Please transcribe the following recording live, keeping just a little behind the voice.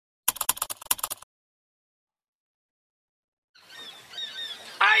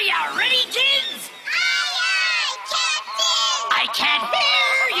you ready, kids? Aye, Captain! I can't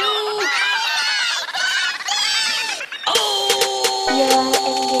hear you! You're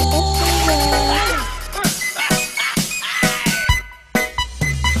invisible. You're invisible.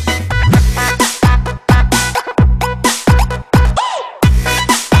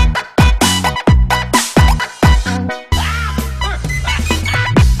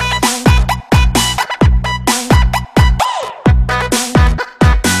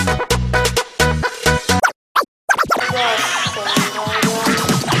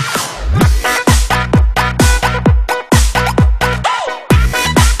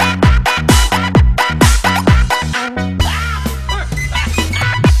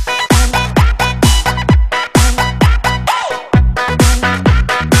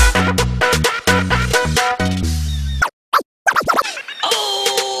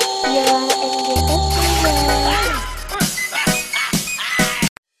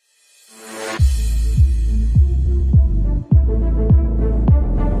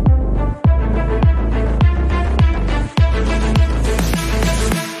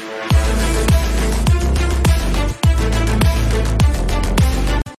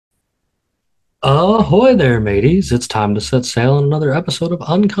 Ahoy there, mateys. It's time to set sail on another episode of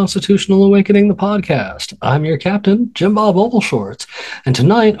Unconstitutional Awakening, the podcast. I'm your captain, Jim Bob Ogleshorts, and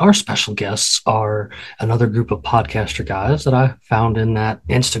tonight our special guests are another group of podcaster guys that I found in that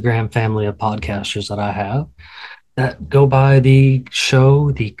Instagram family of podcasters that I have that go by the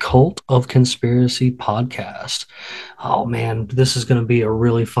show, the Cult of Conspiracy podcast. Oh man, this is going to be a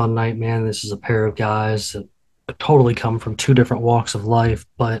really fun night, man. This is a pair of guys that totally come from two different walks of life,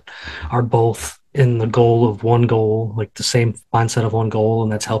 but are both in the goal of one goal, like the same mindset of one goal,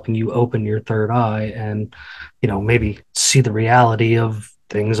 and that's helping you open your third eye and, maybe see the reality of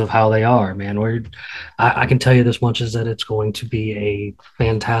things of how they are, man. I can tell you this much is that it's going to be a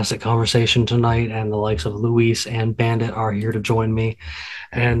fantastic conversation tonight, and the likes of Luis and Bandit are here to join me.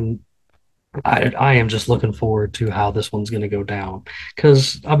 And I am just looking forward to how this one's going to go down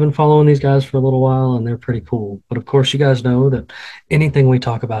because I've been following these guys for a little while and they're pretty cool. But of course, you guys know that anything we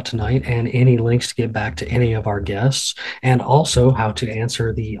talk about tonight and any links to get back to any of our guests and also how to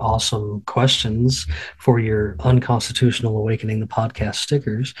answer the awesome questions for your Unconstitutional Awakening, the podcast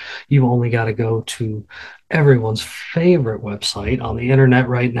stickers, you've only got to go to everyone's favorite website on the internet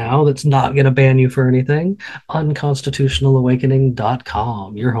right now that's not going to ban you for anything,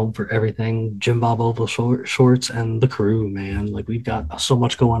 unconstitutionalawakening.com. You're home for everything Jim Bob Oval Shorts and the crew, man. Like, we've got so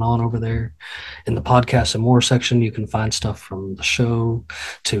much going on over there. In the podcast and more section, you can find stuff from the show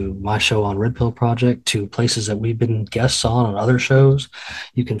to my show on Red Pill Project to places that we've been guests on other shows.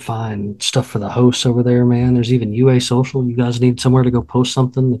 You can find stuff for the hosts over there, man. There's even UA Social. You guys need somewhere to go post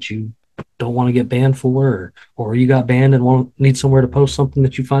something that you don't want to get banned for, or you got banned and need somewhere to post something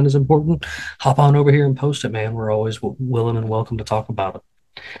that you find is important, hop on over here and post it, man. We're always willing and welcome to talk about it.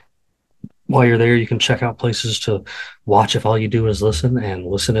 While you're there, you can check out places to watch if all you do is listen, and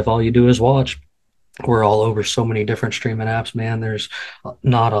listen if all you do is watch. We're all over so many different streaming apps, man. There's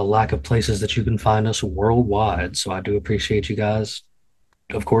not a lack of places that you can find us worldwide. So I do appreciate you guys,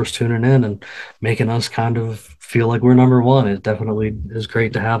 of course, tuning in and making us kind of feel like we're number one. It definitely is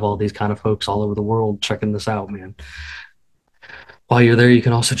great to have all these kind of folks all over the world checking this out, man. While you're there, you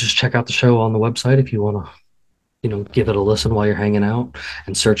can also just check out the show on the website if you want to, give it a listen while you're hanging out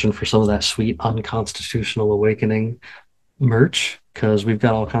and searching for some of that sweet Unconstitutional Awakening merch, because we've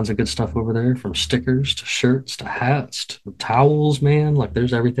got all kinds of good stuff over there, from stickers to shirts to hats to towels, man. Like,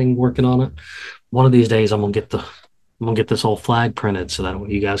 there's everything working on it. One of these days I'm gonna get this whole flag printed so that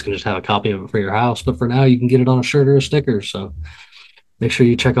you guys can just have a copy of it for your house. But for now, you can get it on a shirt or a sticker. So make sure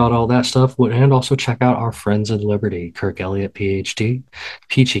you check out all that stuff, and also check out our friends in Liberty: Kirk Elliott, PhD,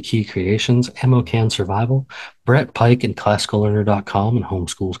 Peachy Key Creations, Can Survival, Brett Pike and ClassicalLearner.com and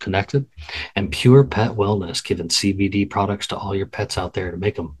Homeschools Connected, and Pure Pet Wellness, giving CBD products to all your pets out there to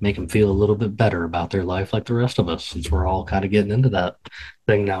make them feel a little bit better about their life, like the rest of us, since we're all kind of getting into that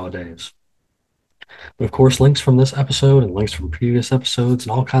thing nowadays. But of course, links from this episode and links from previous episodes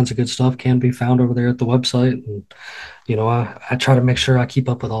and all kinds of good stuff can be found over there at the website. And, I try to make sure I keep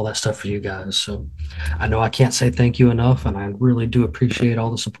up with all that stuff for you guys. So I know I can't say thank you enough. And I really do appreciate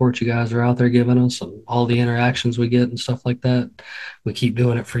all the support you guys are out there giving us and all the interactions we get and stuff like that. We keep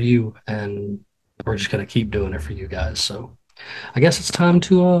doing it for you, and we're just going to keep doing it for you guys. So I guess it's time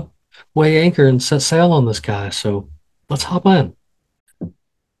to weigh anchor and set sail on this guy. So let's hop in.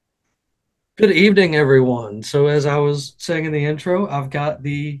 Good evening, everyone. So, as I was saying in the intro, I've got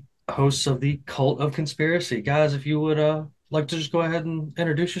the hosts of the Cult of Conspiracy. Guys, if you would like to just go ahead and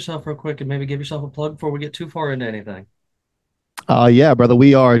introduce yourself real quick and maybe give yourself a plug before we get too far into anything. Yeah, brother.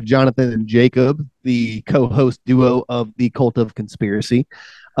 We are Jonathan and Jacob, the co-host duo of the Cult of Conspiracy.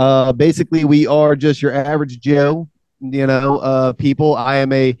 Basically, we are just your average Joe, people. I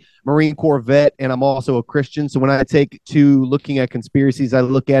am a Marine Corps vet, and I'm also a Christian. So when I take to looking at conspiracies, I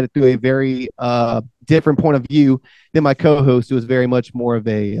look at it through a very different point of view than my co-host, who is very much more of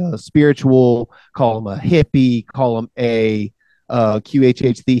a spiritual. Call him a hippie. Call him a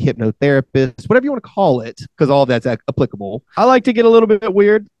QHHC hypnotherapist, whatever you want to call it, because all of that's applicable. I like to get a little bit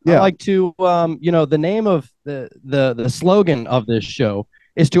weird. I Yeah. like to, the name of the slogan of this show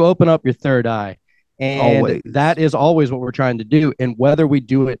is to open up your third eye, and Always. that is always what we're trying to do. And whether we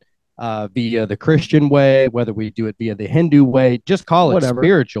do it via the Christian way, whether we do it via the Hindu way, just call it Whatever.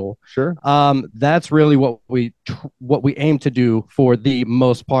 spiritual. Sure. That's really what we aim to do for the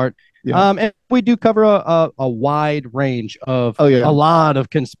most part. Yeah. And we do cover a wide range of Oh, yeah. a lot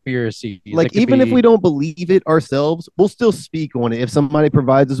of conspiracies. Like, even if we don't believe it ourselves, we'll still speak on it. If somebody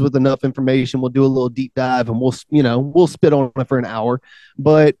provides us with enough information, we'll do a little deep dive and we'll spit on it for an hour.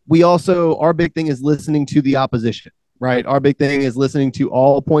 But we also, our big thing is listening to the opposition, right? Our big thing is listening to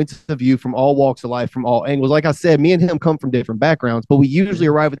all points of view from all walks of life, from all angles. Like I said, me and him come from different backgrounds, but we usually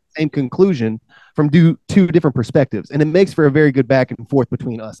arrive at the same conclusion from two different perspectives. And it makes for a very good back and forth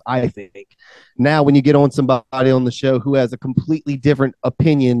between us, I think. Now, when you get on somebody on the show who has a completely different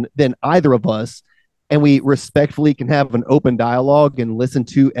opinion than either of us, and we respectfully can have an open dialogue and listen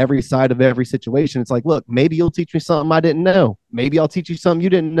to every side of every situation, it's like, look, maybe you'll teach me something I didn't know. Maybe I'll teach you something you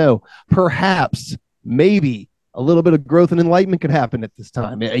didn't know. Perhaps, maybe a little bit of growth and enlightenment could happen at this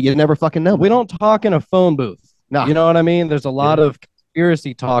time. You never fucking know. We don't talk in a phone booth. Nah. You know what I mean? There's a lot of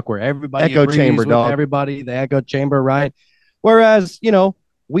conspiracy talk where everybody Echo agrees chamber, with dog. everybody, the echo chamber, right? Whereas,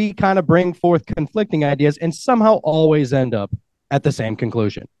 we kind of bring forth conflicting ideas and somehow always end up at the same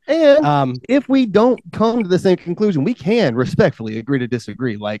conclusion. And if we don't come to the same conclusion, we can respectfully agree to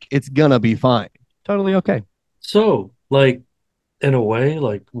disagree. Like, it's gonna be fine. Totally okay. So, like, in a way,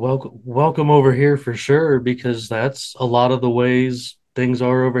 like, welcome over here for sure, because that's a lot of the ways things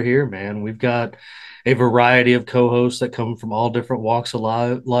are over here, man. We've got a variety of co-hosts that come from all different walks of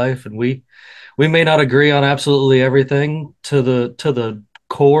life, and we may not agree on absolutely everything to the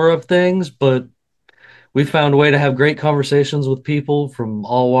core of things, but we found a way to have great conversations with people from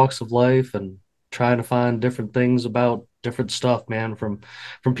all walks of life and trying to find different things about different stuff, man, from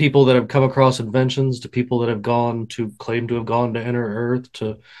people that have come across inventions to people that have claimed to have gone to inner earth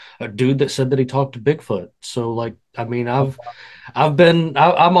to a dude that said that he talked to Bigfoot. So, like, I mean, I'm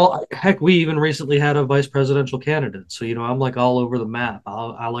all, heck, we even recently had a vice presidential candidate. So, I'm like all over the map.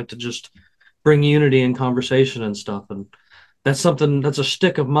 I like to just bring unity and conversation and stuff. And that's a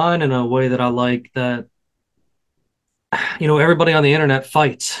shtick of mine in a way that I like, that everybody on the internet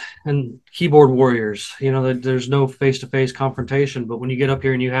fights and keyboard warriors, there's no face-to-face confrontation. But when you get up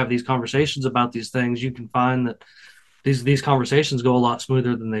here and you have these conversations about these things, you can find that these conversations go a lot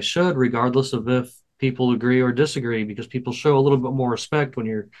smoother than they should, regardless of if people agree or disagree, because people show a little bit more respect when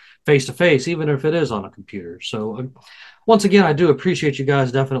you're face-to-face, even if it is on a computer. So once again, I do appreciate you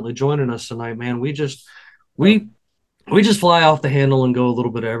guys definitely joining us tonight, man. We just fly off the handle and go a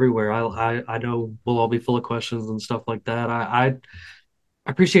little bit everywhere. I know we'll all be full of questions and stuff like that. I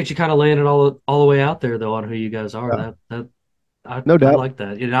appreciate you kind of laying it all the way out there, though, on who you guys are. Yeah. I No doubt. I like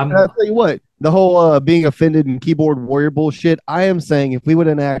that. And I'll tell you what, the whole being offended and keyboard warrior bullshit, I am saying if we would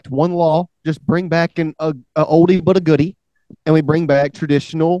enact one law, just bring back a oldie but a goodie, and we bring back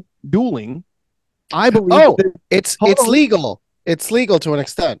traditional dueling, I believe. It's legal. It's legal to an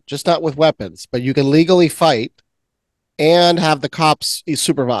extent, just not with weapons, but you can legally fight and have the cops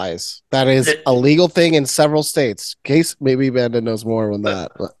supervise. That is a legal thing in several states. Case maybe Amanda knows more on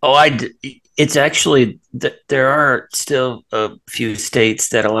that. But. It's actually there are still a few states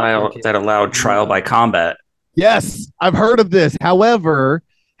that allow trial by combat. Yes, I've heard of this. However,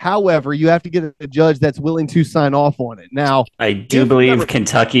 you have to get a judge that's willing to sign off on it. Now, I do believe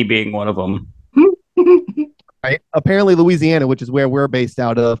Kentucky being one of them. Right. Apparently, Louisiana, which is where we're based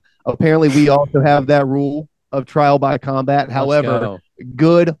out of, apparently we also have that rule of trial by combat. However,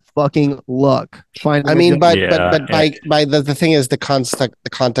 good fucking luck. But the thing is, the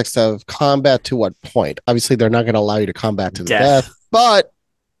context of combat to what point? Obviously, they're not going to allow you to combat to the death, but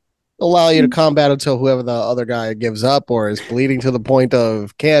allow you to combat until whoever the other guy gives up or is bleeding to the point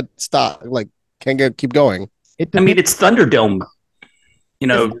of can't stop, like keep going. It's Thunderdome.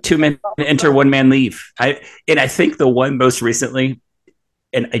 2 men enter, 1 man leave. I think the one most recently,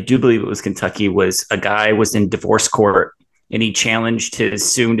 and I do believe it was Kentucky, was a guy was in divorce court and he challenged his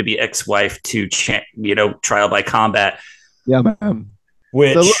soon-to-be ex-wife to, trial by combat. Yeah, man.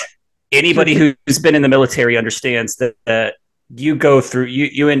 Which anybody who's been in the military understands that you go through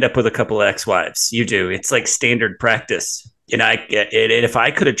you end up with a couple of ex-wives. You do. It's like standard practice. And if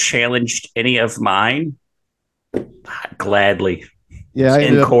I could have challenged any of mine, gladly Yeah, I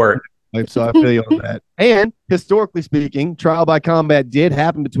ended in up court. so I feel you on that. And historically speaking, trial by combat did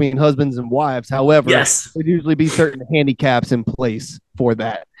happen between husbands and wives. However, Yes. there'd usually be certain handicaps in place for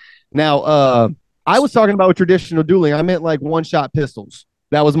that. Now, I was talking about traditional dueling. I meant like one-shot pistols.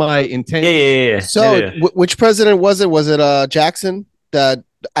 That was my intent. Yeah. So, Yeah. which president was it? Was it Jackson that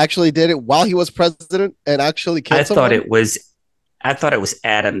actually did it while he was president and actually killed someone? I thought it was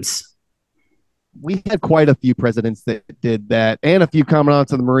Adams. We had quite a few presidents that did that, and a few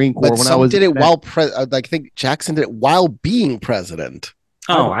commandants of the Marine Corps. But when some I was did it while I think Jackson did it while being president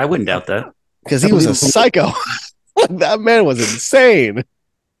Oh, I wouldn't doubt that. because he was a psycho. That man was insane.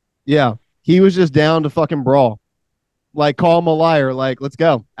 Yeah, he was just down to fucking brawl. Like, call him a liar. Like, let's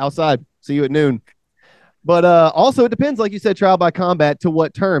go outside. See you at noon. But also, it depends, like you said, trial by combat to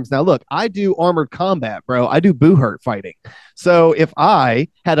what terms. Now, look, I do armored combat, bro. I do boo hurt fighting. So if I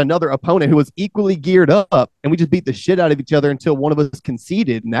had another opponent who was equally geared up and we just beat the shit out of each other until one of us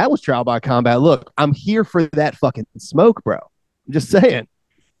conceded, and that was trial by combat, look, I'm here for that fucking smoke, bro. I'm just saying.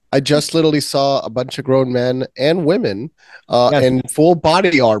 I just literally saw a bunch of grown men and women Yes. in full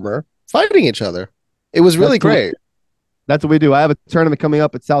body armor fighting each other. It was really great. That's what we do. I have a tournament coming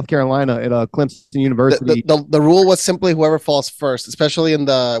up at South Carolina at Clemson University. The rule was simply whoever falls first, especially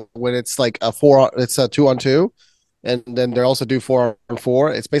when it's like a 2-on-2, and then they also do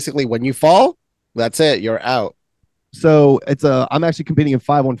 4-on-4. It's basically when you fall, that's it, you're out. So I'm actually competing in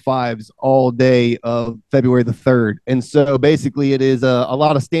 5-on-5s all day of February the 3rd. And so basically it is a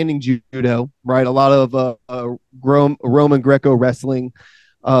lot of standing judo, right? A lot of Roman Greco wrestling,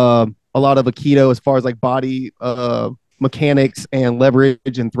 a lot of Aikido as far as like body mechanics and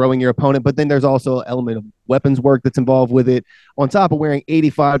leverage and throwing your opponent. But then there's also an element of weapons work that's involved with it, on top of wearing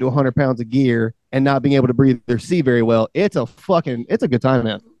 85 to 100 pounds of gear and not being able to breathe or see very well. It's a good time,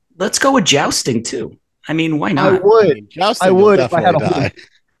 man. Let's go with jousting too. I mean, why not? I would if I had a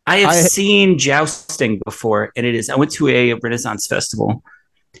I have seen jousting before, and I went to a Renaissance festival,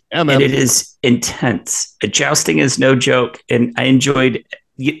 and it is intense. Jousting is no joke, and I enjoyed.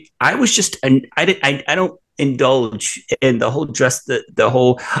 I was just, I don't indulge in the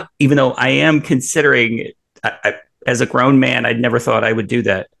whole even though I am considering, as a grown man, I'd never thought I would do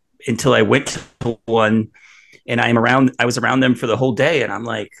that until I went to one, and I was around them for the whole day, and I'm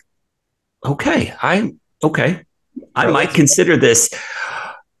like, okay. I might consider this.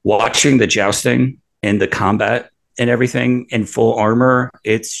 Watching the jousting and the combat and everything in full armor,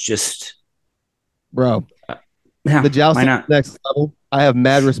 it's just, bro. Yeah, the jousting next level. I have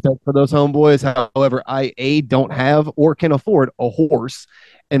mad respect for those homeboys. However, I don't have or can afford a horse,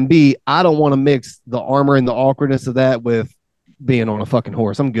 and B, I don't want to mix the armor and the awkwardness of that with being on a fucking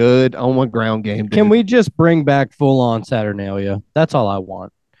horse. I'm good. I want ground game. Dude. Can we just bring back full on Saturnalia? That's all I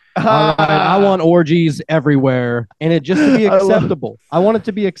want. All right, I want orgies everywhere, and it just to be acceptable. I want it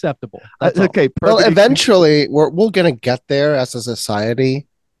to be acceptable. That's okay. Well, eventually, we're gonna get there as a society.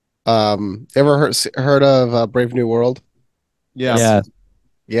 Ever heard of Brave New World? Yeah.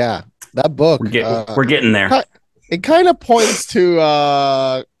 That book. We're getting there. It kind of points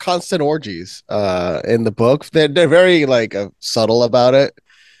to constant orgies in the book. They're very like subtle about it.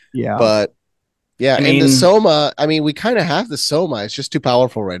 Yeah, but. Yeah, and the soma, we kind of have the soma. It's just too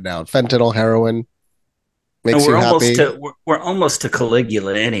powerful right now. Fentanyl, heroin makes you happy. We're almost to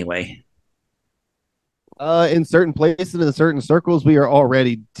Caligula anyway. In certain places, in certain circles, we are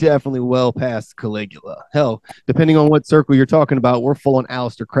already definitely well past Caligula. Hell, depending on what circle you're talking about, we're full on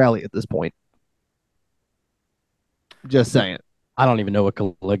Aleister Crowley at this point. Just saying. I don't even know what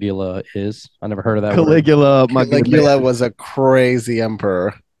Caligula is. I never heard of that Caligula. Caligula was a crazy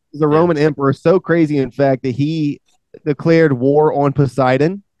emperor. The Roman emperor, so crazy, in fact, that he declared war on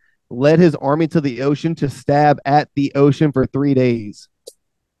Poseidon, led his army to the ocean to stab at the ocean for 3 days.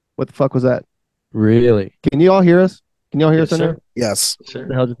 What the fuck was that? Really? Can you all hear us? Can y'all hear us in there? Yes. What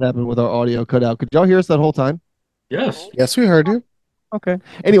the hell just happened with our audio cut out? Could y'all hear us that whole time? Yes. Yes, we heard you. Okay.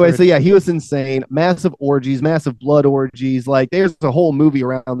 Anyway, so yeah, he was insane. Massive orgies, massive blood orgies. Like, there's a whole movie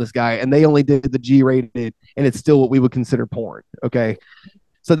around this guy, and they only did the G-rated, and it's still what we would consider porn. Okay.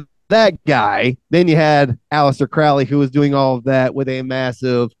 So that guy, then you had Aleister Crowley, who was doing all of that with a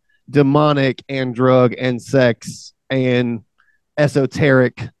massive demonic and drug and sex and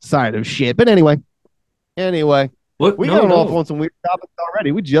esoteric side of shit. But anyway, look, we got off on some weird topics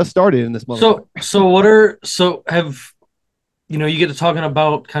already. We just started in this moment. So have you get to talking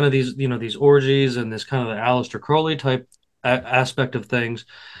about kind of these, these orgies and this kind of the Aleister Crowley type aspect of things.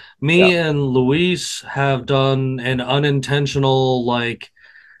 Me and Luis have done an unintentional, like,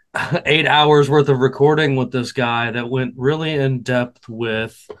 8 hours worth of recording with this guy that went really in depth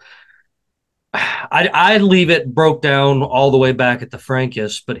with. I leave it broke down all the way back at the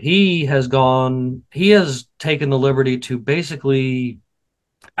Frankists, but he has taken the liberty to basically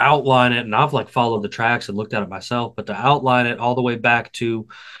outline it, and I've like followed the tracks and looked at it myself, but to outline it all the way back to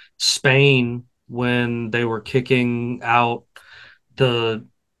Spain when they were kicking out the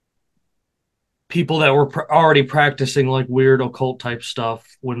people that were already practicing like weird occult type stuff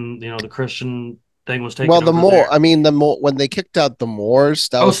when the Christian thing was taken Well, the over more there. I mean, the more when they kicked out the Moors,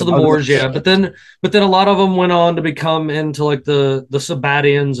 that was So the Moors, yeah, but then a lot of them went on to become into like the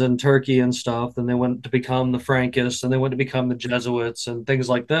Sabbatians in Turkey and stuff, and they went to become the Frankists, and they went to become the Jesuits and things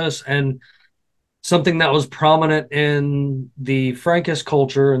like this. And something that was prominent in the Frankist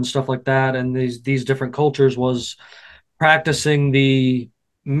culture and stuff like that, and these different cultures was practicing the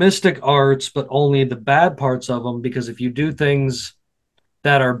mystic arts, but only the bad parts of them. Because if you do things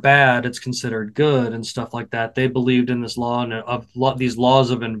that are bad, it's considered good and stuff like that. They believed in this law and these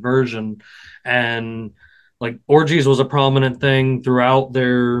laws of inversion, and like orgies was a prominent thing throughout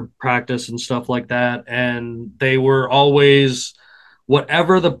their practice and stuff like that. And they were always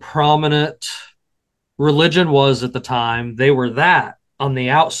whatever the prominent religion was at the time, they were that on the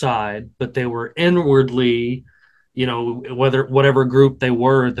outside, but they were inwardly, whatever group they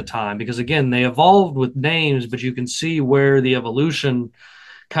were at the time. Because again, they evolved with names, but you can see where the evolution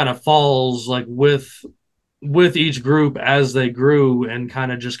kind of falls, like with each group as they grew and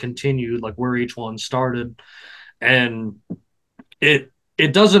kind of just continued, like where each one started. And it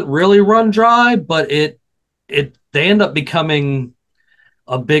doesn't really run dry, but they end up becoming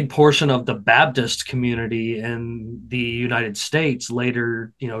a big portion of the Baptist community in the United States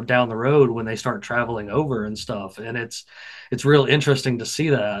later, down the road when they start traveling over and stuff. And it's real interesting to see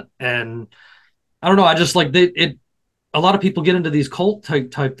that. And I don't know, I just like it. A lot of people get into these cult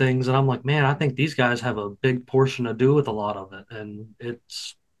type things, and I'm like, man, I think these guys have a big portion to do with a lot of it, and I don't know,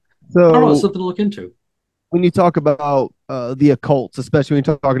 it's So something to look into. when you talk about the occults, especially when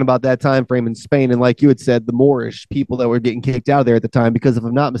you're talking about that time frame in Spain, and like you had said, the Moorish people that were getting kicked out of there at the time, because if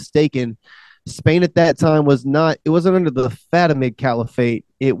I'm not mistaken, Spain at that time was not, it wasn't under the Fatimid Caliphate.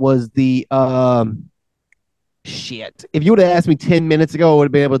 It was the shit. If you would have asked me 10 minutes ago, I would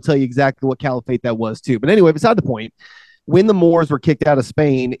have been able to tell you exactly what caliphate that was too. But anyway, beside the point, when the Moors were kicked out of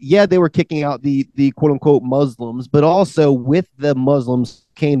Spain, yeah, they were kicking out the quote unquote Muslims, but also with the Muslims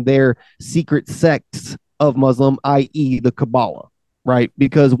came their secret sects of Muslim, i.e., the Kabbalah, right?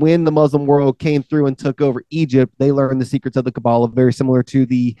 Because when the Muslim world came through and took over Egypt, they learned the secrets of the Kabbalah, very similar to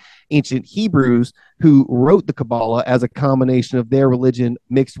the ancient Hebrews who wrote the Kabbalah as a combination of their religion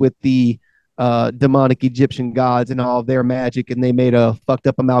mixed with the demonic Egyptian gods and all of their magic, and they made a fucked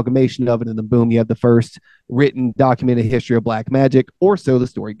up amalgamation of it, and then boom, you have the first written documented history of black magic, or so the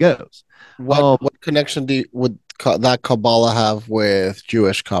story goes. What connection would that Kabbalah have with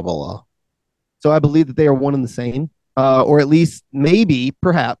Jewish Kabbalah? So I believe that they are one and the same, or at least maybe,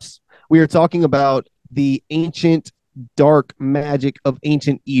 perhaps, we are talking about the ancient dark magic of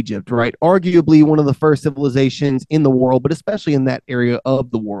ancient Egypt, right? Arguably one of the first civilizations in the world, but especially in that area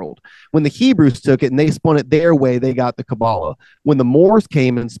of the world. When the Hebrews took it and they spun it their way, they got the Kabbalah. When the Moors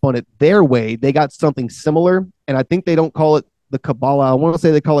came and spun it their way, they got something similar. And I think they don't call it the Kabbalah. I want to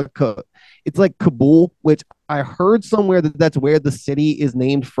say they call it it's like Kabul, which I heard somewhere that that's where the city is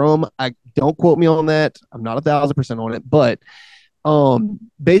named from. I don't quote me on that. I'm not 1,000% on it, but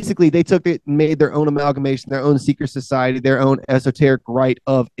basically they took it and made their own amalgamation, their own secret society, their own esoteric rite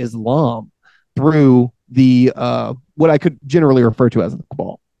of Islam through the what I could generally refer to as the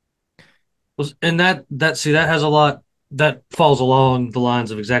Cabal. And that has a lot that falls along the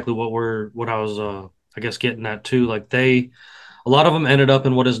lines of exactly what I was I guess getting at too. Like a lot of them ended up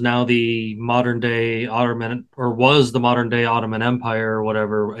in what is now the modern day Ottoman, or was the modern day Ottoman Empire or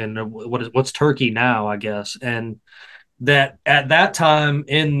whatever, and what's Turkey now, I guess. And that at that time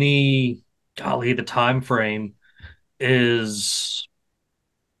in the time frame is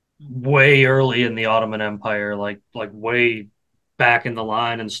way early in the Ottoman Empire, like way back in the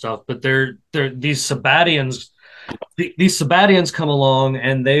line and stuff. But these Sabbatians come along,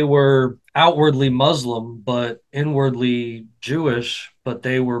 and they were outwardly Muslim but inwardly Jewish, but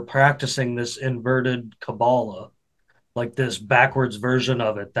they were practicing this inverted Kabbalah, like this backwards version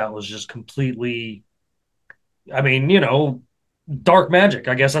of it that was just completely, I mean, dark magic.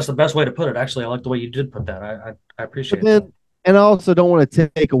 I guess that's the best way to put it. Actually, I like the way you did put that. I appreciate that. And I also don't want to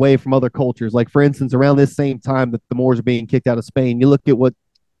take away from other cultures. Like, for instance, around this same time that the Moors are being kicked out of Spain, you look at what,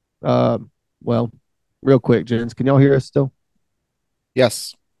 well, real quick, gents. Can y'all hear us still?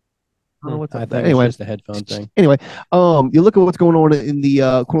 Yes. I don't know what's I up think there. Anyway, it's just a headphone thing. Anyway, you look at what's going on in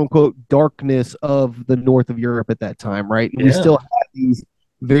the quote unquote darkness of the north of Europe at that time, right? And we still have these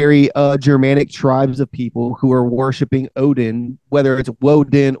very Germanic tribes of people who are worshiping Odin, whether it's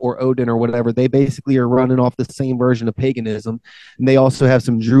Woden or Odin or whatever. They basically are running off the same version of paganism. And they also have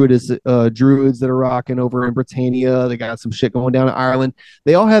some druids that are rocking over in Britannia. They got some shit going down in Ireland.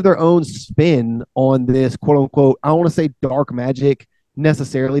 They all have their own spin on this quote unquote, I don't want to say dark magic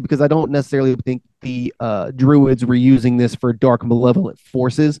necessarily, because I don't necessarily think the druids were using this for dark malevolent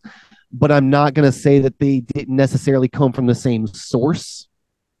forces, but I'm not going to say that they didn't necessarily come from the same source.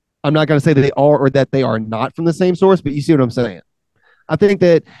 I'm not going to say that they are or that they are not from the same source, but you see what I'm saying. I think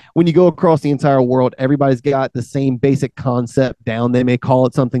that when you go across the entire world, everybody's got the same basic concept down. They may call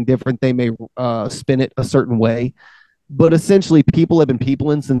it something different. They may spin it a certain way, but essentially people have been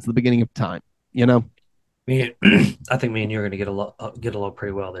peopling since the beginning of time, you know? I think me and you are going to get along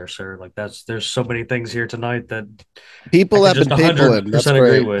pretty well there, sir. Like there's so many things here tonight that People I have could been just peopling. That's 100% agree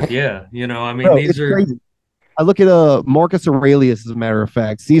great. with. Yeah, you know, I mean, Bro, these it's are crazy. I look at Marcus Aurelius, as a matter of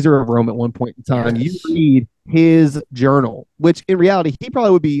fact, Caesar of Rome at one point in time. Yes. You read his journal, which in reality, he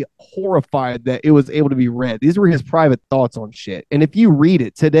probably would be horrified that it was able to be read. These were his private thoughts on shit. And if you read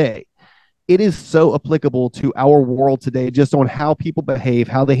it today, it is so applicable to our world today, just on how people behave,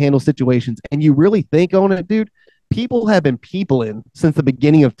 how they handle situations. And you really think on it, dude, people have been peopling since the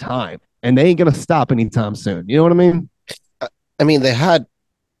beginning of time, and they ain't going to stop anytime soon. You know what I mean? I mean, they had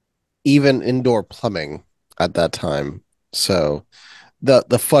even indoor plumbing at that time. So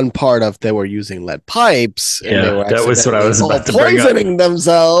the fun part of they were using lead pipes and they were that was what I was about to bring up. poisoning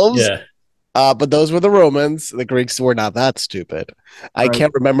themselves. Yeah. But those were the Romans. The Greeks were not that stupid. I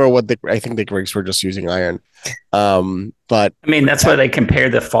can't remember I think the Greeks were just using iron. But I mean, that's why they compare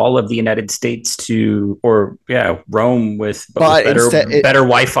the fall of the United States to, Rome with better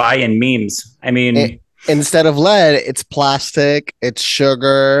Wi-Fi and memes. I mean, instead of lead, it's plastic, it's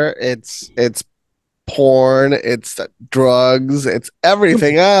sugar, it's porn, it's drugs, it's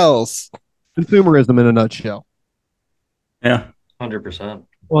everything else. Consumerism in a nutshell. Yeah, 100%.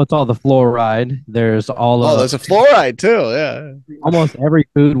 Well, it's all the fluoride. There's there's a fluoride too. Yeah, almost every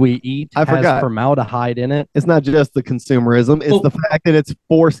food we eat I has forgot. formaldehyde in it. It's not just the consumerism, it's the fact that it's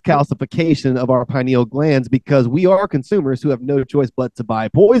forced calcification of our pineal glands, because we are consumers who have no choice but to buy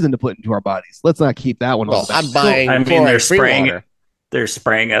poison to put into our bodies. Let's not keep that one on. I'm buying. I mean, they're spraying. Water. They're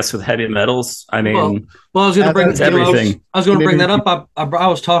spraying us with heavy metals. I mean, well I was going to bring everything. I was going to bring that up. I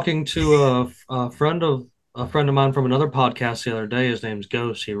was talking to a friend of mine from another podcast the other day. His name's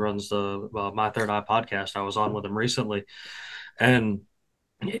Ghost. He runs the My Third Eye podcast. I was on with him recently, and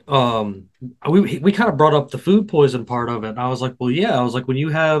we kind of brought up the food poison part of it. And I was like, well, yeah. I was like, when you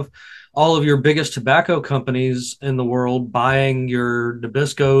have all of your biggest tobacco companies in the world buying your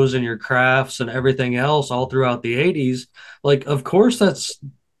Nabiscos and your Crafts and everything else all throughout the 80s, like, of course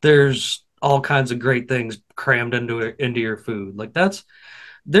there's all kinds of great things crammed into your food. Like I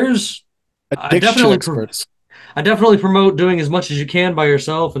definitely promote doing as much as you can by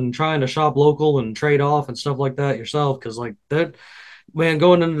yourself and trying to shop local and trade off and stuff like that yourself. Cause like that, man,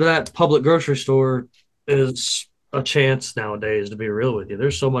 going into that public grocery store is a chance nowadays, to be real with you.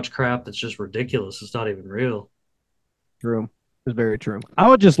 There's so much crap that's just ridiculous. It's not even real. True. It's very true. I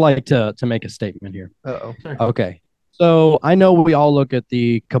would just like to make a statement here. Uh-oh. Okay. So I know we all look at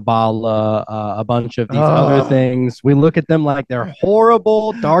the Kabbalah, a bunch of these other things. We look at them like they're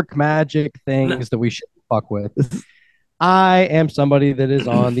horrible, dark magic things that we shouldn't fuck with. I am somebody that is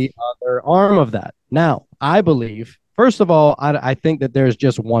on the other arm of that. Now, I believe, first of all, I think that there's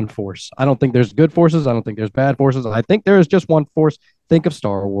just one force. I don't think there's good forces. I don't think there's bad forces. I think there is just one force. Think of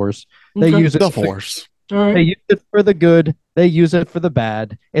Star Wars. They use the force. They use it for the good. They use it for the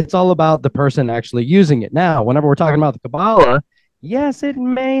bad. It's all about the person actually using it. Now, whenever we're talking about the Kabbalah, yes, it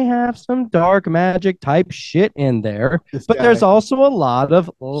may have some dark magic type shit in there, but there's also a lot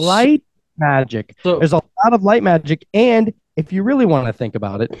of light magic. There's a lot of light magic. And if you really want to think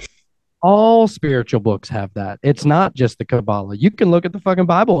about it, all spiritual books have that. It's not just the Kabbalah. You can look at the fucking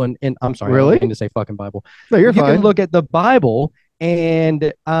Bible and I'm sorry, really? I didn't mean to say fucking Bible. No, you're fine. You can look at the Bible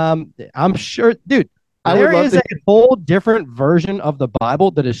and I'm sure, dude, there is a whole different version of the Bible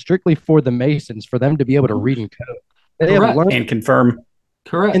that is strictly for the Masons, for them to be able to read and code. They have learned and confirm.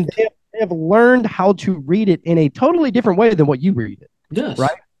 Correct. And they have learned how to read it in a totally different way than what you read it. Yes.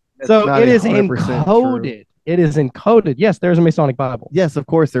 Right? So it is encoded. True. It is encoded. Yes, there's a Masonic Bible. Yes, of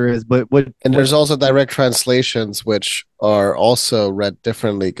course there is. But there's also direct translations, which are also read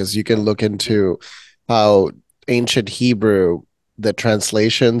differently, because you can look into how ancient Hebrew the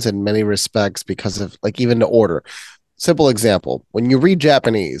translations in many respects because of like even the order. Simple example: when you read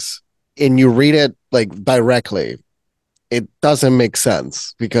Japanese and you read it like directly, it doesn't make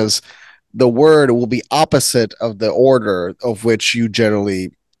sense because the word will be opposite of the order of which you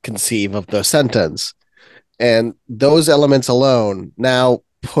generally conceive of the sentence. And those elements alone, now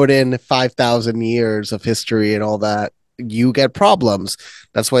put in 5,000 years of history and all that, you get problems.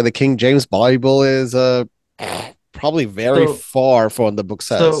 That's why the King James Bible is probably very So- far from what the book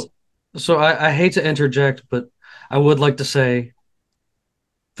says. So I hate to interject, but I would like to say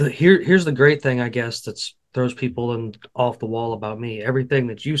here's the great thing, I guess, that's throws people in off the wall about me. Everything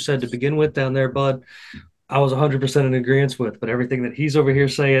that you said to begin with down there, bud, I was 100% in agreement with, but everything that he's over here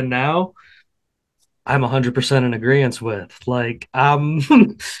saying now, I'm 100% in agreement with. Like, I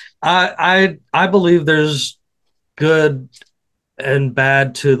believe there's good and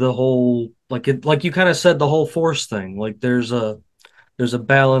bad to the whole, like you kind of said, the whole force thing. Like there's a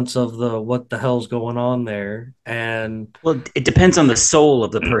balance of the what the hell's going on there. And Well, it depends on the soul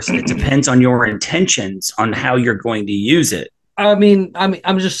of the person. It depends on your intentions on how you're going to use it.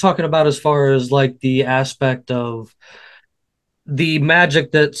 I'm just talking about as far as like the aspect of the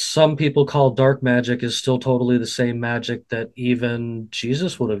magic that some people call dark magic is still totally the same magic that even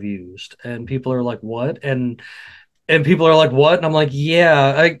Jesus would have used. And people are like, what? And people are like, what? And I'm like,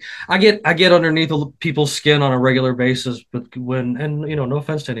 yeah, I get underneath people's skin on a regular basis, but and no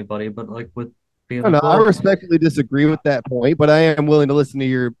offense to anybody, but like with being like, I well, respectfully disagree with that point, but I am willing to listen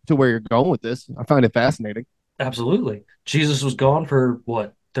to where you're going with this. I find it fascinating. absolutely. Jesus was gone for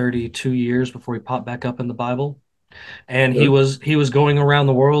what, 32 years before he popped back up in the Bible. And he was going around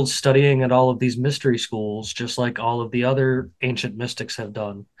the world studying at all of these mystery schools, just like all of the other ancient mystics have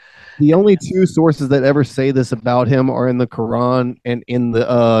done. The only two sources that ever say this about him are in the Quran and in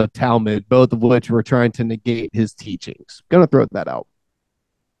the Talmud, both of which were trying to negate his teachings. Gonna throw that out.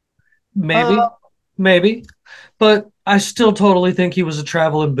 Maybe, but I still totally think he was a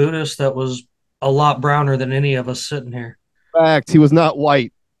traveling Buddhist that was a lot browner than any of us sitting here. Fact, he was not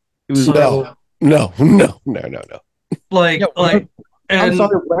white. He was So, No. like, Yeah, like, I'm and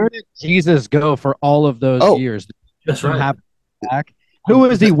sorry, where did Jesus go for all of those Oh, years? that's right. Happened back. Who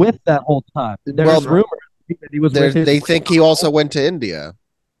was he with that whole time? There's Well, rumors that he was with his. they think he also went to India,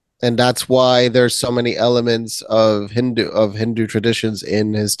 and that's why there's so many elements of Hindu traditions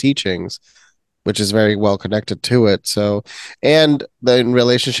in his teachings, which is very well connected to it. So, and in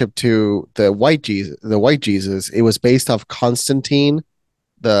relationship to the white Jesus, it was based off Constantine,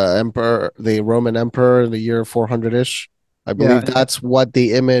 the emperor, the Roman emperor, in the year 400-ish. I believe that's what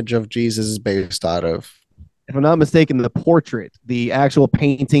the image of Jesus is based out of. If I'm not mistaken, the portrait, the actual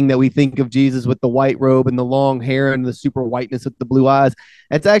painting that we think of Jesus with the white robe and the long hair and the super whiteness with the blue eyes,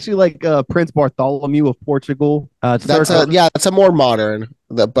 it's actually like Prince Bartholomew of Portugal. That's a more modern,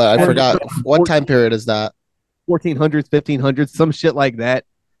 but I forgot what time period is that. 1400s, 1500s, some shit like that.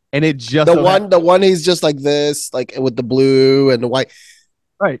 And it just the one he's just like this, like with the blue and the white.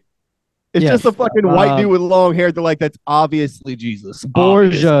 Right. It's just a fucking white dude with long hair. They're like, that's obviously Jesus.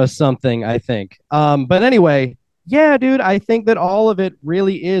 Borgia something, I think. But anyway, yeah, dude, I think that all of it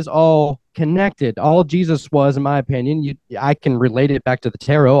really is all connected. All Jesus was, in my opinion, I can relate it back to the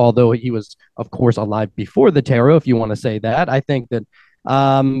tarot, although he was, of course, alive before the tarot, if you want to say that. I think that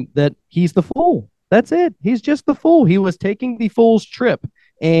that he's the fool. That's it. He's just the fool. He was taking the fool's trip.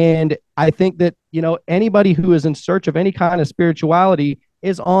 And I think that, anybody who is in search of any kind of spirituality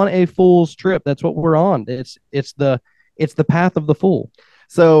is on a fool's trip. That's what we're on. It's the path of the fool.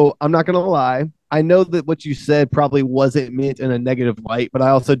 So I'm not gonna lie. I know that what you said probably wasn't meant in a negative light, but I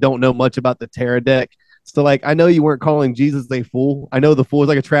also don't know much about the tarot deck. So like, I know you weren't calling Jesus a fool. I know the fool is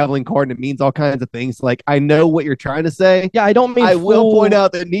like a traveling card and it means all kinds of things. Like, I know what you're trying to say. Yeah, I don't mean. I will point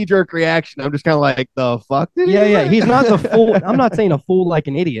out the knee-jerk reaction. I'm just kind of like, the fuck? Yeah. He's not the fool. I'm not saying a fool like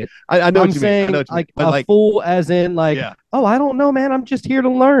an idiot. I know I'm what you saying mean. like a fool as in like, oh, I don't know, man. I'm just here to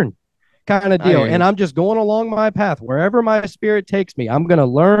learn, kind of deal. And I'm just going along my path wherever my spirit takes me. I'm gonna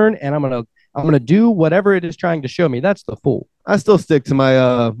learn and I'm gonna do whatever it is trying to show me. That's the fool. I still stick to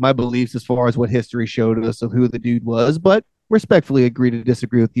my beliefs as far as what history showed us of who the dude was, but respectfully agree to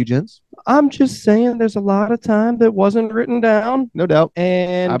disagree with you, gents. I'm just saying there's a lot of time that wasn't written down. No doubt.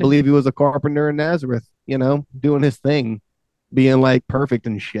 And I believe he was a carpenter in Nazareth, doing his thing, being like perfect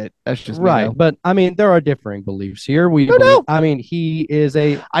and shit. That's just right. But I mean, there are differing beliefs here. I mean, he is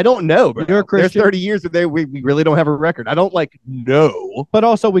I don't know, but you're a Christian. There's 30 years that we really don't have a record. I don't know. But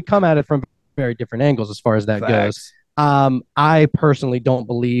also we come at it from very different angles as far as that goes. I personally don't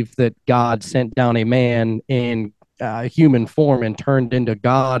believe that God sent down a man in human form and turned into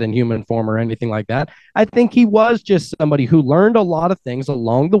God in human form or anything like that. I think he was just somebody who learned a lot of things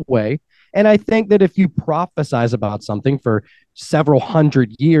along the way. And I think that if you prophesize about something for several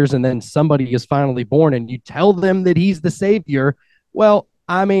hundred years and then somebody is finally born and you tell them that he's the savior, well,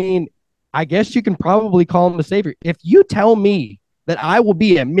 I mean, I guess you can probably call him the savior. If you tell me that I will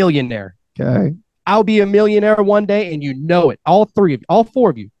be a millionaire, Okay. I'll be a millionaire one day, and you know it. All three of you, all four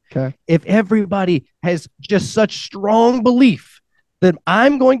of you. Okay. If everybody has just such strong belief that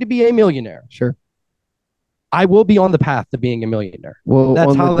I'm going to be a millionaire, Sure. I will be on the path to being a millionaire. Well,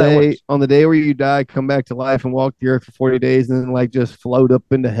 That's how that works. on the day where you die, come back to life and walk the earth for 40 days and then like just float up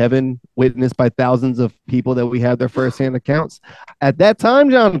into heaven, witnessed by thousands of people that we have their firsthand accounts. At that time,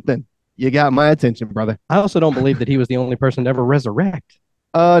 Jonathan, you got my attention, brother. I also don't believe that he was the only person to ever resurrect.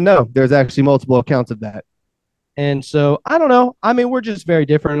 No, there's actually multiple accounts of that. And so I don't know. I mean, we're just very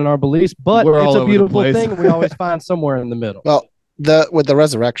different in our beliefs, but We're all it's a over the beautiful place. thing. We always find somewhere in the middle. Well, with the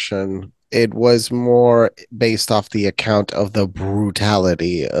resurrection, it was more based off the account of the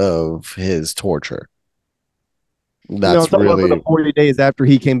brutality of his torture. That's for really the 40 days after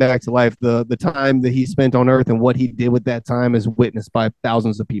he came back to life, the time that he spent on earth and what he did with that time is witnessed by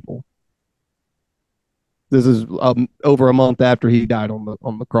thousands of people. This is over a month after he died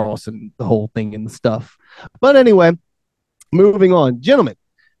on the cross and the whole thing and the stuff. But anyway, moving on, gentlemen.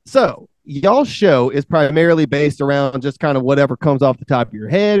 So y'all's show is primarily based around just kind of whatever comes off the top of your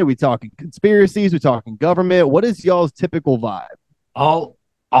head. Are we talking conspiracies? Are we talking government? What is y'all's typical vibe?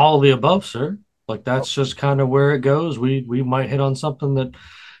 All the above, sir. Like that's just kind of where it goes. We might hit on something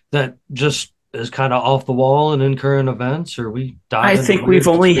that just is kind of off the wall and in current events, or we dive I into think weird we've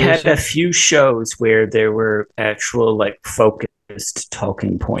only had a conspiracies. few shows where there were actual like focused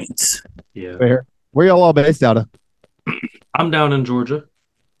talking points. Yeah, Where y'all all based out of? I'm down in Georgia.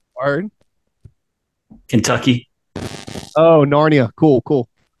 Word. Kentucky. Oh, Narnia. Cool.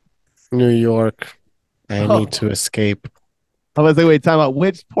 New York. I Oh. need to escape. I was like, wait, time out.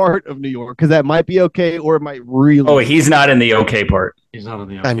 Which part of New York? Because that might be okay, or it might really. Oh, he's not in the okay part. He's not in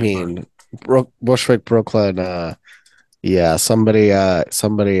the. I mean, Bushwick, Brooklyn. Yeah, somebody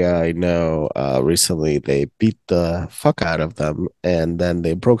I know recently they beat the fuck out of them and then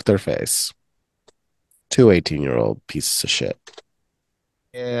they broke their face. 2 18-year-old pieces of shit.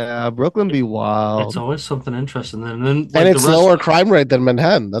 Yeah, Brooklyn be wild. It's always something interesting. Then like And it's the rest, lower crime rate than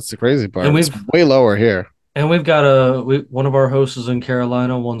Manhattan. That's the crazy part. And It's way lower here. And we've got one of our hosts is in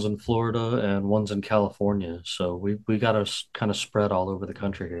Carolina, one's in Florida, and one's in California. So we got us kind of spread all over the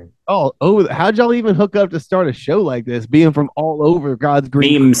country here. Oh, how'd y'all even hook up to start a show like this? Being from all over God's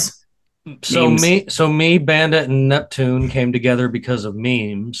green. Memes. Me, Bandit, and Neptune came together because of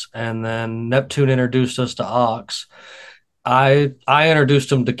memes, and then Neptune introduced us to Ox. I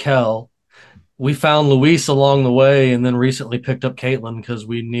introduced him to Kel. We found Luis along the way, and then recently picked up Caitlin because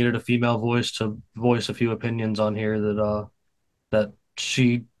we needed a female voice to voice a few opinions on here that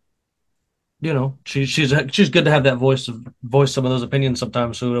she, she's good to have that voice to voice some of those opinions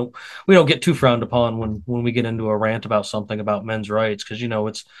sometimes, so we don't get too frowned upon when we get into a rant about something about men's rights because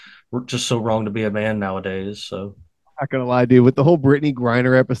we're just so wrong to be a man nowadays. So Not gonna lie, dude. With the whole Brittany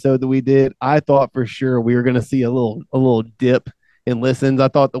Griner episode that we did, I thought for sure we were gonna see a little dip in listens. I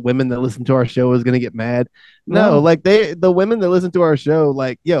thought the women that listen to our show was gonna get mad. No, like the women that listen to our show,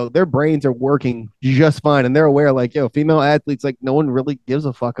 like, their brains are working just fine, and they're aware, like, female athletes, like, no one really gives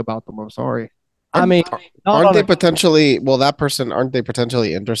a fuck about them. I'm sorry. I mean, aren't they potentially intersex,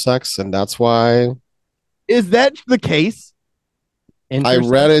 and that's why? Is that the case? I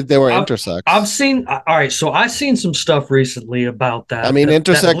read it. They were I've- intersex. I've seen all right. So I've seen some stuff recently about that. I mean, that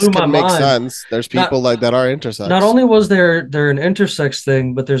intersex blew my can make mind. sense. There's people like that are intersex. Not only was there an intersex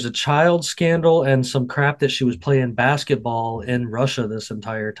thing, but there's a child scandal and some crap that she was playing basketball in Russia this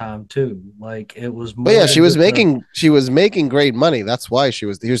entire time too. Like it was. But yeah, she was making great money. That's why she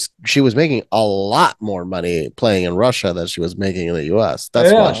was making a lot more money playing in Russia than she was making in the U.S.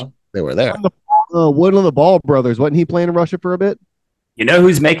 That's why they were there. One of the Ball brothers, wasn't he playing in Russia for a bit? You know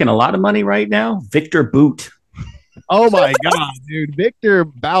who's making a lot of money right now? Victor Boot. Oh my god, dude! Victor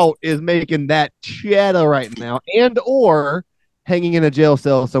Bout is making that cheddar right now, and or hanging in a jail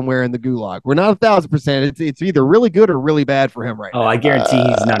cell somewhere in the gulag. We're not 1,000%. It's either really good or really bad for him right now. Oh, I guarantee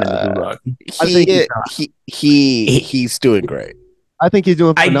he's not in the gulag. He's doing great. I think he's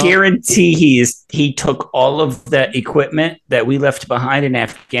doing. I guarantee he took all of that equipment that we left behind in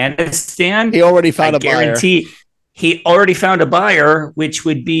Afghanistan. He already found a buyer. He already found a buyer, which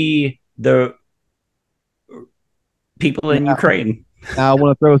would be the people in Ukraine. Now I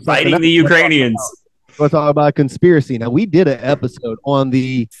want to throw fighting the Ukrainians. Let's talk about conspiracy. Now we did an episode on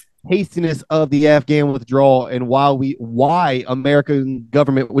the hastiness of the Afghan withdrawal and why American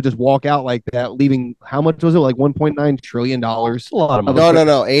government would just walk out like that, leaving how much was it, like $1.9 trillion? A lot of money.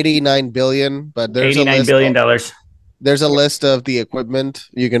 No, 89 billion. But there's a $89 list. billion. There's a list of the equipment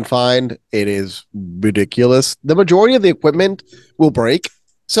you can find. It is ridiculous. The majority of the equipment will break.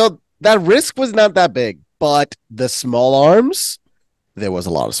 So that risk was not that big. But the small arms, there was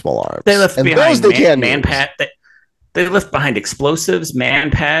a lot of small arms. They left and behind those they can't use. manpad. They left behind explosives, man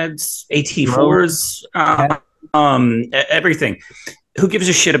pads, AT4s, everything. Who gives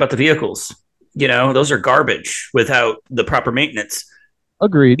a shit about the vehicles? You know, those are garbage without the proper maintenance.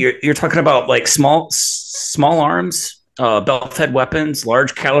 Agreed. You're talking about like small arms, belt-fed weapons,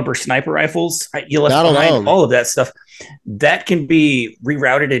 large caliber sniper rifles. You left behind all of that stuff. That can be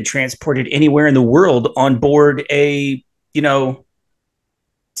rerouted and transported anywhere in the world on board a,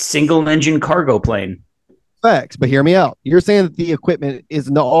 single engine cargo plane. Facts, but hear me out. You're saying that the equipment is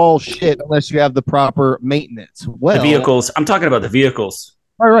all shit unless you have the proper maintenance. Well, the vehicles. I'm talking about the vehicles.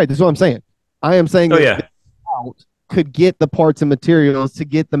 All right, that's what I'm saying. I am saying that could get the parts and materials to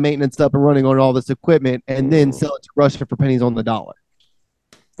get the maintenance up and running on all this equipment and then sell it to Russia for pennies on the dollar.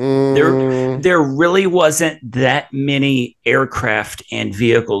 There really wasn't that many aircraft and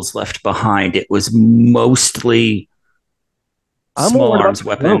vehicles left behind. It was mostly small arms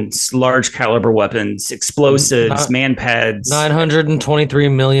weapons, large caliber weapons, explosives, man pads.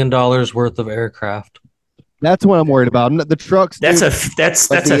 $923 million worth of aircraft. That's what I'm worried about. The trucks. That's a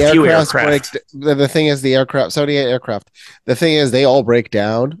few aircraft. The thing is, the aircraft, 78 aircraft. The thing is, they all break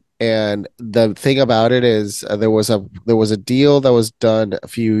down. And the thing about it is, there was a deal that was done a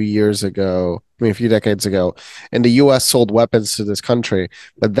few years ago. I mean, a few decades ago, and the U.S. sold weapons to this country,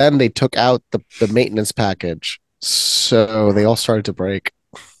 but then they took out the maintenance package, so they all started to break.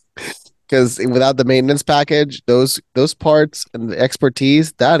 Because without the maintenance package, those parts and the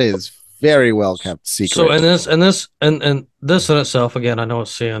expertise, that is very well kept secret. So this in itself, again, I know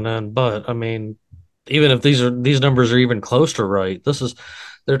it's CNN, but I mean, even if these numbers are even close to right,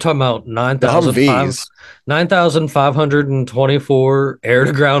 they're talking about 9,524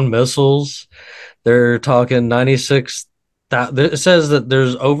 air-to-ground missiles. They're talking 96. It says that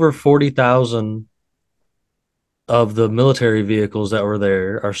there's over 40,000 of the military vehicles that were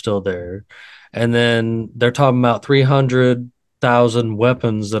there are still there, and then they're talking about 300,000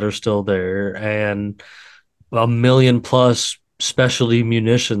 weapons that are still there, and 1 million plus specialty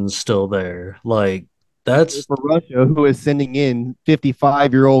munitions still there. Like, that's for Russia, who is sending in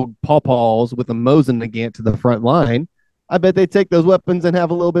 55-year-old pawpaws with a Mosin to the front line. I bet they take those weapons and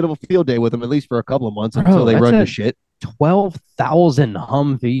have a little bit of a field day with them, at least for a couple of months until they run to shit. 12,000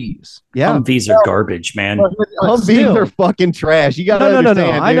 Humvees. Yeah, Humvees are garbage, man. Humvees are fucking trash. You gotta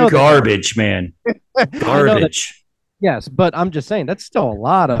understand. I know garbage, man. Garbage. Yes, but I'm just saying that's still a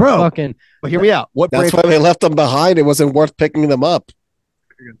lot of fucking. But hear me out. That's why they left them behind. It wasn't worth picking them up.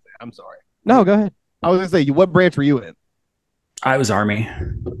 I'm sorry. No, go ahead. I was gonna say, what branch were you in? I was Army.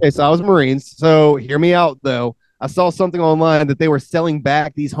 Okay, so I was Marines. So hear me out, though. I saw something online that they were selling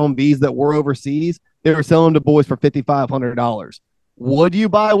back these Humvees that were overseas. They were selling to boys for $5,500. Would you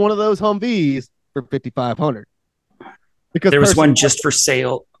buy one of those Humvees for $5,500? Because there was one just for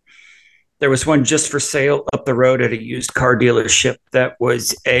sale. There was one just for sale up the road at a used car dealership that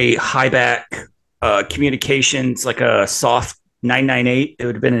was a high back communications, like a soft 998. It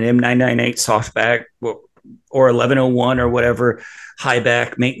would have been an M998 softback or 1101 or whatever high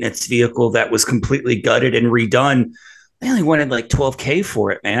back maintenance vehicle that was completely gutted and redone. They only wanted like $12,000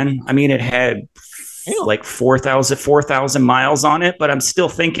 for it, man. I mean, it had like 4,000 miles on it, but I'm still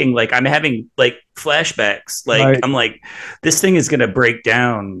thinking, like, I'm having like flashbacks. Like, right. I'm like, this thing is going to break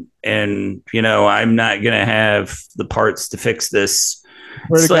down and, I'm not going to have the parts to fix this.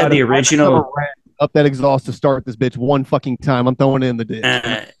 Still have the original. Up that exhaust to start this bitch one fucking time. I'm throwing it in the ditch.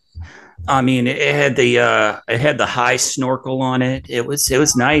 I mean, it had the high snorkel on it. It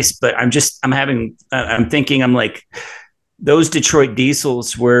was nice, but I'm thinking, I'm like, those Detroit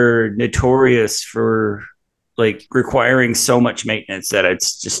diesels were notorious for like requiring so much maintenance that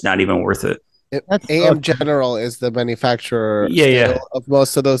it's just not even worth it. AM General is the manufacturer of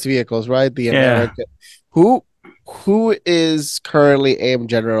most of those vehicles, right? The American. Who is currently AM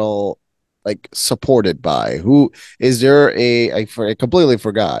General like supported by? Who is there? I completely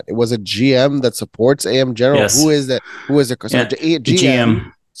forgot. It was a GM that supports AM General. Yes. Who is that? Who is it? So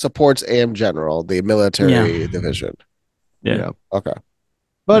GM supports AM General, the military division. Yeah. Okay.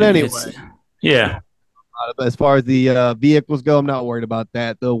 But anyway, As far as the vehicles go, I'm not worried about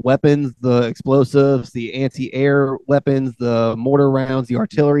that. The weapons, the explosives, the anti-air weapons, the mortar rounds, the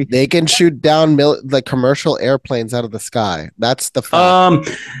artillery. They can shoot down the commercial airplanes out of the sky. That's the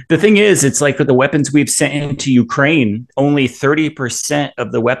fact. The thing is, it's like with the weapons we've sent into Ukraine, only 30%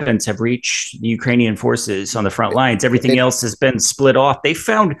 of the weapons have reached the Ukrainian forces on the front lines. Everything else has been split off. They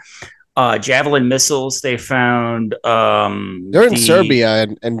found Javelin missiles. They found they're in Serbia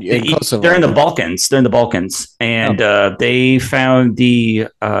and Kosovo. They're in the Balkans. And they found the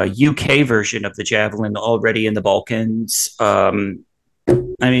UK version of the Javelin already in the Balkans. I mean,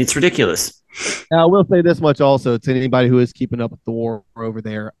 it's ridiculous. Now, I will say this much also to anybody who is keeping up with the war over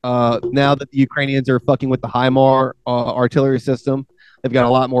there. Now that the Ukrainians are fucking with the HIMAR artillery system, they've got a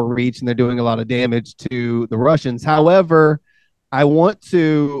lot more reach and they're doing a lot of damage to the Russians. However, I want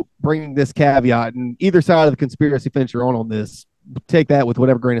to bring this caveat, and either side of the conspiracy fence you're on this, take that with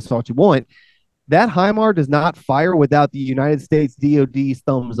whatever grain of salt you want. That HIMAR does not fire without the United States DoD's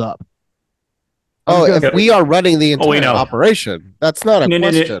thumbs up. If we are running the entire operation, that's not a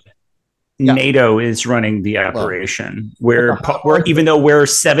question. NATO is running the operation. We're even though we're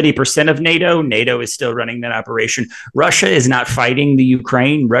 70% of NATO, NATO is still running that operation. Russia is not fighting the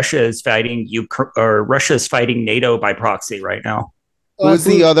Ukraine. Russia is fighting NATO by proxy right now. Who's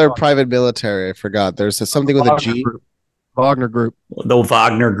the other private military? I forgot. There's something with a G. Wagner Group. The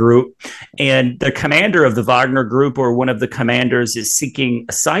Wagner Group. And the commander of the Wagner Group, or one of the commanders, is seeking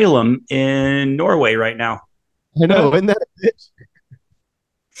asylum in Norway right now. I know, isn't that a bitch?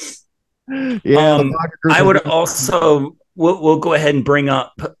 Yeah, I would also we'll go ahead and bring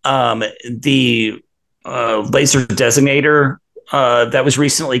up the laser designator that was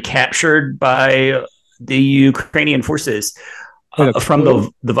recently captured by the Ukrainian forces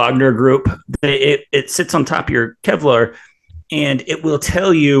from the Wagner Group. It sits on top of your Kevlar, and it will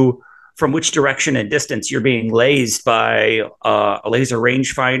tell you from which direction and distance you're being lased by a laser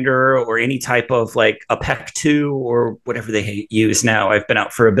rangefinder or any type of like a PEC-2 or whatever they use now. I've been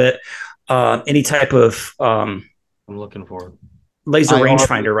out for a bit. Any type of I'm looking for laser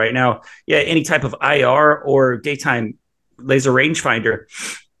rangefinder right now. Yeah, any type of IR or daytime laser rangefinder.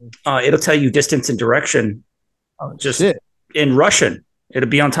 It'll tell you distance and direction. In Russian. It'll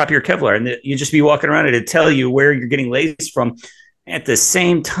be on top of your Kevlar, and you just be walking around. It'll tell you where you're getting lased from. At the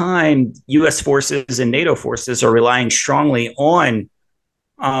same time, U.S. forces and NATO forces are relying strongly on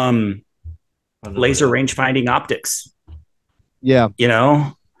laser range-finding optics. Yeah. You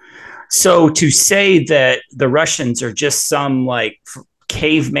know? So to say that the Russians are just some like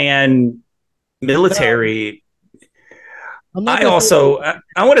caveman military, I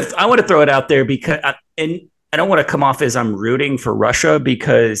want to throw it out there because, and I don't want to come off as I'm rooting for Russia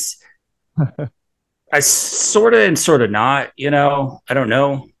because I sort of and sort of not, you know, I don't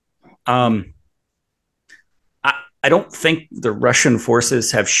know. I don't think the Russian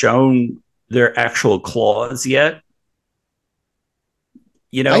forces have shown their actual claws yet.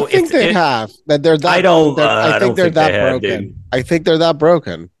 You know, I think they have. That they're that. I think they're that broken. I think they're that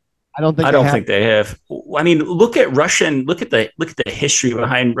broken. I don't think they have. I mean, look at the history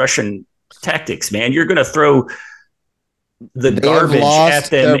behind Russian tactics, man. You're going to throw the garbage at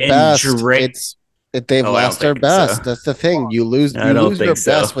them and they've lost their best. So. That's the thing. You lose your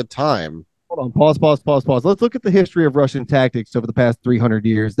best with time. Hold on. Pause. Let's look at the history of Russian tactics over the past 300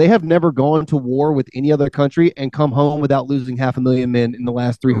 years. They have never gone to war with any other country and come home without losing 500,000 men in the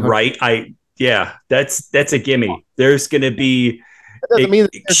last 300. Right. That's a gimme. There's going to be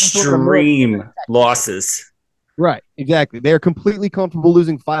extreme losses. Right. Exactly. They're completely comfortable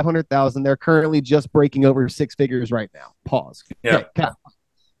losing 500,000. They're currently just breaking over six figures right now. Pause. Yeah. Okay.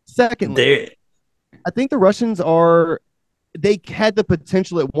 Secondly, I think the Russians they had the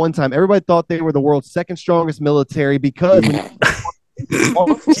potential at one time. Everybody thought they were the world's second strongest military because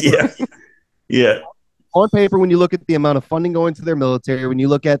on paper, when you look at the amount of funding going to their military, when you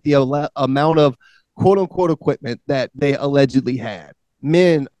look at the amount of quote unquote equipment that they allegedly had,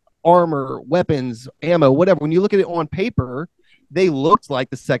 men, armor, weapons, ammo, whatever. When you look at it on paper, they looked like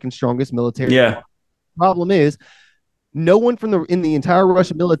the second strongest military. Yeah. Problem is, no one in the entire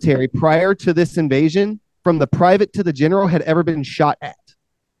Russian military prior to this invasion, from the private to the general, had ever been shot at.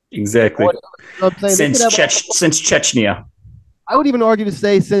 Exactly. Since Chechnya. I would even argue to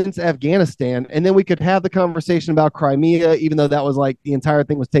say since Afghanistan, and then we could have the conversation about Crimea, even though that was like the entire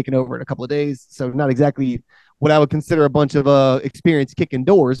thing was taken over in a couple of days. So not exactly what I would consider a bunch of experience kicking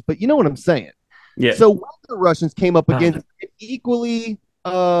doors, but you know what I'm saying. Yeah. So when the Russians came up against an equally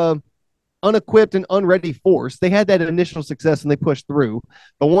unequipped and unready force, they had that initial success and they pushed through.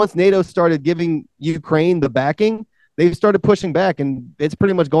 But once NATO started giving Ukraine the backing, they've started pushing back, and it's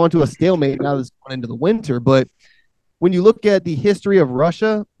pretty much gone to a stalemate now that's going into the winter. But when you look at the history of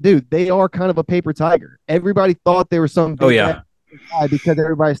Russia, dude, they are kind of a paper tiger. Everybody thought they were some big bad guy because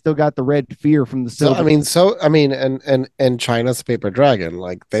everybody still got the red fear from the Soviets. And China's paper dragon,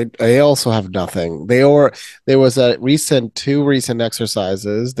 like they also have nothing. There was two recent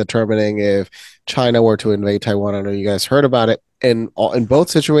exercises determining if China were to invade Taiwan. I know you guys heard about it. And in both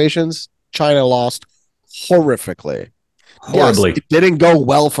situations, China lost horrifically. Horribly. Yes, it didn't go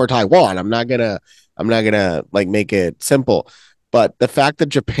well for Taiwan. I'm not gonna like make it simple. But the fact that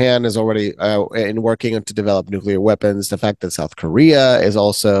Japan is already working to develop nuclear weapons, the fact that South Korea is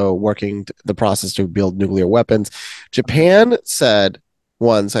also working the process to build nuclear weapons. Japan said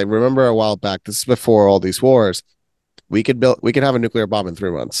once, I remember a while back, this is before all these wars, we could have a nuclear bomb in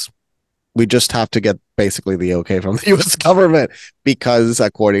 3 months. We just have to get basically the okay from the U.S. government because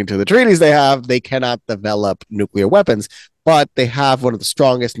according to the treaties they have, they cannot develop nuclear weapons. But they have one of the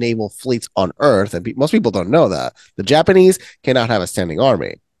strongest naval fleets on Earth, and most people don't know that. The Japanese cannot have a standing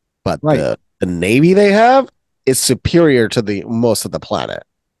army, but the navy they have is superior to the most of the planet.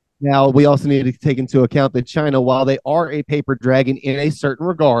 Now, we also need to take into account that China, while they are a paper dragon in a certain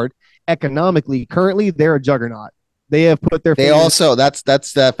regard, economically, currently, they're a juggernaut. They have put their. They also that's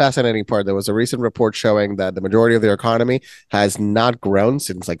the fascinating part. There was a recent report showing that the majority of their economy has not grown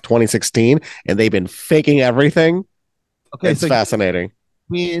since like 2016, and they've been faking everything. Okay, it's fascinating.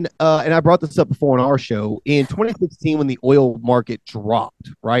 And I brought this up before on our show. In 2016, when the oil market dropped,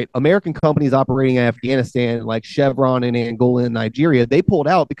 right, American companies operating in Afghanistan, like Chevron in Angola and Nigeria, they pulled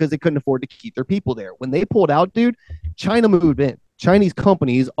out because they couldn't afford to keep their people there. When they pulled out, dude, China moved in. Chinese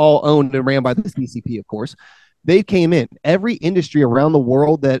companies, all owned and ran by the CCP, of course, they came in. Every industry around the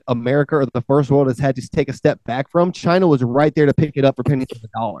world that America or the first world has had to take a step back from, China was right there to pick it up for pennies on the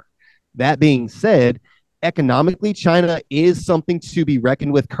dollar. That being said, economically, China is something to be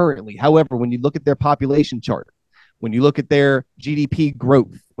reckoned with currently. However, when you look at their population chart, when you look at their GDP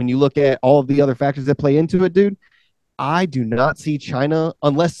growth, when you look at all of the other factors that play into it, dude, I do not see China,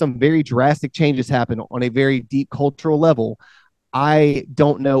 unless some very drastic changes happen on a very deep cultural level. I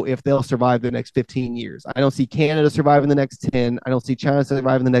don't know if they'll survive the next 15 years. I don't see Canada surviving the next 10. I don't see China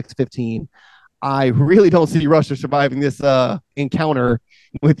surviving the next 15. I really don't see Russia surviving this encounter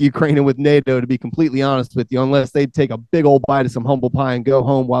with Ukraine and with NATO, to be completely honest with you, unless they take a big old bite of some humble pie and go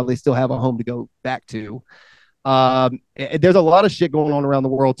home while they still have a home to go back to. There's a lot of shit going on around the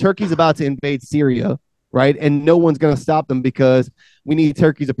world. Turkey's about to invade Syria, right? And no one's going to stop them because we need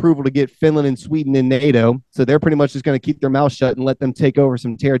Turkey's approval to get Finland and Sweden in NATO. So they're pretty much just going to keep their mouth shut and let them take over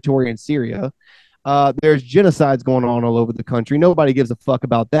some territory in Syria. There's genocides going on all over the country. Nobody gives a fuck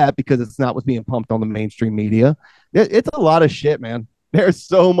about that because it's not what's being pumped on the mainstream media. It's a lot of shit, man. There's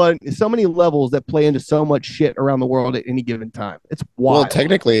so many levels that play into so much shit around the world at any given time. It's wild. Well,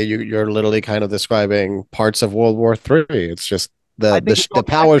 technically, you're literally kind of describing parts of World War III. It's just the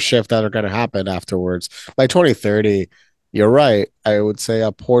power shift that are going to happen afterwards. By 2030, you're right. I would say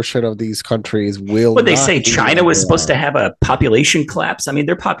a portion of these countries will. But they say China was supposed to have a population collapse. I mean,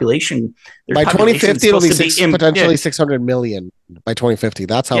 their population. By 2050, it'll be potentially 600 million. By 2050,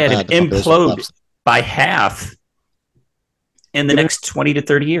 that's how bad it implode by half in the next 20 to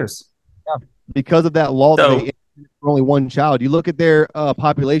 30 years. Yeah, because of that law that for only one child. You look at their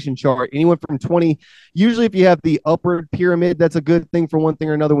population chart, anyone from 20, usually if you have the upward pyramid, that's a good thing for one thing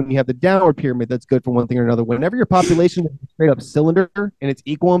or another. When you have the downward pyramid, that's good for one thing or another. Whenever your population is straight up cylinder and it's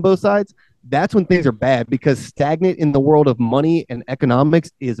equal on both sides, that's when things are bad, because stagnant in the world of money and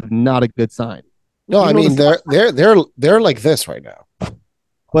economics is not a good sign. No, I mean, they're like this right now.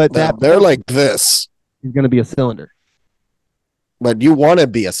 But they're like this. Is going to be a cylinder. But you want to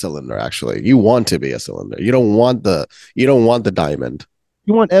be a cylinder, actually. You want to be a cylinder. You don't want the diamond.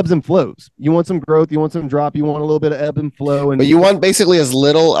 You want ebbs and flows. You want some growth. You want some drop. You want a little bit of ebb and flow. But you want basically as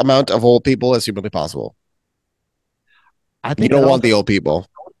little amount of old people as humanly possible. I think you don't want the old people.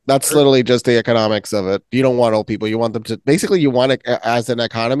 That's literally just the economics of it. You don't want old people. You want them to basically. You want it as an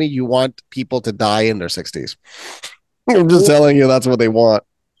economy. You want people to die in their 60s. I'm just telling you, that's what they want.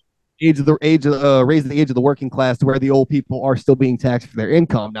 Raise the age of the working class to where the old people are still being taxed for their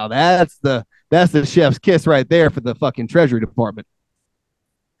income. Now that's the chef's kiss right there for the fucking Treasury Department.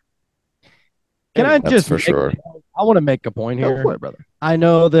 Can I just for sure? I want to make a point here, brother. I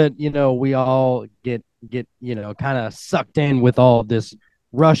know that we all get kind of sucked in with all this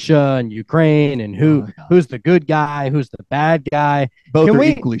Russia and Ukraine and who's the good guy, who's the bad guy. Both are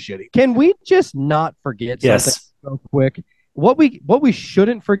equally shitty. Can we just not forget something so quick? What we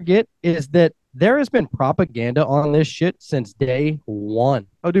shouldn't forget is that there has been propaganda on this shit since day one.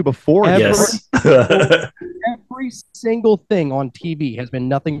 Oh, dude, before yes. Every every single thing on TV has been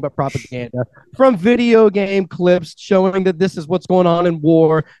nothing but propaganda, from video game clips showing that this is what's going on in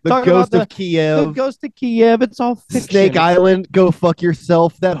war. The Talking Ghost about of Kiev. the Ghost of Kiev. It's all fiction. Snake Island, go fuck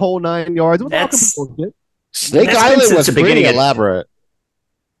yourself. That whole 9 yards. That's Snake That's been Island since was the pretty beginning of- elaborate.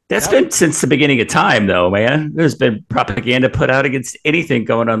 That's been since the beginning of time, though, man. There's been propaganda put out against anything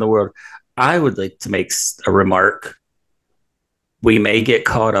going on in the world. I would like to make a remark. We may get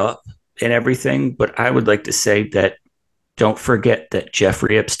caught up in everything, but I would like to say that don't forget that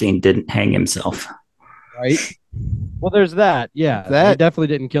Jeffrey Epstein didn't hang himself. Right. Well, there's that. Yeah, That- he definitely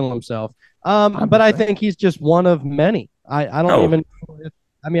didn't kill himself. But I think he's just one of many. I don't even.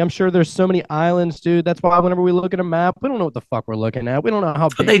 I mean, I'm sure there's so many islands, dude. That's why whenever we look at a map, we don't know what the fuck we're looking at. We don't know how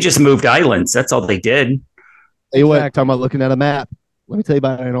But big. they just moved islands. That's all they did. Tell you what, Exactly. talking about looking at a map. Let me tell you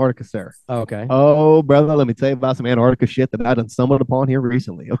about Antarctica, sir. Okay. Oh, brother, let me tell you about some Antarctica shit that I done stumbled upon here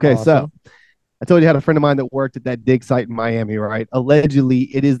recently. Okay, so Awesome. I told you I had a friend of mine that worked at that dig site in Miami, right? Allegedly,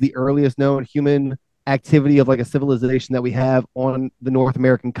 it is the earliest known human activity of like a civilization that we have on the North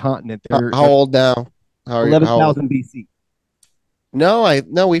American continent. They're How old now? How are you? How old? 11,000 BC.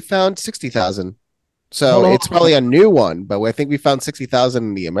 No, we found 60,000. So Hold on. it's probably a new one, but I think we found 60,000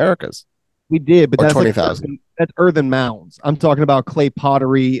 in the Americas. We did, but Or that's 20,000. That's earthen mounds. I'm talking about clay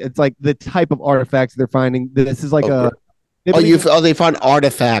pottery. It's like the type of artifacts they're finding. This is like Okay. They found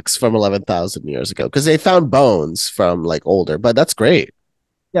artifacts from 11,000 years ago because they found bones from like older, but that's great.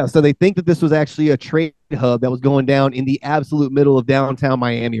 Yeah, so they think that this was actually a trade hub that was going down in the absolute middle of downtown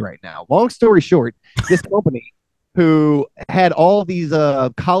Miami right now. Long story short, this company who had all these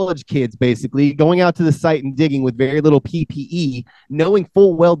college kids basically going out to the site and digging with very little PPE, knowing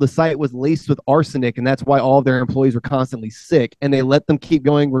full well the site was laced with arsenic, and that's why all of their employees were constantly sick, and they let them keep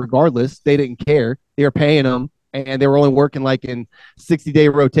going regardless. They didn't care. They were paying them, and they were only working like in 60-day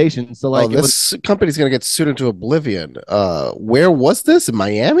rotations. So like this company's gonna get sued into oblivion. Where was this? In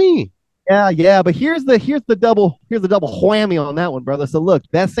Miami? Yeah, but here's the double whammy on that one, brother. So look,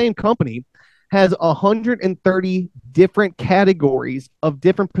 that same company has 130 different categories of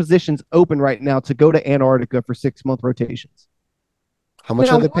different positions open right now to go to Antarctica for 6-month rotations. How much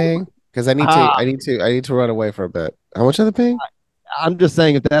Yeah, are they paying? Because I need to run away for a bit. How much are they paying? I'm just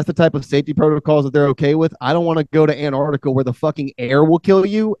saying, if that's the type of safety protocols that they're okay with, I don't want to go to Antarctica where the fucking air will kill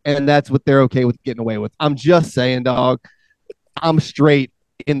you, and that's what they're okay with getting away with. I'm just saying, dog. I'm straight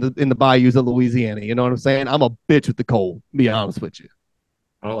in the bayous of Louisiana. You know what I'm saying? I'm a bitch with the cold. To be honest with you.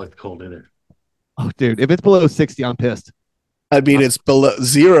 I don't like the cold either. Oh, dude, if it's below 60, I'm pissed. I mean, it's below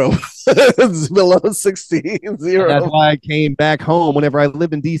zero. It's below 60, zero. That's why I came back home whenever I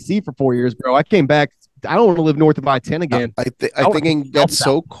lived in DC for 4 years, bro. I came back. I don't want to live north of I-10 again. I think it gets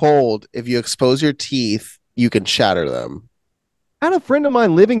so cold. If you expose your teeth, you can shatter them. I had a friend of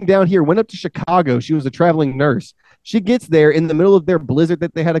mine living down here, went up to Chicago. She was a traveling nurse. She gets there in the middle of their blizzard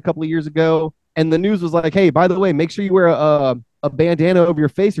that they had a couple of years ago. And the news was like, hey, by the way, make sure you wear a bandana over your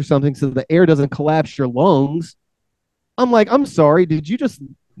face or something so the air doesn't collapse your lungs. I'm like, I'm sorry. Did you just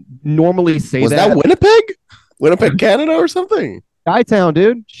normally say Was that? that Winnipeg? Winnipeg, Canada or something? Chi-town,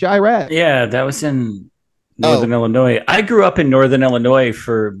 dude. Chirac. Yeah, that was in Northern Illinois. I grew up in Northern Illinois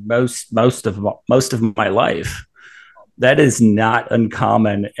for most of my life. That is not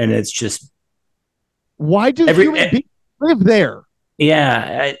uncommon, and it's just Why do human beings live there?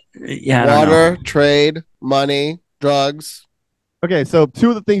 yeah. I don't know. Water, trade, money, drugs. Okay, so two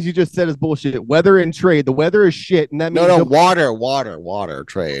of the things you just said is bullshit. Weather and trade. The weather is shit, and that means No, water,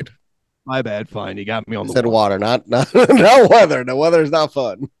 trade. My bad. Fine, you got me on I the said water. water, not weather. No, weather is not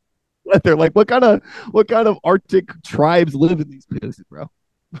fun. Weather. Like what kind of Arctic tribes live in these places, bro?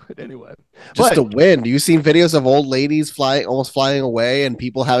 But anyway, Just the wind. You seen videos of old ladies almost flying away, and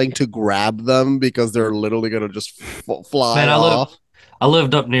people having to grab them because they're literally gonna just fly Man, off. I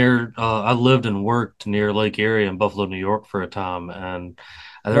lived up near. I lived and worked near Lake Erie in Buffalo, New York, for a time, and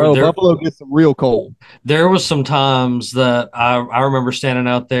Buffalo gets some real cold. There was some times that I remember standing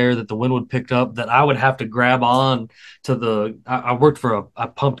out there that the wind would pick up that I would have to grab on to the. I worked for I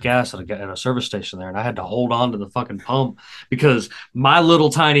pumped gas at a service station there, and I had to hold on to the fucking pump because my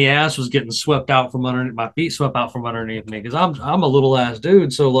little tiny ass was getting swept out from underneath. My feet swept out from underneath me because I'm a little ass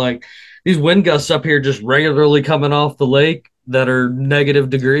dude. So like these wind gusts up here just regularly coming off the lake that are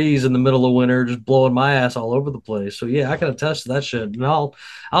negative degrees in the middle of winter, just blowing my ass all over the place. So yeah, I can attest to that shit. And I'll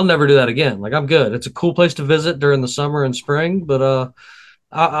never do that again. Like I'm good. It's a cool place to visit during the summer and spring, but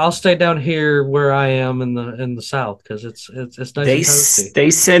I'll stay down here where I am in the south because it's nice and toasty. They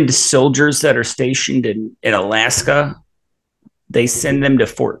send soldiers that are stationed in Alaska. They send them to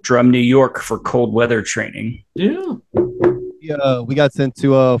Fort Drum, New York for cold weather training. Yeah. We got sent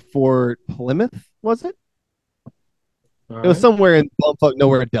to Fort Plymouth, was it? It was somewhere in bumfuck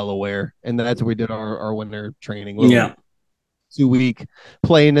nowhere, Delaware, and that's where we did our winter training. Yeah. 2 week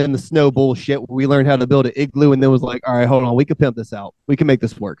playing in the snow bullshit. Where we learned how to build an igloo, and then was like, all right, hold on, we can pimp this out. We can make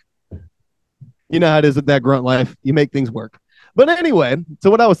this work. You know how it is with that grunt life. You make things work. But anyway, so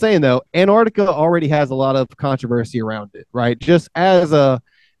what I was saying though, Antarctica already has a lot of controversy around it, right? Just as a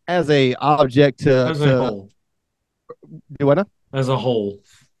object to whole. Do what? As a whole.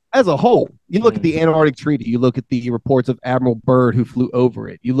 As a whole, you look at the Antarctic Treaty, you look at the reports of Admiral Byrd who flew over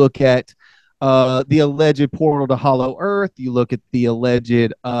it, you look at the alleged portal to Hollow Earth, you look at the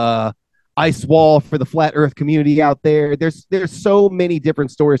alleged ice wall for the flat Earth community out there. There's so many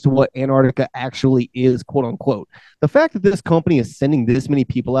different stories to what Antarctica actually is, quote unquote. The fact that this company is sending this many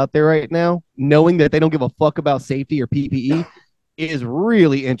people out there right now, knowing that they don't give a fuck about safety or PPE, is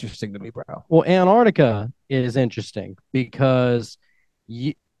really interesting to me, bro. Well, Antarctica is interesting because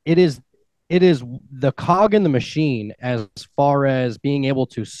it is the cog in the machine as far as being able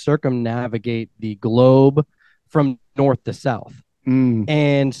to circumnavigate the globe from north to south.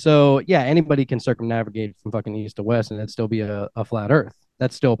 And so, yeah, anybody can circumnavigate from fucking east to west, and it'd still be a flat Earth.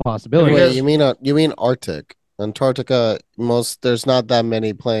 That's still a possibility. Wait, you mean Arctic? Antarctica? There's not that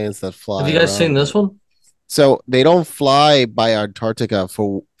many planes that fly. Have you guys seen this one? So they don't fly by Antarctica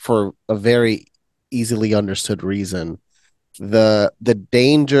for a very easily understood reason. The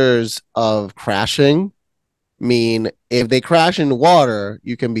dangers of crashing mean if they crash in water,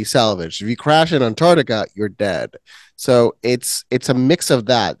 you can be salvaged. If you crash in Antarctica, you're dead. So it's a mix of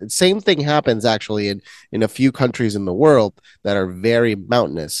that. The same thing happens actually in a few countries in the world that are very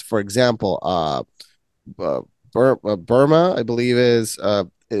mountainous. For example, Burma, I believe it's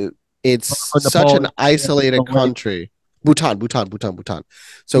such an isolated country. Bhutan.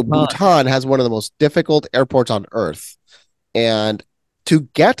 So Bhutan has one of the most difficult airports on Earth. And to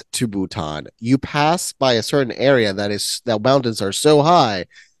get to Bhutan, you pass by a certain area that mountains are so high,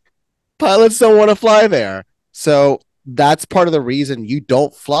 pilots don't want to fly there. So that's part of the reason you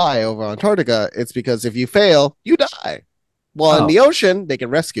don't fly over Antarctica. It's because if you fail, you die. Well, in the ocean, they can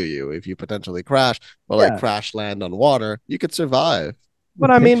rescue you if you potentially crash, but like crash land on water, you could survive. What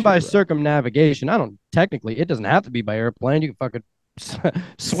I mean by circumnavigation, it doesn't have to be by airplane. You can fucking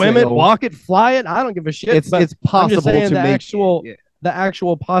swim it, walk it, fly it. I don't give a shit. It's possible to make the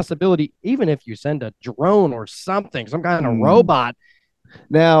actual possibility, even if you send a drone or something, some kind of robot.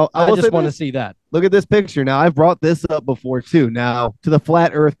 Now, I just want to see that. Look at this picture. Now, I've brought this up before too. Now, to the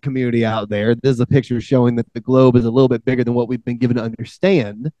flat Earth community out there, this is a picture showing that the globe is a little bit bigger than what we've been given to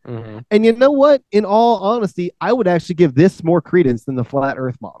understand. Mm-hmm. And you know what? In all honesty, I would actually give this more credence than the flat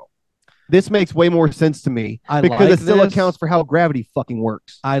Earth model. This makes way more sense to me because it still accounts for how gravity fucking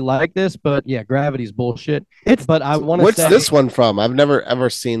works. I like this, but yeah, gravity's bullshit. But I want to. What's this one from? I've never ever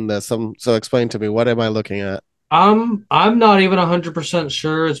seen this. So explain to me. What am I looking at? I'm not even 100%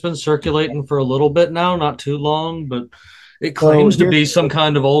 sure. It's been circulating for a little bit now, not too long, but it claims to be some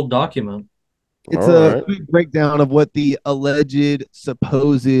kind of old document. It's a breakdown of what the alleged,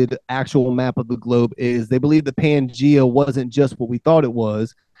 supposed actual map of the globe is. They believe the Pangea wasn't just what we thought it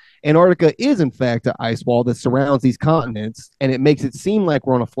was. Antarctica is, in fact, an ice wall that surrounds these continents, and it makes it seem like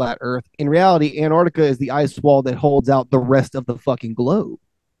we're on a flat Earth. In reality, Antarctica is the ice wall that holds out the rest of the fucking globe.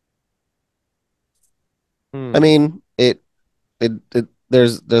 I mean,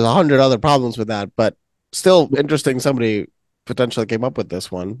 there's 100 other problems with that, but still interesting. Somebody potentially came up with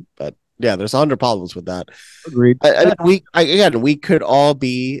this one, but yeah, there's 100 problems with that. Agreed. We could all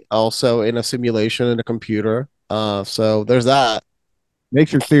be also in a simulation in a computer. So there's that.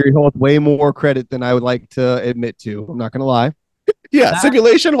 Makes your theory hold way more credit than I would like to admit to. I'm not gonna lie. Yeah,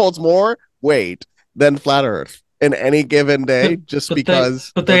 simulation holds more weight than flat Earth in any given day,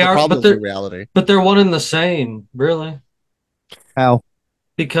 because they are problems in reality. But they're one and the same, really. How?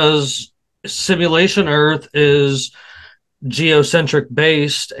 Because simulation Earth is geocentric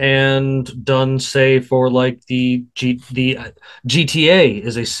based and done, say, for like the GTA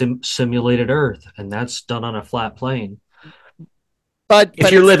is a simulated Earth, and that's done on a flat plane. But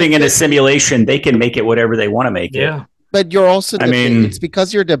if you're living in a simulation, they can make it whatever they want to make it. But you're also it's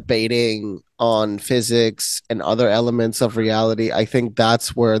because you're debating on physics and other elements of reality. I think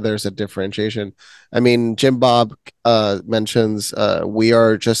that's where there's a differentiation. I mean, Jim Bob mentions we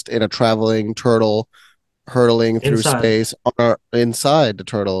are just in a traveling turtle hurtling through space inside the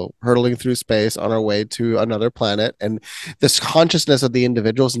turtle, hurtling through space on our way to another planet. And this consciousness of the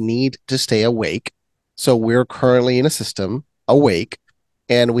individuals need to stay awake. So we're currently in a system awake,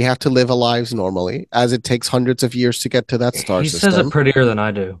 and we have to live our lives normally, as it takes hundreds of years to get to that star system. He says it prettier than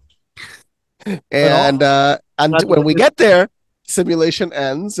I do. And when we get there, simulation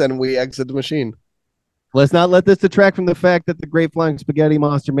ends and we exit the machine. Let's not let this detract from the fact that the great flying spaghetti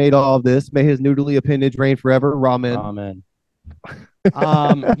monster made all of this. May his noodly appendage reign forever. Ramen.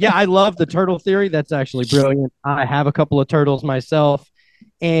 Yeah, I love the turtle theory. That's actually brilliant. I have a couple of turtles myself.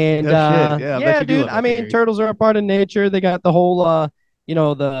 And No shit. Yeah, I bet you do dude, love I that mean, theory. turtles are a part of nature. They got the whole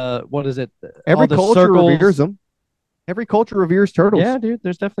the what is it? Every All the culture circles. reveres them. Every culture reveres turtles. Yeah, dude,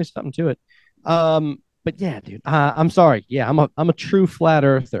 there's definitely something to it. But yeah, dude, I'm sorry. Yeah, I'm a true flat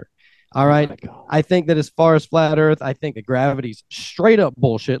earther. All right. my God. I think that as far as flat Earth, I think that gravity's straight up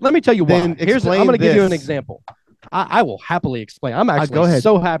bullshit. Let me tell you why. Then I'm explain going to give you an this. example. I will happily explain. I'm go actually ahead.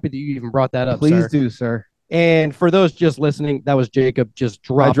 so happy that you even brought that up, Please sir. do, sir. And for those just listening, that was Jacob just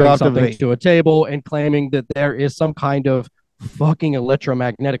dropping dropped a something vape. to a table and claiming that there is some kind of fucking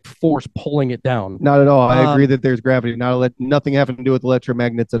electromagnetic force pulling it down. Not at all. I agree that there's gravity. Nothing having to do with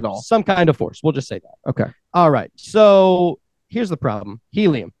electromagnets at all. Some kind of force. We'll just say that. Okay. All right. So here's the problem.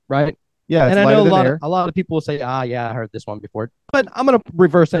 Helium, right? Yeah, it's and I lighter know than air. a lot of people will say, yeah, I heard this one before. But I'm going to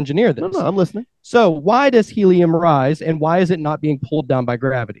reverse engineer this. No, I'm listening. So why does helium rise and why is it not being pulled down by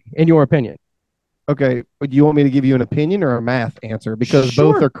gravity, in your opinion? Okay. Do you want me to give you an opinion or a math answer? Because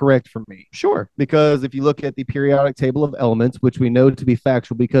Sure. both are correct for me. Sure. Because if you look at the periodic table of elements, which we know to be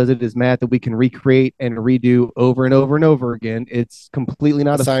factual because it is math that we can recreate and redo over and over and over again, it's completely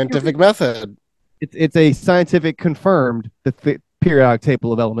not A scientific method. It's a scientific confirmed periodic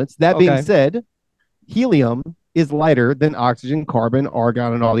table of elements. That being Okay. said, helium is lighter than oxygen, carbon,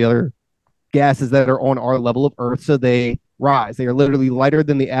 argon, and all the other gases that are on our level of Earth. So they rise. They are literally lighter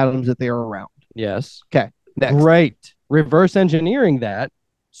than the atoms that they are around. Yes. Okay. Next. Great. Reverse engineering that.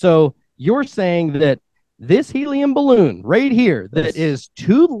 So you're saying that this helium balloon right here that is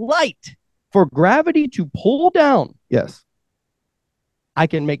too light for gravity to pull down, Yes. I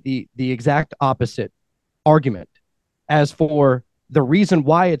can make the exact opposite argument. As for the reason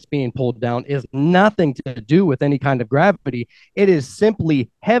why it's being pulled down is nothing to do with any kind of gravity. It is simply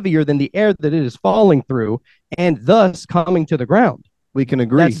heavier than the air that it is falling through and thus coming to the ground. We can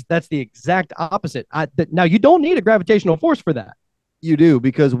agree. That's the exact opposite. Now, you don't need a gravitational force for that. You do,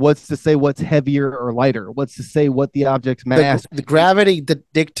 because what's to say what's heavier or lighter? What's to say what the object's mass? The gravity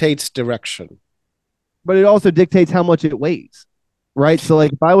that dictates direction. But it also dictates how much it weighs, right? So,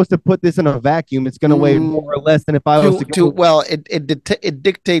 like, if I was to put this in a vacuum, it's going to weigh more or less than if I was to go. Well, it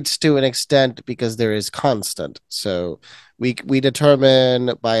dictates to an extent because there is constant. So we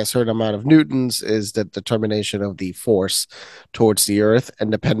determine by a certain amount of newtons is the determination of the force towards the Earth,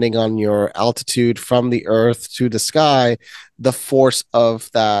 and depending on your altitude from the Earth to the sky, the force of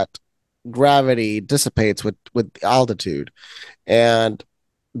that gravity dissipates with altitude, and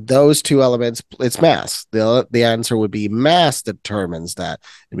those two elements, it's mass. The answer would be mass determines that.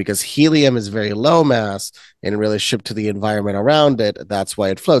 And because helium is very low mass and relationship to the environment around it, that's why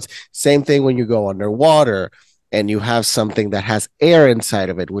it floats. Same thing when you go underwater and you have something that has air inside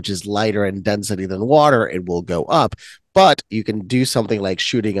of it, which is lighter in density than water, it will go up. But you can do something like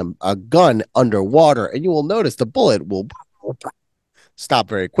shooting a gun underwater, and you will notice the bullet will stop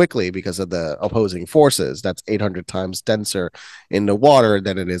very quickly because of the opposing forces. That's 800 times denser in the water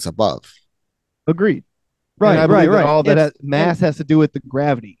than it is above. Agreed. Right, And I believe right. that all that mass has to do with the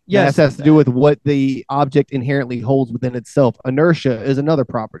gravity. Yes. Mass has to do with what the object inherently holds within itself. Inertia is another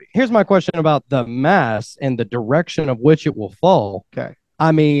property. Here's my question about the mass and the direction of which it will fall. Okay.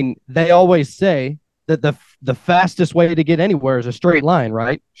 I mean, they always say that the fastest way to get anywhere is a straight line,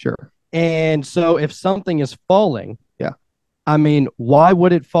 right? Sure. And so if something is falling, yeah, I mean, why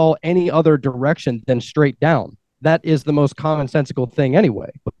would it fall any other direction than straight down? That is the most commonsensical thing anyway.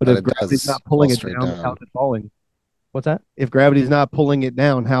 But if gravity's not pulling it down, how's it falling? What's that? If gravity's not pulling it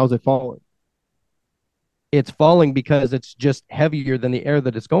down, how's it falling? It's falling because it's just heavier than the air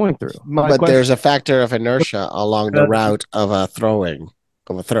that it's going through. But there's a factor of inertia along the route of a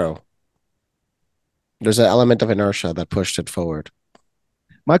throw. There's an element of inertia that pushed it forward.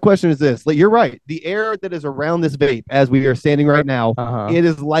 My question is this. You're right. The air that is around this vape, as we are standing right now, it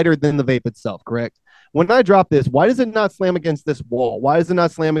is lighter than the vape itself, correct? When I drop this, why does it not slam against this wall? Why does it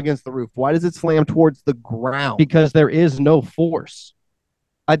not slam against the roof? Why does it slam towards the ground? Because there is no force.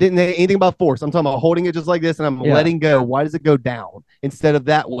 I didn't say anything about force. I'm talking about holding it just like this and I'm letting go. Why does it go down instead of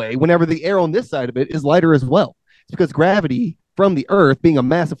that way? Whenever the air on this side of it is lighter as well. It's because gravity from the earth being a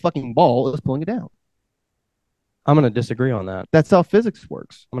massive fucking ball is pulling it down. I'm going to disagree on that. That's how physics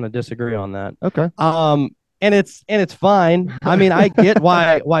works. I'm going to disagree on that. Okay. And it's fine. I mean, I get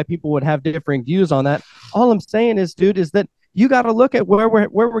why people would have differing views on that. All I'm saying is, dude, is that you got to look at where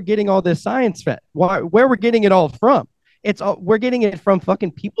we're getting all this science from, where we're getting it all from. It's all we're getting it from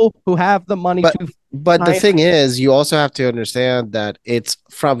fucking people who have the money But to. but the thing is, you also have to understand that it's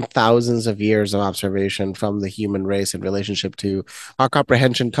from thousands of years of observation from the human race in relationship to our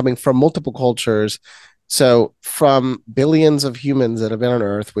comprehension coming from multiple cultures. So from billions of humans that have been on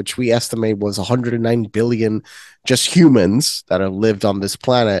Earth, which we estimate was 109 billion just humans that have lived on this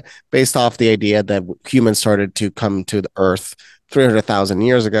planet, based off the idea that humans started to come to the Earth 300,000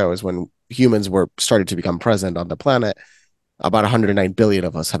 years ago is when humans were started to become present on the planet. About 109 billion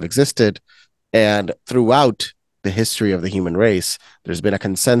of us have existed. And throughout the history of the human race, there's been a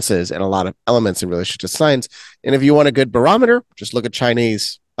consensus and a lot of elements in relation to science. And if you want a good barometer, just look at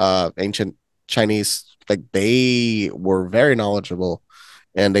ancient Chinese. Like they were very knowledgeable,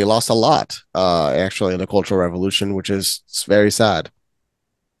 and they lost a lot, actually, in the Cultural Revolution, which is very sad.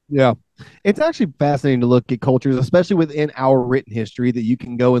 Yeah. It's actually fascinating to look at cultures, especially within our written history, that you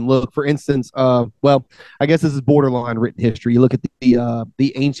can go and look. For instance, well, I guess this is borderline written history. You look at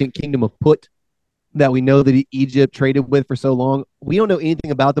the ancient kingdom of Put that we know that Egypt traded with for so long. We don't know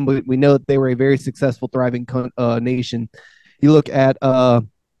anything about them, but we know that they were a very successful, thriving nation. You look at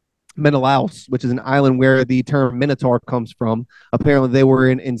Menelaus, which is an island where the term Minotaur comes from. Apparently, they were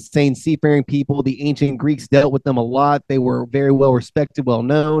an insane seafaring people. The ancient Greeks dealt with them a lot. They were very well respected, well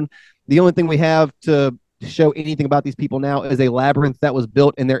known. The only thing we have to show anything about these people now is a labyrinth that was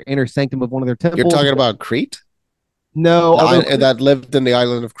built in their inner sanctum of one of their temples. You're talking about Crete? No, That lived in the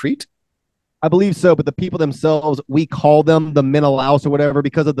island of Crete? I believe so, but the people themselves, we call them the Menelaus or whatever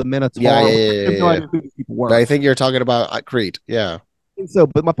because of the Minotaur. Yeah. I have no idea who these people were. But I think you're talking about Crete. Yeah. So,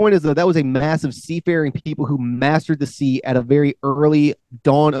 but my point is that was a massive seafaring people who mastered the sea at a very early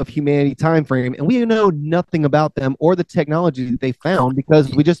dawn of humanity time frame, and we know nothing about them or the technology that they found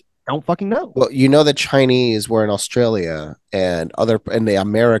because we just don't fucking know. Well, you know the Chinese were in Australia and in the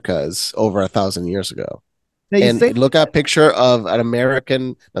Americas over 1,000 years ago. And look at a picture of an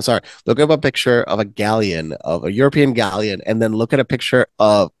American. No, sorry. Look up a picture of a galleon, of a European galleon, and then look at a picture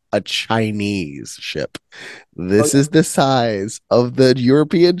of a Chinese ship. This is the size of the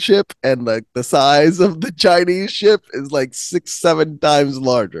European ship, and like the size of the Chinese ship is like 6-7 times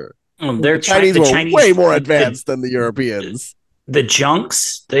larger. The Chinese were way more advanced than the Europeans. The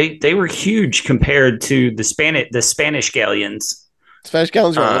junks, they were huge compared to the Spanish galleons. Spanish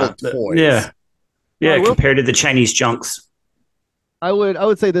galleons are little toys. Yeah. Yeah, compared to the Chinese junks. I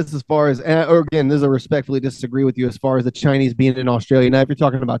would say this as far as, or again, this is a respectfully disagree with you as far as the Chinese being in Australia. Now, if you're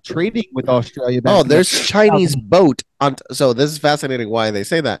talking about trading with Australia, there's Chinese boat on. So this is fascinating why they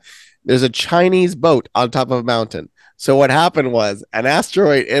say that. There's a Chinese boat on top of a mountain. So what happened was an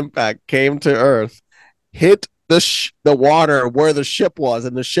asteroid impact came to Earth, hit the water where the ship was,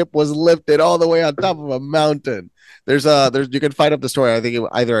 and the ship was lifted all the way on top of a mountain. There's you can find up the story. I think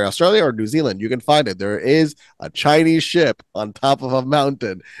either Australia or New Zealand. You can find it. There is a Chinese ship on top of a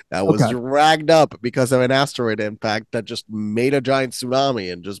mountain that was dragged up because of an asteroid impact that just made a giant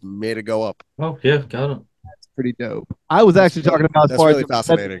tsunami and just made it go up. Oh yeah, got it. That's pretty dope. I was actually talking about as far really as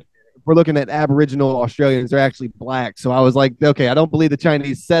fascinating. We're looking at Aboriginal Australians, they're actually black. So I was like, okay, I don't believe the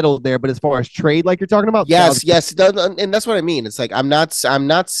Chinese settled there, but as far as trade, like you're talking about, yes, and that's what I mean. It's like I'm not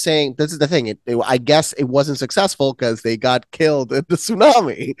saying this is the thing. I guess it wasn't successful because they got killed in the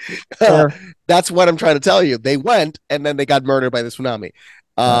tsunami. That's what I'm trying to tell you. They went and then they got murdered by the tsunami.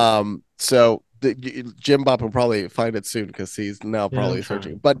 So Jim Bob will probably find it soon because he's now probably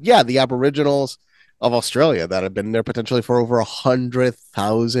searching. But yeah, the Aboriginals of Australia that have been there potentially for over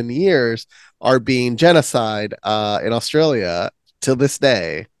 100,000 years are being genocide in Australia till this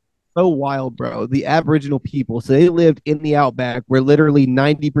day. So wild, bro. The Aboriginal people, so they lived in the outback where literally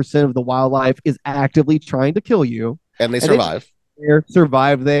 90% of the wildlife is actively trying to kill you. And they survive.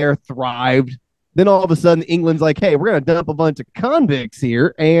 Survived there, thrived. Then all of a sudden, England's like, hey, we're going to dump a bunch of convicts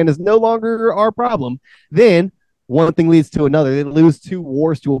here, and it's no longer our problem. Then one thing leads to another. They lose 2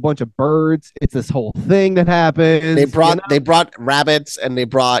 wars to a bunch of birds. It's this whole thing that happens. They brought rabbits and they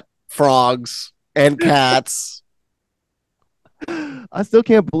brought frogs and cats. I still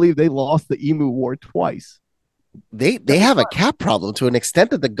can't believe they lost the Emu War twice. They have a cat problem to an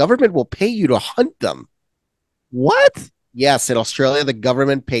extent that the government will pay you to hunt them. What? Yes, in Australia, the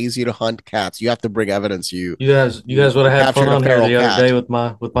government pays you to hunt cats. You have to bring evidence. You guys would have had fun on here the other day with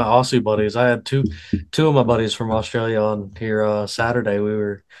my Aussie buddies. I had two of my buddies from Australia on here Saturday. We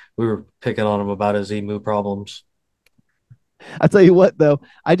were picking on him about his emu problems. I tell you what, though,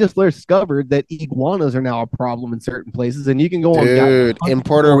 I just discovered that iguanas are now a problem in certain places, and you can go on. In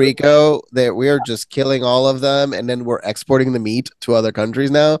Puerto Rico, that we are just killing all of them, and then we're exporting the meat to other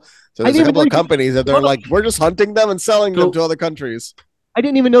countries now. So there's a couple of companies that they're like, we're just hunting them and selling them to other countries. I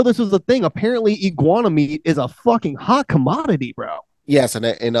didn't even know this was a thing. Apparently, iguana meat is a fucking hot commodity, bro. Yes, and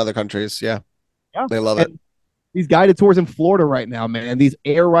in other countries, yeah, Yeah. they love it. And these guided tours in Florida right now, man. These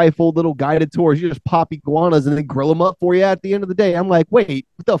air rifle little guided tours. You just pop iguanas and then grill them up for you at the end of the day. I'm like, wait,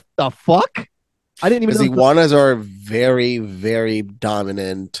 what the fuck? I didn't even Because know. iguanas are very, very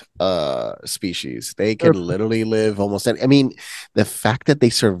dominant species. They can literally live almost any, I mean, the fact that they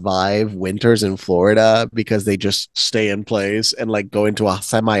survive winters in Florida because they just stay in place and like go into a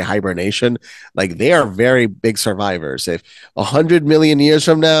semi-hibernation, like they are very big survivors. If 100 million years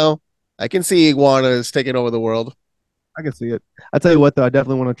from now, I can see iguanas taking over the world. I can see it. I tell you what, though, I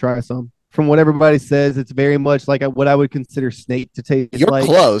definitely want to try some. From what everybody says, it's very much like what I would consider snake to taste You're like.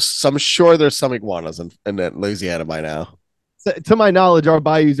 close. So I'm sure there's some iguanas in Louisiana by now. To my knowledge, our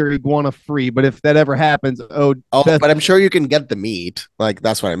bayous are iguana free, but if that ever happens, Oh, but I'm sure you can get the meat. Like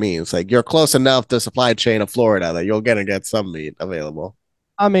that's what I mean. It's like you're close enough to supply chain of Florida that you're gonna get some meat available.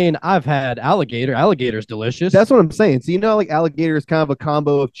 I mean, I've had alligator. Alligator's delicious. that's what I'm saying. So like alligator is kind of a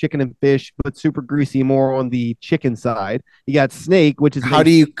combo of chicken and fish, but super greasy, more on the chicken side. You got snake, which is How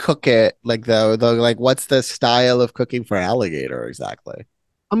do you cook it? Like the like what's the style of cooking for alligator exactly?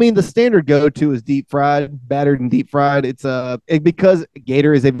 I mean, the standard go-to is deep fried, battered and deep fried. Because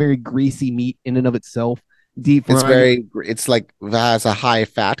gator is a very greasy meat in and of itself. Deep fried, It's like has a high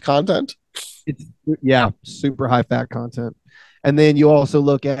fat content. it's yeah, super high fat content. And then you also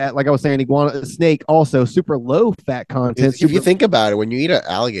look at, like I was saying, iguana snake, also super low fat content. If you think about it, when you eat an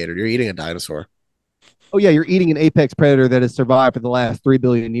alligator, you're eating a dinosaur. Oh yeah, you're eating an apex predator that has survived for the last 3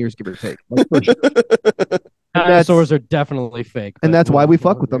 billion years, give or take. Like, for sure. Dinosaurs are definitely fake. And but that's why we we'll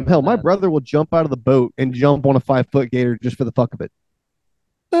fuck with them. agree Hell, on my that. brother will jump out of the boat and jump on a 5 foot gator just for the fuck of it.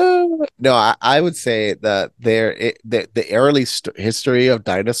 No, I would say that the early history of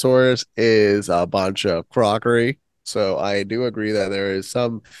dinosaurs is a bunch of crockery. So I do agree that there is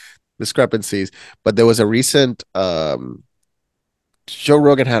some discrepancies, but there was a recent Joe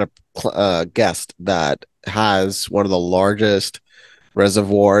Rogan had a guest that has one of the largest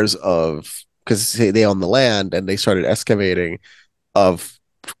reservoirs of because they own the land and they started excavating of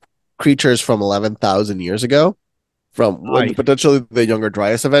creatures from 11,000 years ago from when Nice. potentially the Younger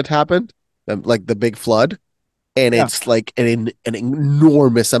Dryas event happened, like the big flood. And Yeah. it's like an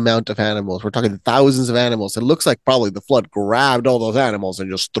enormous amount of animals. We're talking thousands of animals. It looks like probably the flood grabbed all those animals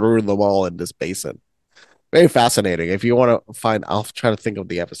and just threw them all in this basin. Very fascinating. If you want to find, I'll try to think of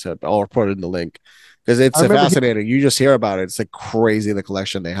the episode, but I'll put it in the link because it's I remember fascinating. You just hear about it. It's like crazy the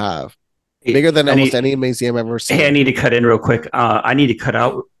collection they have. Hey, Bigger than I almost need- any museum I've ever seen. Hey, I need to cut in real quick. I need to cut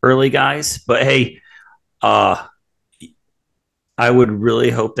out early, guys. But hey, I would really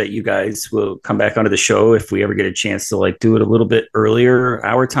hope that you guys will come back onto the show if we ever get a chance to like do it a little bit earlier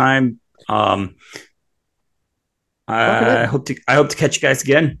our time. I hope to catch you guys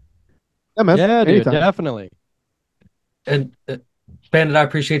again. Yeah, man. Yeah, dude, Anytime. definitely. And Bandit, I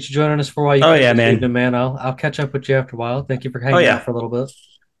appreciate you joining us for a while. Oh, yeah, man. Evening, man. I'll catch up with you after a while. Thank you for hanging Oh, yeah. out for a little bit.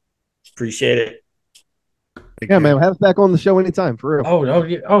 Appreciate it. Yeah, man. Have us back on the show anytime, for real.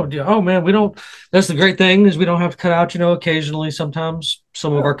 Oh, man. We don't. That's the great thing is we don't have to cut out. Occasionally, sometimes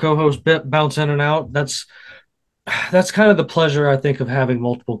some of our co-hosts bounce in and out. That's kind of the pleasure I think of having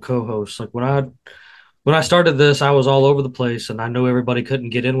multiple co-hosts. Like when I started this, I was all over the place, and I knew everybody couldn't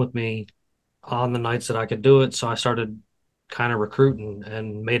get in with me on the nights that I could do it. So I started kind of recruiting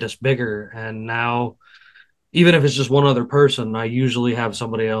and made us bigger. And now, even if it's just one other person, I usually have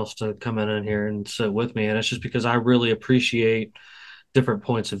somebody else to come in here and sit with me. And it's just because I really appreciate different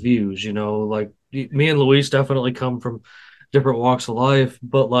points of views. Like me and Luis definitely come from different walks of life,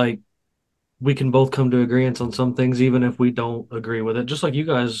 but like we can both come to agreements on some things, even if we don't agree with it. Just like you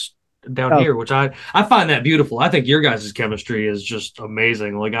guys down here, which I find that beautiful. I think your guys' chemistry is just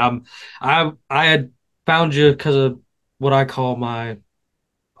amazing. Like I had found you because of what I call my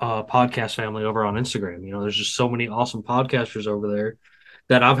podcast family over on Instagram. There's just so many awesome podcasters over there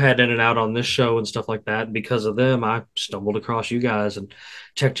that I've had in and out on this show and stuff like that. And because of them, I stumbled across you guys and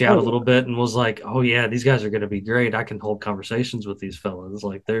checked you out a little bit and was like, oh yeah, these guys are going to be great. I can hold conversations with these fellas.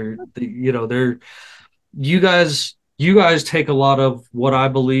 Like they're you guys take a lot of what I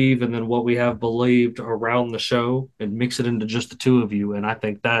believe and then what we have believed around the show and mix it into just the two of you. And I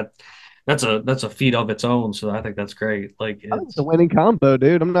think that's a feat of its own. So I think that's great. Like It's a winning combo,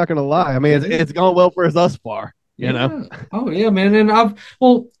 dude. I'm not gonna lie. I mean, it's gone well for us thus far. You know. Oh yeah, man. And I've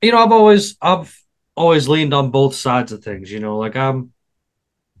always leaned on both sides of things. Like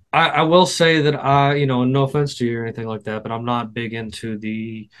I will say that no offense to you or anything like that, but I'm not big into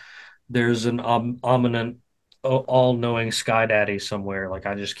there's an ominent, all-knowing sky daddy somewhere. Like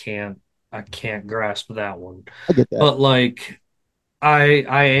I can't grasp that one. I get that. But like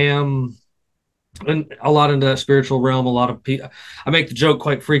I am a lot into that spiritual realm. A lot of people, I make the joke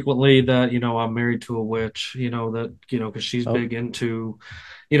quite frequently that I'm married to a witch. That because she's Oh, big into,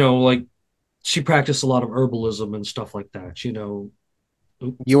 like she practiced a lot of herbalism and stuff like that.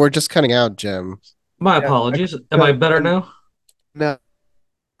 you were just cutting out, Jim. My Yeah, apologies. Am I better now? no,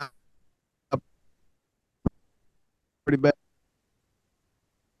 pretty bad.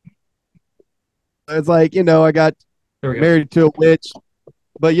 It's like I got There we go. married to a witch,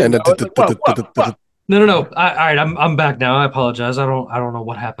 but And it's like what? No. All right, I'm back now. I apologize. I don't know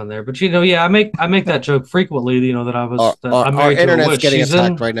what happened there, but yeah, I make that joke frequently. That I'm our married to a internet's witch. getting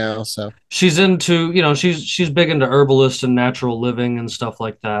attacked right now. So She's into she's big into herbalist and natural living and stuff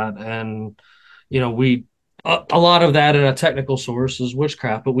like that, and we a lot of that in a technical source is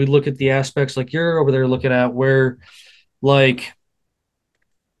witchcraft, but we look at the aspects like you're over there looking at where like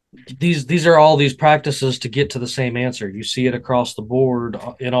these are all these practices to get to the same answer. You see it across the board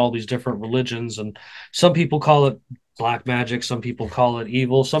in all these different religions, and some people call it black magic, some people call it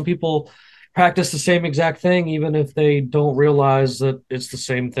evil, some people practice the same exact thing even if they don't realize that it's the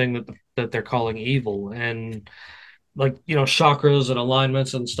same thing that they're calling evil. And like chakras and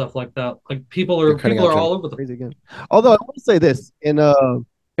alignments and stuff like that, like people you're are cutting people out, are Jim. all over the Crazy again. Although I will say this in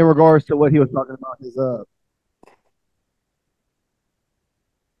regards to what he was talking about his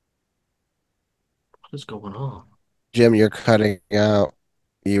what is going on. Jim, you're cutting out.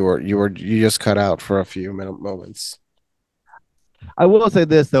 You just cut out for a few moments. I will say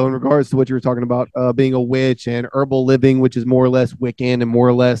this though, in regards to what you were talking about, being a witch and herbal living, which is more or less Wiccan and more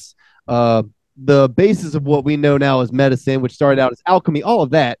or less uh, the basis of what we know now as medicine, which started out as alchemy, all of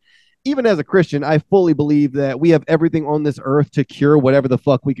that. Even as a Christian, I fully believe that we have everything on this earth to cure whatever the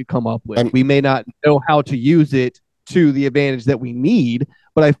fuck we could come up with. I'm We may not know how to use it to the advantage that we need,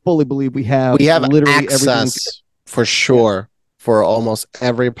 but I fully believe we have we have literally everything. access for Yeah. sure for almost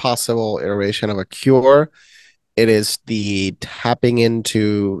every possible iteration of a cure. It is the tapping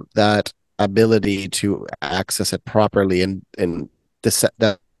into that ability to access it properly and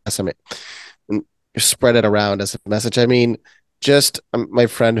disseminate and spread it around as a message. I mean, just my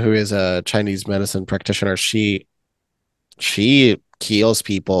friend who is a Chinese medicine practitioner, she heals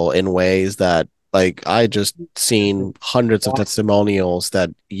people in ways that like I just seen hundreds of testimonials that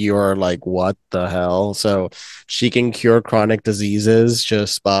you're like, what the hell? So she can cure chronic diseases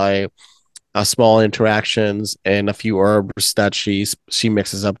just by small interactions and a few herbs that she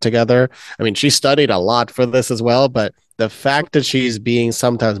mixes up together. I mean, she studied a lot for this as well, but the fact that she's being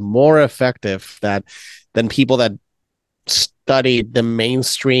sometimes more effective than people that studied the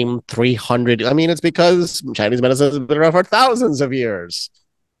mainstream 300. I mean, it's because Chinese medicine has been around for thousands of years.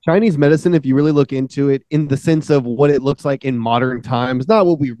 Chinese medicine, if you really look into it, in the sense of what it looks like in modern times, not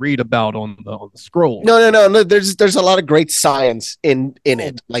what we read about on the scroll. No. There's a lot of great science in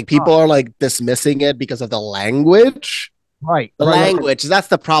it. Like people are like dismissing it because of the language. Right. The language, that's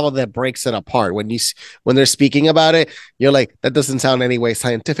the problem that breaks it apart. When they're speaking about it, you're like, that doesn't sound any way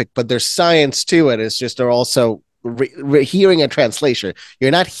scientific, but there's science to it. It's just they're also hearing a translation. You're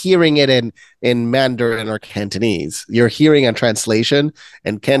not hearing it in Mandarin or Cantonese. You're hearing a translation,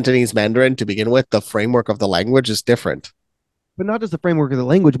 and Cantonese Mandarin to begin with, the framework of the language is different. But not just the framework of the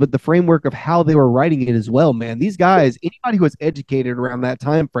language, but the framework of how they were writing it as well, man. These guys, anybody who was educated around that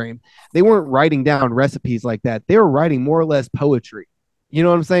time frame, they weren't writing down recipes like that. They were writing more or less poetry. You know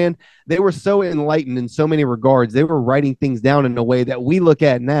what I'm saying? They were so enlightened in so many regards. They were writing things down in a way that we look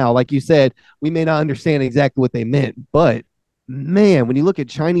at now. Like you said, we may not understand exactly what they meant, but man, when you look at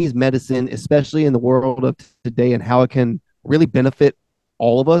Chinese medicine, especially in the world of today and how it can really benefit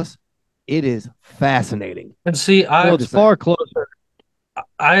all of us, it is fascinating. And see, It's far closer.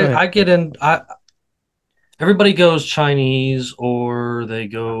 I get in. Everybody goes Chinese or they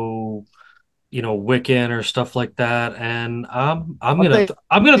go, Wiccan or stuff like that. And I'm about to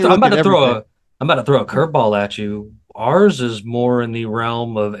throw a curveball at you. Ours is more in the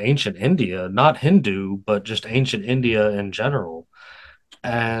realm of ancient India, not Hindu, but just ancient India in general.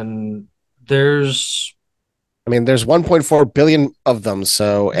 And there's I mean, there's 1.4 billion of them, and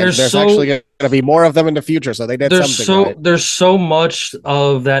there's there's so actually going to be more of them in the future. So they did something right. there's so much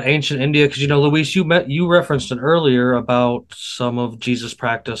of that ancient India because Luis, you referenced it earlier about some of Jesus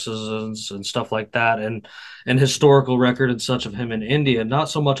practices and stuff like that, and historical record and such of him in India. Not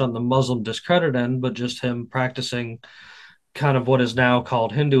so much on the Muslim discredit end, but just him practicing kind of what is now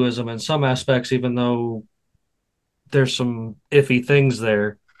called Hinduism in some aspects, even though there's some iffy things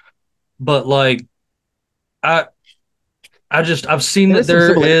there. But like I I've seen that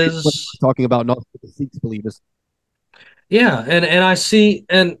there is talking about not the Sikhs believe us. yeah, and I see,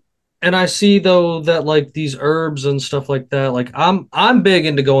 and And I see though that like these herbs and stuff like that, like I'm big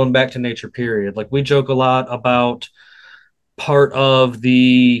into going back to nature, period. Like we joke a lot about part of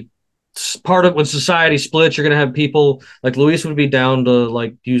the part of when society splits, you're gonna have people like Luis would be down to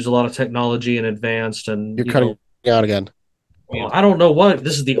like use a lot of technology and advanced and You're cutting out again. well, I don't know what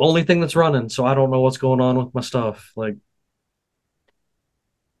this is the only thing that's running, so I don't know what's going on with my stuff. Like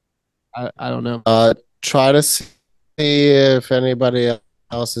I don't know. Try to see if anybody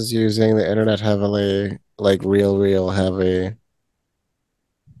else is using the internet heavily, like real heavy.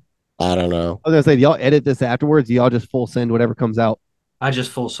 I don't know. I was gonna say, do y'all edit this afterwards? Do y'all just full send whatever comes out? I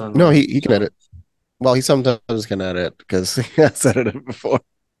just full sun. No, he can edit. Well, he sometimes can edit because he has edited before.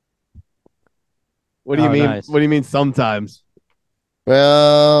 What do you Oh, mean? nice. What do you mean sometimes?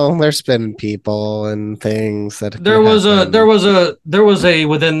 Well, there's been people and things that can There was a happen. there was a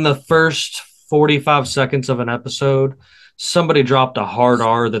within the first 45 seconds of an episode, somebody dropped a hard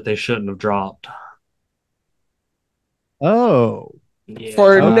R that they shouldn't have dropped. Oh, Yeah,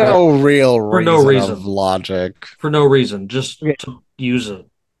 For okay. no real For no reason of reason. logic. for no reason, just Okay. to use it.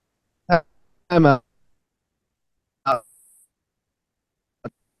 Time out.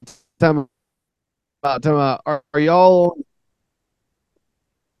 Time out. Time out. Are y'all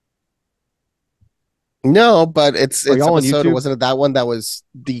No, but it's are y'all on episode. YouTube? Wasn't it that one that was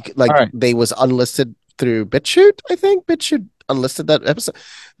the All right. they was unlisted through BitChute? I think BitChute unlisted that episode.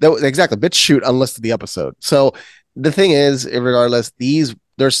 That was exactly BitChute unlisted the episode. So the thing is, regardless,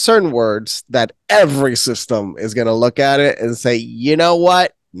 there's certain words that every system is going to look at it and say, you know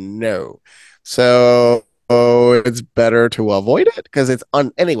what? No. So it's better to avoid it because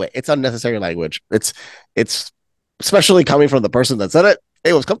anyway, it's unnecessary language. It's especially coming from the person that said it.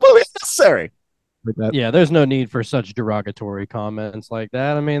 It was completely unnecessary. Like that. Yeah, there's no need for such derogatory comments like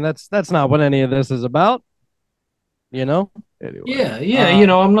that. I mean, that's not what any of this is about. You know? Anyway. Yeah, you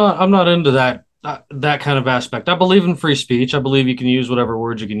know, I'm not into that kind of aspect. I believe in free speech. I believe you can use whatever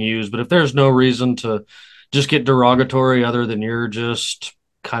words you can use, but if there's no reason to just get derogatory other than you're just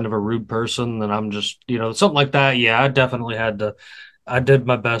kind of a rude person, then I'm just, something like that. Yeah, I did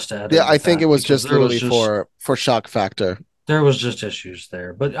my best to edit Yeah, I think that it was because just literally for shock factor. there was just issues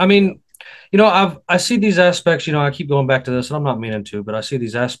there. But I mean, I see these aspects, I keep going back to this and I'm not meaning to, but I see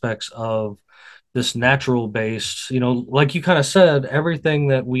these aspects of this natural based, like you kind of said, everything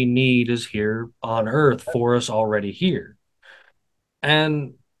that we need is here on earth for us already here.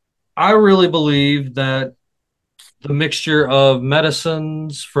 And I really believe that the mixture of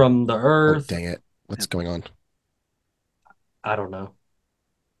medicines from the Oh, earth, dang it. What's going on? I don't know.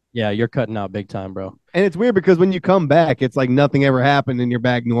 Yeah, you're cutting out big time, bro. And it's weird because when you come back, it's like nothing ever happened and you're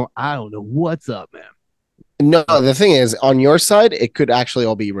back normal. I don't know what's up, man. No, the thing is, on your side, it could actually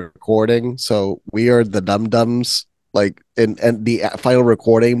all be recording. So we are the dum dums. Like, and the final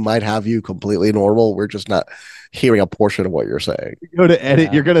recording might have you completely normal. We're just not hearing a portion of what you're saying. You go to edit,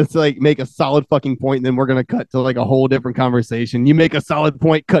 Yeah. you're gonna like make a solid fucking point, and then we're gonna cut to like a whole different conversation. You make a solid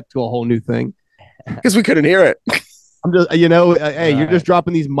point, cut to a whole new thing. Because we couldn't hear it. I'm just, hey, you're just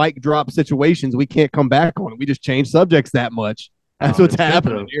dropping these mic drop situations. We can't come back on it. We just change subjects that much. That's Oh, what's it's good,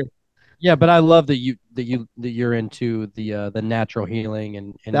 happening though. here. Yeah, but I love that you're into the natural healing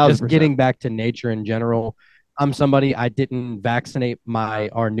and just 1000%. getting back to nature in general. I'm somebody I didn't vaccinate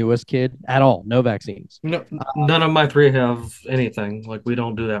our newest kid at all. No vaccines. No, none of my three have anything. Like we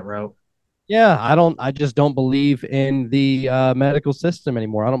don't do that route. Yeah, I just don't believe in the medical system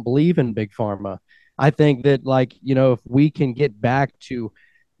anymore. I don't believe in big pharma. I think that if we can get back to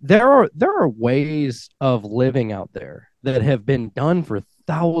there are ways of living out there that have been done for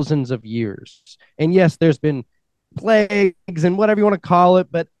thousands of years. And yes, there's been plagues and whatever you want to call it,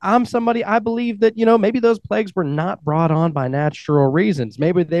 but I believe that maybe those plagues were not brought on by natural reasons.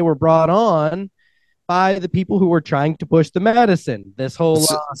 Maybe they were brought on by the people who were trying to push the medicine. This whole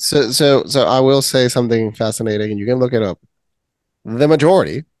So I will say something fascinating, and you can look it up. The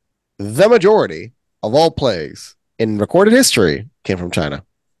majority, the majority of all plagues in recorded history came from China.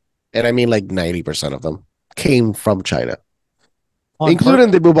 And I mean like 90% of them came from China,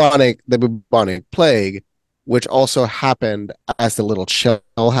 including the bubonic plague, which also happened as the little chill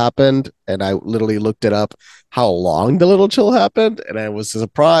happened. And I literally looked it up how long the little chill happened, and I was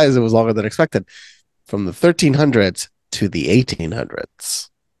surprised it was longer than expected, from the 1300s to the 1800s.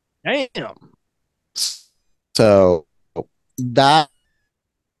 damn. So that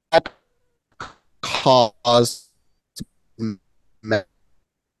caused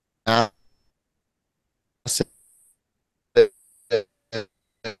massive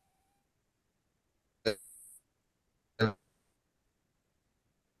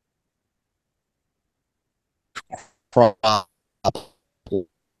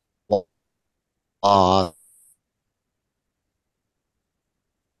Uh,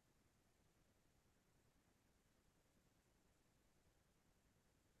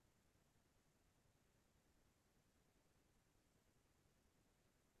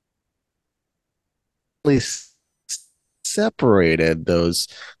 separated those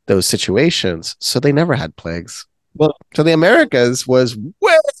situations, so they never had plagues. Well, So the Americas was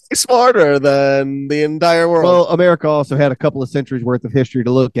way smarter than the entire world. well, America also had a couple of centuries worth of history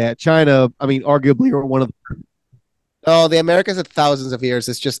to look at. China, I mean, arguably were one of Oh, the Americas had thousands of years.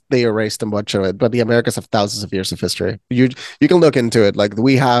 It's just they erased a bunch of it, but the Americas have thousands of years of history. You can look into it. Like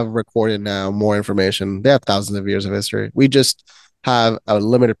we have recorded now more information. They have thousands of years of history. We just have a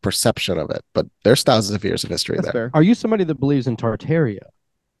limited perception of it, but there's thousands of years of history that's there. fair. Are you somebody that believes in Tartaria?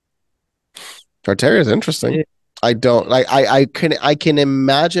 Tartaria is interesting. Yeah. I don't like. I can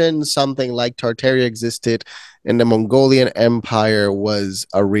imagine something like Tartaria existed, and the Mongolian Empire was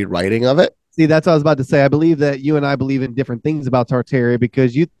a rewriting of it. See, that's what I was about to say. I believe that you and I believe in different things about Tartaria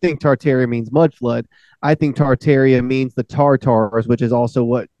because you think Tartaria means mud flood. I think Tartaria means the Tartars, which is also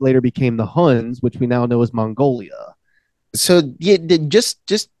what later became the Huns, which we now know as Mongolia. So yeah, just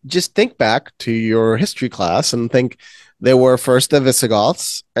think back to your history class and think there were first the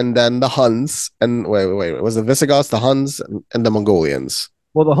Visigoths and then the Huns and wait, it was the Visigoths, the Huns, and the Mongolians.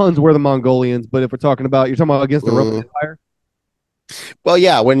 Well, the Huns were the Mongolians, but if we're talking about, you're talking about against the Roman Empire? Well,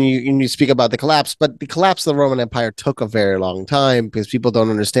 yeah, when you speak about the collapse, but the collapse of the Roman Empire took a very long time because people don't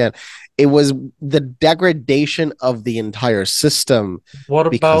understand. It was the degradation of the entire system What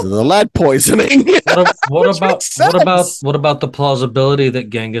because about of the lead poisoning. what about the plausibility that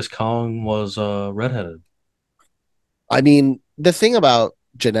Genghis Khan was redheaded? I mean, the thing about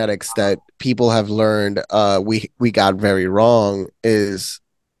genetics that people have learned we got very wrong is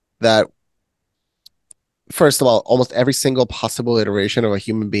that first of all, almost every single possible iteration of a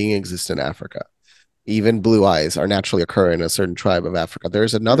human being exists in Africa. Even blue eyes are naturally occur in a certain tribe of Africa.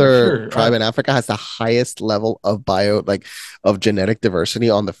 There's another tribe in Africa has the highest level of of genetic diversity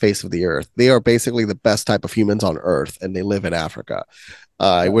on the face of the earth. They are basically the best type of humans on earth, and they live in Africa.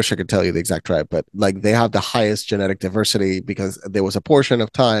 I wish I could tell you the exact tribe, but like they have the highest genetic diversity because there was a portion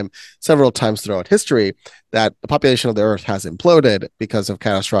of time, several times throughout history, that the population of the earth has imploded because of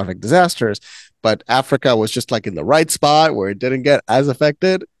catastrophic disasters. But Africa was just like in the right spot where it didn't get as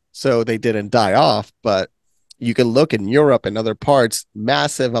affected, so they didn't die off. But you can look in Europe and other parts,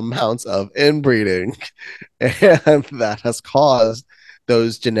 massive amounts of inbreeding, and that has caused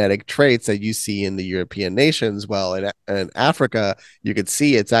those genetic traits that you see in the European nations. Well, in Africa, you could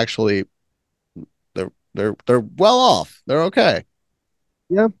see it's actually they're well off. They're okay.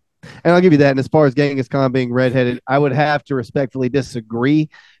 Yeah. And I'll give you that. And as far as Genghis Khan being redheaded, I would have to respectfully disagree,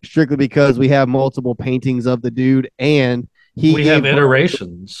 strictly because we have multiple paintings of the dude, and we have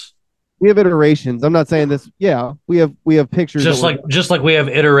iterations. We have iterations. I'm not saying this. Yeah, we have pictures. Just like we have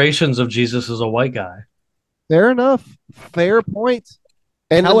iterations of Jesus as a white guy. Fair enough. Fair point.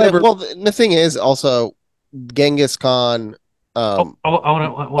 And however, the thing is also Genghis Khan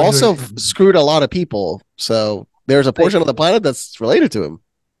also screwed a lot of people. So there's a portion of the planet that's related to him.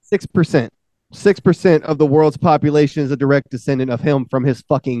 6%. 6% of the world's population is a direct descendant of him from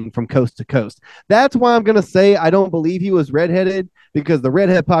coast to coast. That's why I'm going to say I don't believe he was redheaded, because the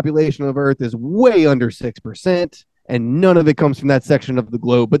redhead population of Earth is way under 6%, and none of it comes from that section of the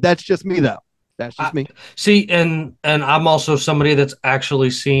globe. But that's just me, though. That's just me. See, and I'm also somebody that's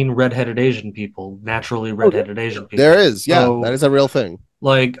actually seen redheaded Asian people, naturally redheaded Asian people. There is, yeah, so, that is a real thing.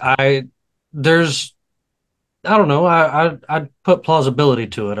 Like I don't know. I'd put plausibility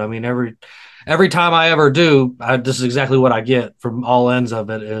to it. I mean, every time I ever do, this is exactly what I get from all ends of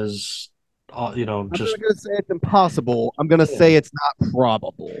it is, just. I'm not going to say it's impossible. I'm going to say it's not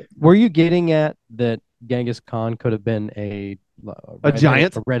probable. Were you getting at that Genghis Khan could have been a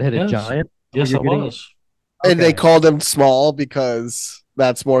giant, a redheaded giant? Yes, it was. And they called him small because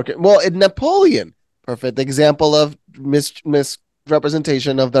that's more. Well, in Napoleon, perfect example of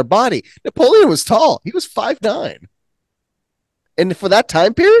misrepresentation of their body. Napoleon was tall. He was 5'9". And for that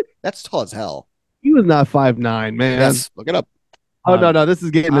time period, that's tall as hell. He was not 5'9", man. Yes, look it up. Oh, no, this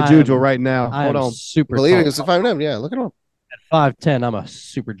is getting the juju right now. Hold on. Super believe it was 5'9". Yeah, look it up. At 5'10", I'm a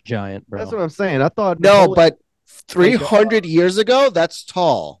super giant, bro. That's what I'm saying. I thought but 300 years ago, that's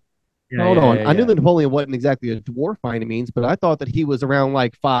tall. Yeah, hold on. I knew that Napoleon wasn't exactly a dwarf by any means, but I thought that he was around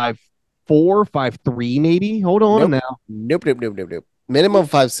like 5'4", 5'3", maybe. Hold on now. Nope. Minimum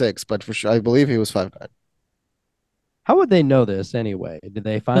 5'6", but for sure, I believe he was 5'9". How would they know this anyway? Did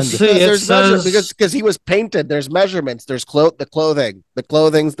they find because he was painted? There's measurements. There's the clothing. The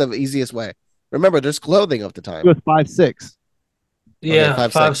clothing's the easiest way. Remember, there's clothing of the time. He was 5'6". Yeah, Okay,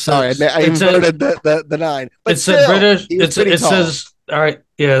 5'6". 5'6". Sorry, I inverted the 9. But It's still, a British. he was pretty It tall. says all right.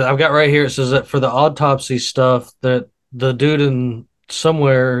 Yeah, I've got right here. It says that for the autopsy stuff, that the dude in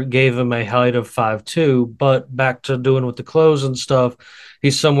somewhere gave him a height of 5'2", but back to doing with the clothes and stuff,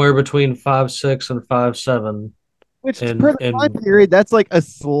 he's somewhere between 5'6" and 5'7". Which, per the time period, that's like a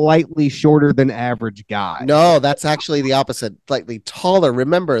slightly shorter than average guy. No, that's actually the opposite. Slightly taller.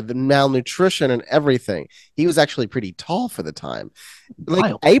 Remember the malnutrition and everything. He was actually pretty tall for the time. Like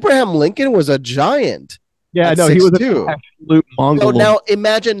Wild. Abraham Lincoln was a giant. Yeah, at no, he was an 6'2". absolute Mongol. So now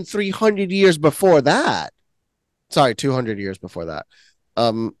imagine 300 years before that. Sorry, 200 years before that.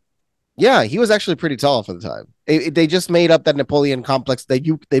 Yeah, he was actually pretty tall for the time. They just made up that Napoleon complex.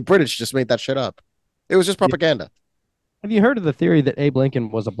 They British just made that shit up. It was just propaganda. Have you heard of the theory that Abe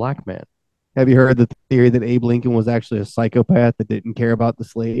Lincoln was a black man? Have you heard the theory that Abe Lincoln was actually a psychopath that didn't care about the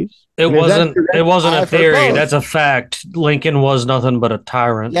slaves? It wasn't. It wasn't a I've heard theory. both. That's a fact. Lincoln was nothing but a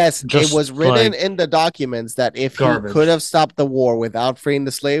tyrant. Yes, Just it was written like in the documents that if garbage. he could have stopped the war without freeing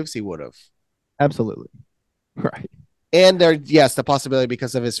the slaves, he would have. Absolutely. Right. And there, yes, the possibility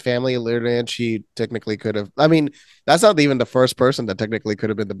because of his family lineage, he technically could have. I mean, that's not even the first person that technically could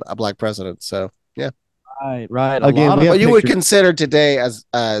have been a black president. So, yeah. Right. Again, we have What you would pictures. consider today as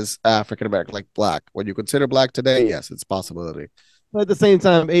African American, like black. What you consider black today, yes, it's a possibility. But at the same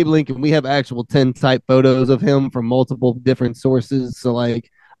time, Abe Lincoln, we have actual 10 type photos of him from multiple different sources. So,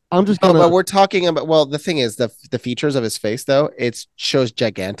 like, I'm just No, gonna. but we're talking about. Well, the thing is, the features of his face, though, it shows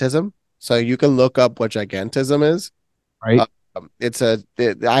gigantism. So you can look up what gigantism is. Right.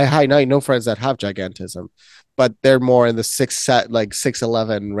 I know friends that have gigantism, but they're more in the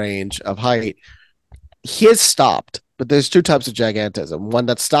 6'11" range of height. His stopped, but there's two types of gigantism: one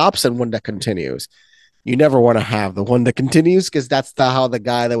that stops and one that continues. You never want to have the one that continues because that's how the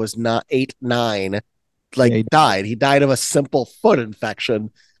guy that was not 8'9" died. He died of a simple foot infection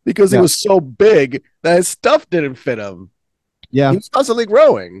because he was so big that his stuff didn't fit him. Yeah. He was constantly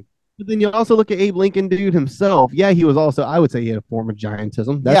growing. But then you also look at Abe Lincoln, dude himself. Yeah, he was also, I would say, he had a form of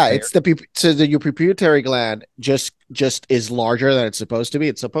giantism. That's fair. It's your pituitary gland just is larger than it's supposed to be.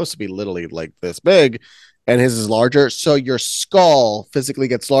 It's supposed to be literally like this big, and his is larger. So your skull physically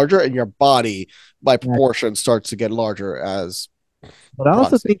gets larger, and your body, by proportion, starts to get larger as. But I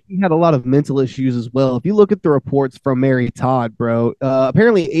also think he had a lot of mental issues as well. If you look at the reports from Mary Todd, bro,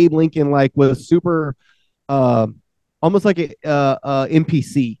 apparently Abe Lincoln was super, almost like a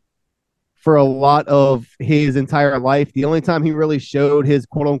NPC for a lot of his entire life. The only time he really showed his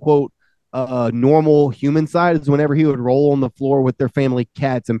quote unquote normal human side is whenever he would roll on the floor with their family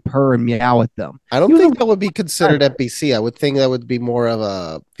cats and purr and meow at them. I don't think that would be considered NPC. I would think that would be more of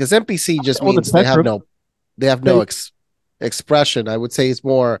a, because NPC just means they have no expression. I would say it's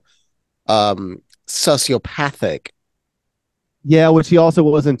more sociopathic. Yeah, which he also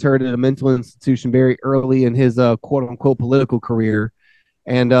was interred in a mental institution very early in his quote unquote political career.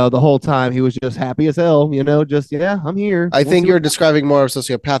 And the whole time he was just happy as hell, I'm here. I think you're describing more of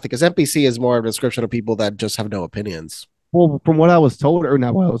sociopathic, because NPC is more of a description of people that just have no opinions. Well, from what I was told, or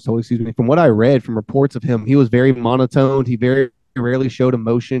not what I was told, excuse me, from what I read from reports of him, he was very monotoned. He very rarely showed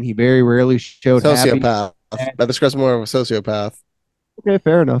emotion. He very rarely showed sociopath. That describes more of a sociopath. Okay,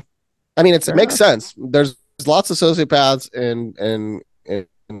 fair enough. I mean, it makes sense. There's lots of sociopaths in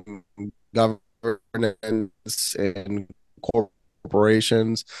governance and corporations,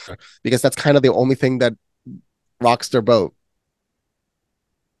 because that's kind of the only thing that rocks their boat.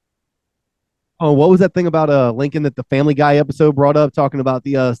 Oh, what was that thing about Lincoln that the Family Guy episode brought up, talking about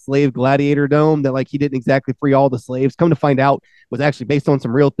the slave gladiator dome, that he didn't exactly free all the slaves? Come to find out, was actually based on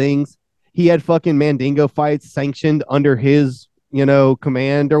some real things. He had fucking Mandingo fights sanctioned under his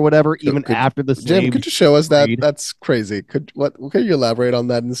command or whatever, after the slaves. Jim, could you show us that? That's crazy. Could you elaborate on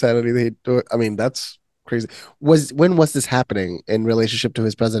that insanity? I mean, that's crazy. When was this happening in relationship to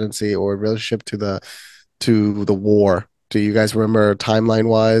his presidency or in relationship to the war? Do you guys remember timeline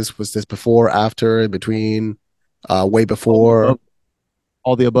wise? Was this before, after, in between, way before?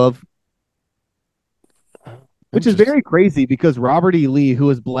 All the above. Which is very crazy, because Robert E. Lee, who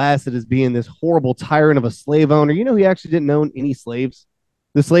was blasted as being this horrible tyrant of a slave owner, he actually didn't own any slaves.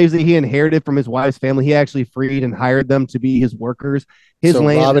 The slaves that he inherited from his wife's family, he actually freed and hired them to be his workers.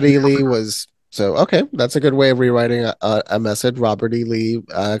 Robert E. Lee was. So, okay, that's a good way of rewriting a message. Robert E. Lee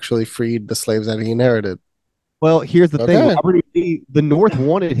actually freed the slaves that he inherited. Well, here's the thing. Robert E. Lee, the North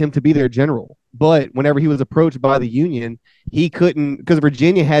wanted him to be their general, but whenever he was approached by the Union, he couldn't, because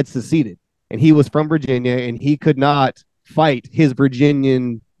Virginia had seceded, and he was from Virginia, and he could not fight his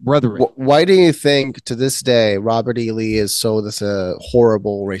Virginian brethren. Why do you think, to this day, Robert E. Lee is so this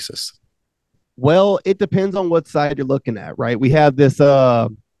horrible racist? Well, it depends on what side you're looking at, right? We have this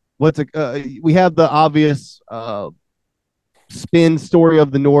we have the obvious spin story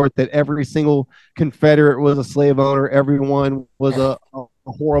of the North that every single Confederate was a slave owner, everyone was a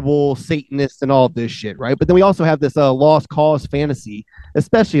horrible Satanist, and all of this shit, right? But then we also have this lost cause fantasy,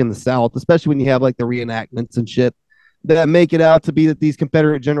 especially in the South, especially when you have like the reenactments and shit that make it out to be that these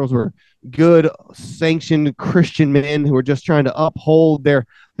Confederate generals were good, sanctioned Christian men who were just trying to uphold their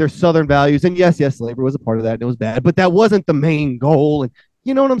Southern values. And yes, slavery was a part of that, and it was bad, but that wasn't the main goal. And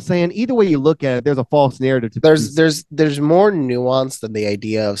you know what I'm saying? Either way you look at it, there's a false narrative. There's more nuance than the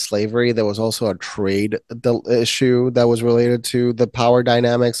idea of slavery. There was also a trade issue that was related to the power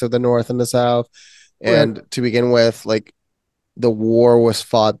dynamics of the North and the South. And to begin with, like the war was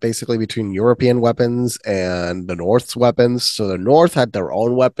fought basically between European weapons and the North's weapons. So the North had their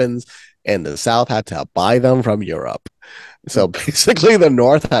own weapons and the South had to buy them from Europe. So basically the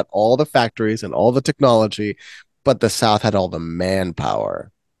North had all the factories and all the technology, but the South had all the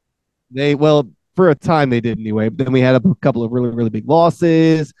manpower. Well, for a time they did anyway. But then we had a couple of really big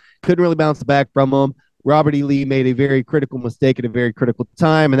losses. Couldn't really bounce back from them. Robert E. Lee made a very critical mistake at a very critical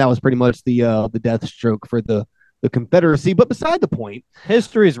time, and that was pretty much the death stroke for the Confederacy. But beside the point,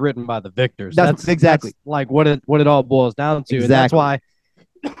 history is written by the victors. That's exactly like what it all boils down to. Exactly. And that's why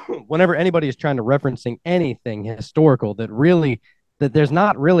whenever anybody is trying to referencing anything historical that there's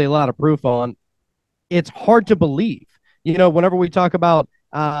not really a lot of proof on, it's hard to believe. Whenever we talk about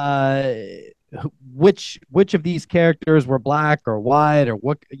which of these characters were black or white, or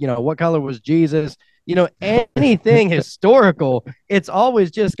what color was Jesus, anything historical, it's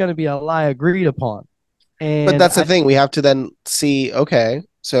always just going to be a lie agreed upon. But that's the thing. We have to then see, okay,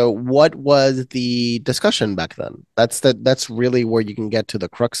 so what was the discussion back then? That's really where you can get to the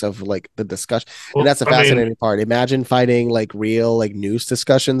crux of like the discussion. And that's the fascinating part. Imagine finding like real like news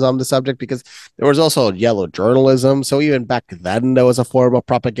discussions on the subject, because there was also yellow journalism. So even back then there was a form of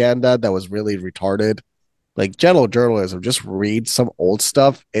propaganda that was really retarded. Like yellow journalism, just read some old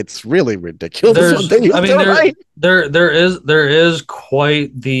stuff. It's really ridiculous. There is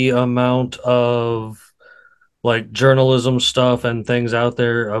quite the amount of like journalism stuff and things out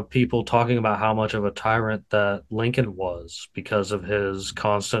there of people talking about how much of a tyrant that Lincoln was because of his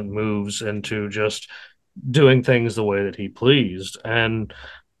constant moves into just doing things the way that he pleased. And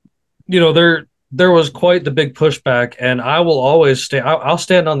there was quite the big pushback, and I will always I'll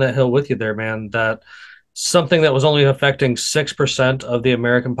stand on that hill with you there, man, that something that was only affecting 6% of the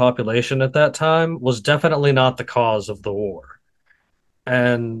American population at that time was definitely not the cause of the war.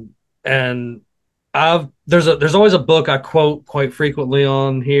 And there's always a book I quote quite frequently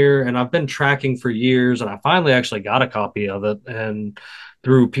on here, and I've been tracking for years, and I finally actually got a copy of it and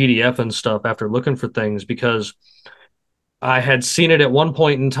through PDF and stuff after looking for things, because I had seen it at one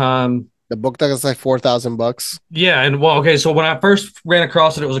point in time. The book that is like $4,000. Yeah, and so when I first ran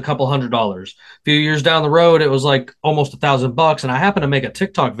across it, it was a couple $100s. A few years down the road, it was like almost $1,000, and I happened to make a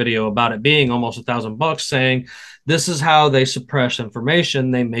TikTok video about it being almost $1,000, saying this is how they suppress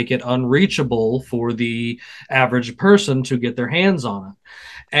information. They make it unreachable for the average person to get their hands on it.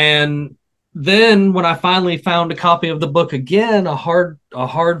 And then when I finally found a copy of the book again, a hard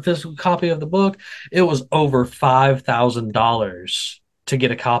physical copy of the book, it was over $5,000 to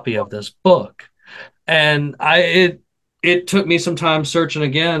get a copy of this book. And it took me some time searching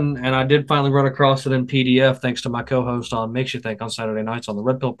again, and I did finally run across it in PDF thanks to my co-host on Makes You Think on Saturday nights on the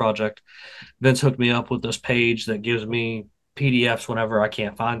Red Pill Project. Vince hooked me up with this page that gives me PDFs whenever I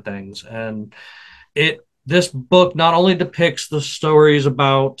can't find things. And this book not only depicts the stories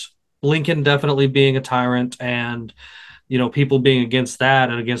about Lincoln definitely being a tyrant and people being against that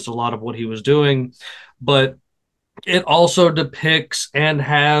and against a lot of what he was doing, but it also depicts and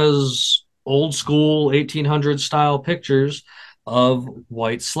has old school 1800s style pictures of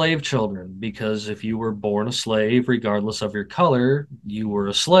white slave children, because if you were born a slave, regardless of your color, you were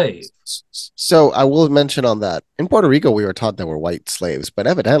a slave. So I will mention on that, in Puerto Rico, we were taught there were white slaves, but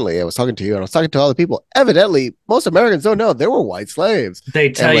evidently I was talking to you and I was talking to other people. Evidently, most Americans don't know there were white slaves. They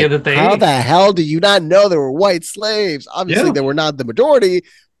tell you that how the hell do you not know there were white slaves? Obviously, they were not the majority.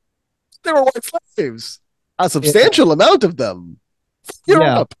 There were white slaves. A substantial amount of them.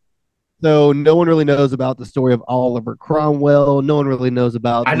 Europe. So no one really knows about the story of Oliver Cromwell. No one really knows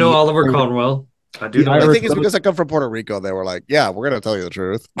about. I know Oliver Cromwell. I do know. I think it's because I come from Puerto Rico. They were like, "Yeah, we're gonna tell you the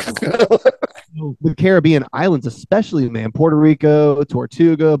truth." The Caribbean islands, especially, man, Puerto Rico,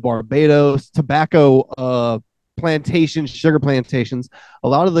 Tortuga, Barbados, tobacco plantations, sugar plantations. A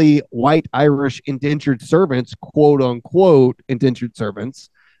lot of the white Irish indentured servants, quote unquote, indentured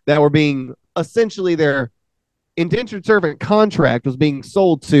servants, that were being essentially their indentured servant contract was being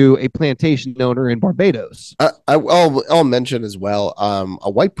sold to a plantation owner in Barbados. I'll mention as well. A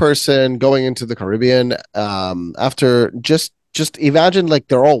white person going into the Caribbean. After just imagine like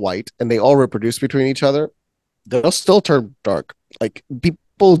they're all white and they all reproduce between each other. They'll still turn dark. Like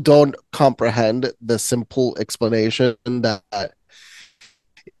people don't comprehend the simple explanation that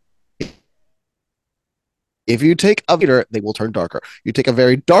if you take a equator, they will turn darker. You take a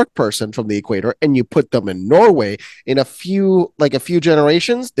very dark person from the equator and you put them in Norway, in a few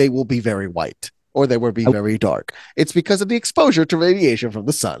generations, they will be very white or they will be very dark. It's because of the exposure to radiation from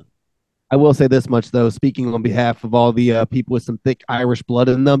the sun. I will say this much, though, speaking on behalf of all the people with some thick Irish blood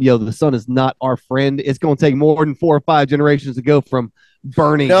in them, the sun is not our friend. It's going to take more than 4 or 5 generations to go from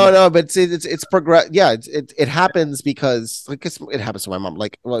burning. No, but it's progress. Yeah, it happens because like it happens to my mom.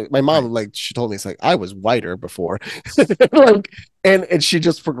 Like my mom, like she told me, it's like I was whiter before, like and she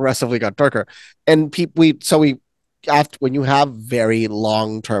just progressively got darker. And we after when you have very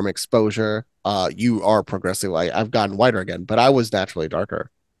long term exposure, you are progressively. I've gotten whiter again, but I was naturally darker.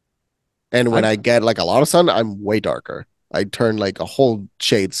 And when I get like a lot of sun, I'm way darker. I turn like a whole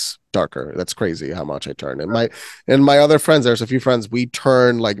shades darker. That's crazy how much I turn. And my other friends, there's a few friends, we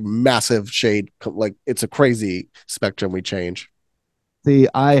turn like massive shade. Like it's a crazy spectrum we change. See,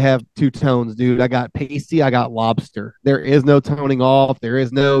 I have 2 tones, dude. I got pasty, I got lobster. There is no toning off. There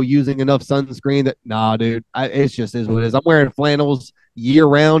is no using enough sunscreen. Nah, dude. It's just is what it is. I'm wearing flannels year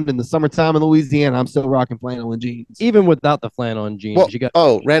round. In the summertime in Louisiana, I'm still rocking flannel and jeans. Even without the flannel and jeans,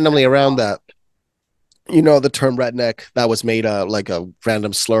 randomly around that, the term redneck that was made like a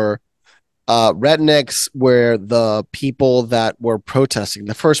random slur. Rednecks were the people that were protesting,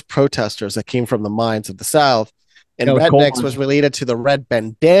 the first protesters that came from the mines of the South. And rednecks was related to the red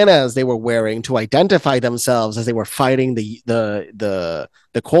bandanas they were wearing to identify themselves as they were fighting the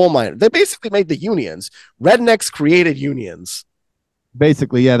coal mine. They basically made the unions. Rednecks created unions.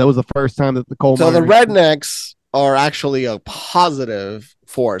 Basically, yeah, that was the first time that the coal. So the rednecks are actually a positive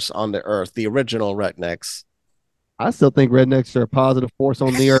force on the earth. The original rednecks. I still think rednecks are a positive force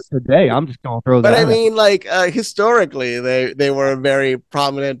on the earth today. I'm just gonna throw that. But I mean, like historically, they were a very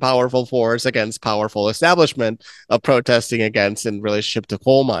prominent, powerful force against powerful establishment of protesting against in relationship to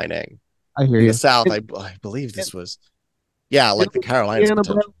coal mining. I hear in you. The South, I believe this was, like the Carolinas.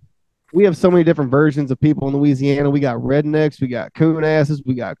 We have so many different versions of people in Louisiana. We got rednecks, we got coon asses,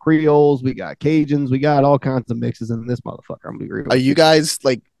 we got Creoles, we got Cajuns, we got all kinds of mixes in this motherfucker. I'm gonna be real. Are you guys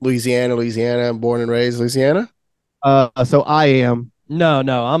like Louisiana, born and raised Louisiana? So I am. No,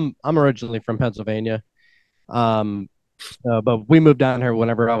 I'm originally from Pennsylvania. But we moved down here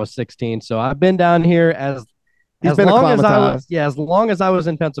whenever I was 16. So I've been down here as long as I was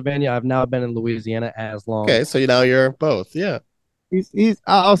in Pennsylvania. I've now been in Louisiana as long. Okay, so now you're both. Yeah.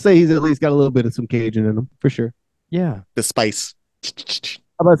 I'll say he's at least got a little bit of some Cajun in him for sure. Yeah. The spice.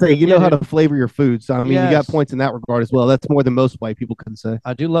 I'm about to say, you know how to flavor your food. So, I mean, you got points in that regard as well. That's more than most white people can say.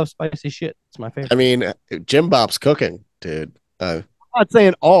 I do love spicy shit. It's my favorite. I mean, Jim Bob's cooking, dude. I'm not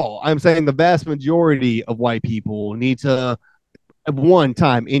saying all. I'm saying the vast majority of white people need to, at one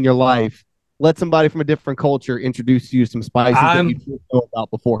time in your life, let somebody from a different culture introduce you to some spices that you didn't know about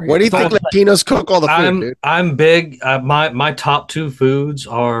before. What do you think Latinos cook all the food, dude? I'm big. My top 2 foods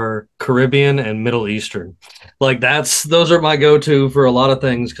are Caribbean and Middle Eastern. Like those are my go-to for a lot of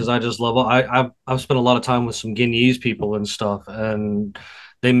things because I just love. I've spent a lot of time with some Guineas people and stuff, and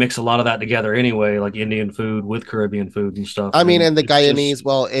they mix a lot of that together anyway, like Indian food with Caribbean food and stuff. I mean, and the Guyanese,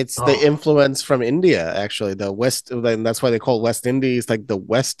 it's the influence from India, actually. The West, and that's why they call West Indies, like the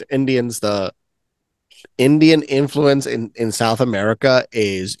West Indians, the Indian influence in South America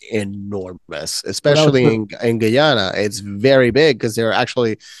is enormous, especially in Guyana. It's very big because they're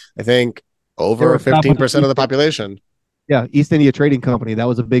actually, I think, over 15% of the population. Yeah, East India Trading Company. That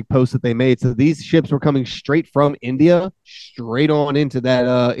was a big post that they made. So these ships were coming straight from India, straight on into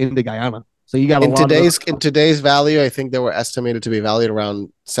that into Guyana. So you got in today's value, I think they were estimated to be valued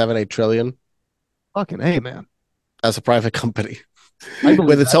around 7-8 trillion. Fucking A, man. As a private company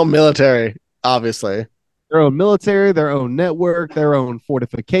with its own military, obviously. Their own military, their own network, their own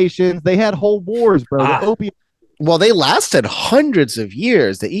fortifications. They had whole wars, bro. The opium. Well, they lasted hundreds of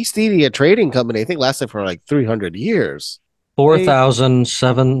years. The East India Trading Company, I think, lasted for like 300 years.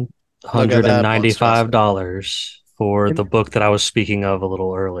 $4,795 for the book that I was speaking of a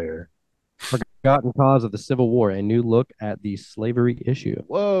little earlier. Forgotten Cause of the Civil War, a new look at the slavery issue.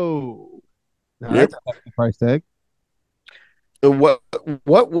 Whoa. Now, that's a hefty price tag. What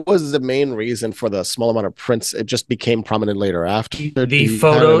was the main reason for the small amount of prints? It just became prominent later after the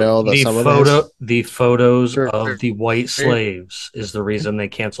photos of the white slaves is the reason they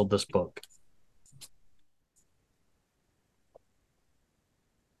canceled this book.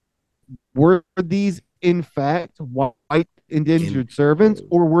 were these in fact white indentured servants,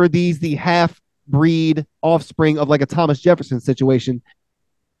 or were these the half breed offspring of like a Thomas Jefferson situation?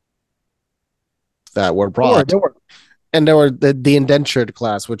 That were Or brought. they were. And there were the indentured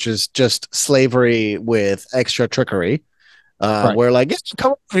class, which is just slavery with extra trickery. Right. Where like, yeah,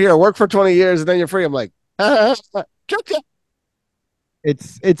 come over here, work for 20 years, and then you're free. I'm like,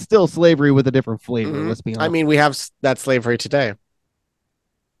 It's still slavery with a different flavor. Mhm. Let's be honest. I mean, we have that slavery today.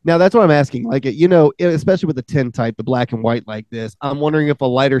 Now that's what I'm asking. Like, you know, especially with the tin type, the black and white like this, I'm wondering if a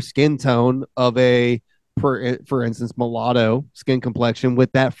lighter skin tone of a, for instance, mulatto skin complexion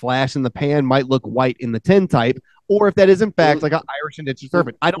with that flash in the pan might look white in the tin type, or if that is in fact like an Irish indentured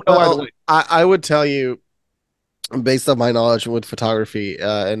servant. I don't know either way. I would tell you, based on my knowledge with photography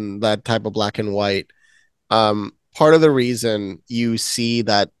and that type of black and white, part of the reason you see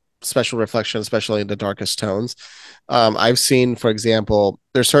that special reflection, especially in the darkest tones, I've seen, for example,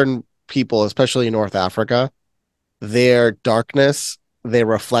 there's certain people, especially in North Africa, their darkness, their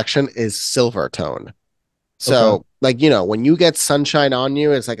reflection is silver tone. So, Okay. like, you know, when you get sunshine on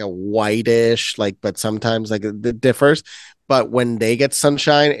you, it's like a whitish, like, but sometimes like it differs. But when they get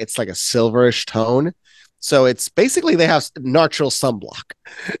sunshine, it's like a silverish tone. So it's basically they have natural sunblock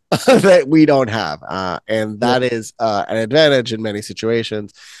that we don't have. And that is an advantage in many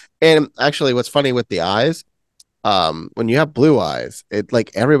situations. And actually, what's funny with the eyes, when you have blue eyes, it like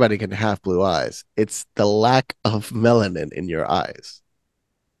everybody can have blue eyes. It's the lack of melanin in your eyes.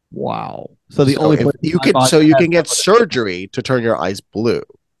 Wow. So the So only if place you my can, body so you has can get melanin- surgery to turn your eyes blue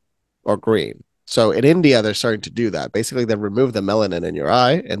or green. So in India, they're starting to do that. Basically, they remove the melanin in your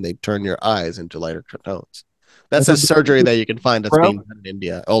eye and they turn your eyes into lighter tones. That's a That's what surgery that you can find that's bro. being done in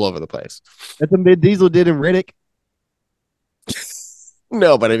India all over the place. That's what Vin Diesel did in Riddick.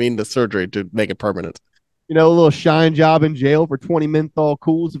 No, but I mean the surgery to make it permanent. You know, a little shine job in jail for 20 menthol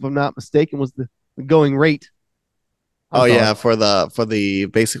cools, if I'm not mistaken, was the going rate. I'm Oh sorry. yeah, for the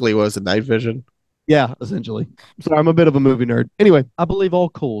basically what was it, night vision? Yeah, essentially. Sorry, I'm a bit of a movie nerd. Anyway, I believe all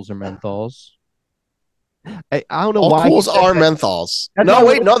cools are menthols. I don't know All why. cools are menthols. That's No, why-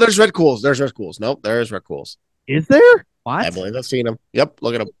 wait, no, there's red cools. There's red cools. Nope, there is red cools. Is there? I What? believe I've seen them. Yep,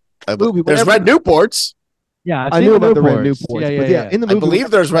 look at them. Movie, There's whenever- red Newports. Yeah, I knew about the red Newports, Yeah, but yeah, in the I movie, believe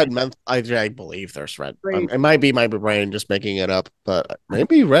there's red menth. I believe there's red. Great. It might be my brain just making it up, but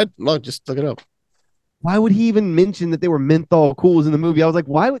maybe red. Look, just look it up. why would he even mention that they were menthol cools in the movie? I was like,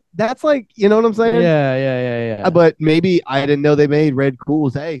 why would that's like, you know what I'm saying? Yeah. But maybe I didn't know they made red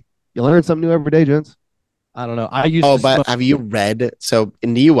cools. Hey, you learn something new every day, gents. I don't know. I used Oh, to but smoke. have you read? So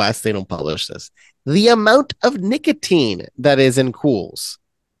in the US, they don't publish this. The amount of nicotine that is in cools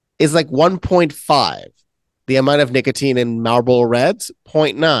is like 1.5. The amount of nicotine in Marlboro Reds,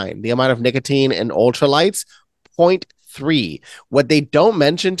 0.9. The amount of nicotine in ultralights, 0.3. What they don't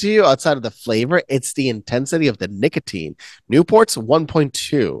mention to you outside of the flavor, it's the intensity of the nicotine. Newport's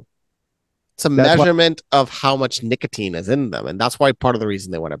 1.2. It's a That's why- measurement of how much nicotine is in them. And that's why part of the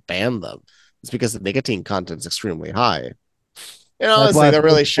reason they want to ban them is because the nicotine content is extremely high. And honestly, why I they're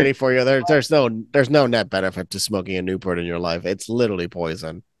really said- shitty for you. There's no net benefit to smoking a Newport in your life. It's literally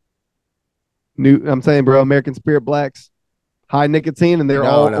poison. I'm saying, bro, American Spirit Blacks, high nicotine, and they're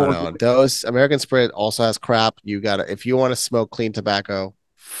all No. Those American Spirit also has crap. You gotta, if you want to smoke clean tobacco,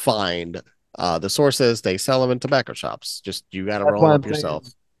 find the sources. They sell them in tobacco shops. Just you gotta That's roll why up I'm yourself.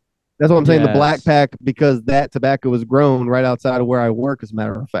 That's what I'm saying. The Yes. black pack, because that tobacco was grown right outside of where I work, as a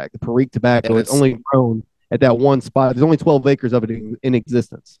matter of fact. The Perique tobacco And is only grown at that one spot. There's only 12 acres of it in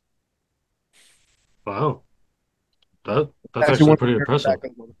existence. Wow. That's Actually, actually one pretty of the impressive.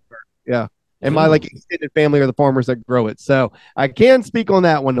 tobacco ones. Yeah. And my like extended family are the farmers that grow it. So I can speak on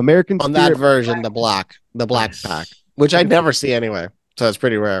that one. American On Spirit that version, the black Nice. pack, which I never see anyway. So it's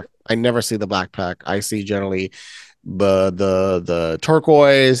pretty rare. I never see the black pack. I see generally the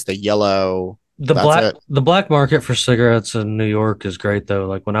turquoise, the yellow. That's it. The black market for cigarettes in New York is great though.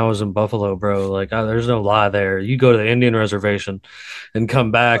 Like when I was in Buffalo, bro, like there's no lie there. You go to the Indian reservation and come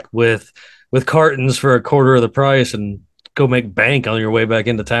back with cartons for a quarter of the price and go make bank on your way back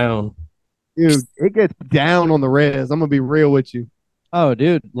into town. Dude, it gets down on the res. I'm gonna be real with you. Oh,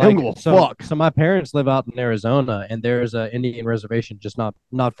 dude! Like, Like, fuck. so my parents live out in Arizona, and there's a Indian reservation just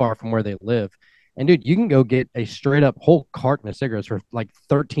not far from where they live. And dude, you can go get a straight up whole carton of cigarettes for like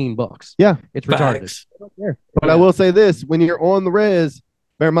 $13. Yeah, it's retarded. Facts. but I will say this: when you're on the res,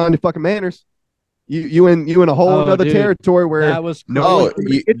 bear mind your fucking manners. You in a whole Oh, other dude. territory where That was no Oh, one-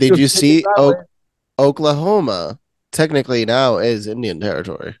 did you see sideways. Oklahoma? Technically now is Indian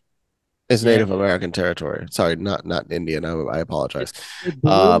territory. It's Yeah. Native American territory. Sorry, not Indian. I apologize. It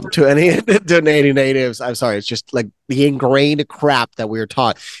blew To any to any natives, I'm sorry. It's just like the ingrained crap that we were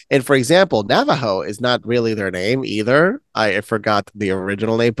taught. And for example, Navajo is not really their name either. I forgot the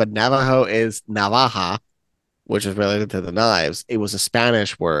original name, but Navajo is Navaja, which is related to the knives. It was a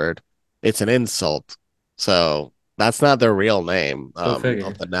Spanish word. It's an insult. So that's not their real name of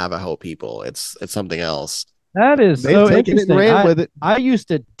the Navajo people. It's something else. That is They've so taken it and interesting. ran with it. I used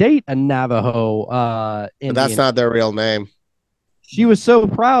to date a Navajo But Indian. that's not their real name. She was so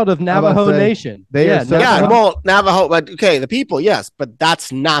proud of Navajo say, Nation. they are so- Yeah, Navajo. well, Navajo, but okay, the people, yes, but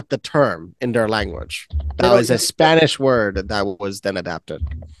that's not the term in their language. That was a Spanish word that was then adapted.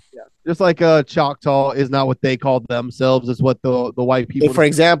 Just like Choctaw is not what they call themselves, is what the white people. For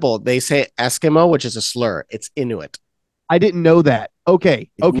example, they say Eskimo, which is a slur. It's Inuit. I didn't know that. Okay.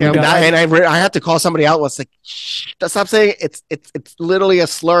 I had to call somebody out. Was like, shh, stop saying it's literally a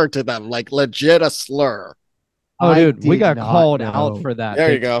slur to them, like legit a slur. Oh, dude, we got did not called know. out for that.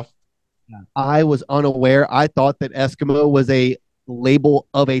 There you go. I was unaware. I thought that Eskimo was a label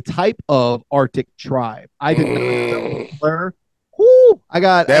of a type of Arctic tribe. I did not know. Slur. Whoo,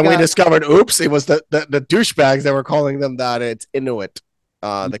 Then we discovered, oops, it was the douchebags that were calling them that. It's Inuit,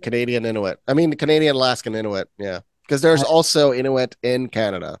 the Canadian Inuit. I mean, the Canadian Alaskan Inuit. Yeah, because there's also Inuit in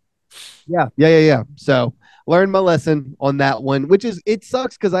Canada. Yeah. So learned my lesson on that one, which is, it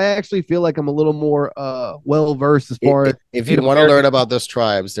sucks because I actually feel like I'm a little more well versed as far as if you want to learn about those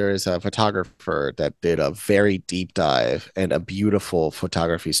tribes, there is a photographer that did a very deep dive and a beautiful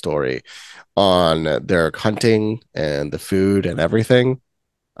photography story on their hunting and the food and everything.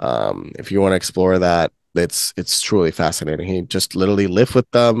 If you want to explore that, it's truly fascinating. He just literally lived with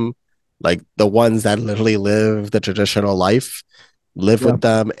them, like the ones that literally live the traditional life, lived with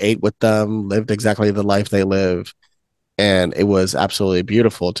them, ate with them, lived exactly the life they live. And it was absolutely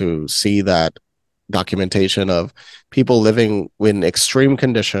beautiful to see that documentation of people living in extreme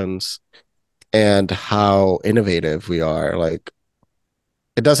conditions and how innovative we are. Like,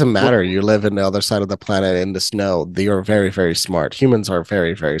 it doesn't matter. You live in the other side of the planet in the snow. They are very, very smart. Humans are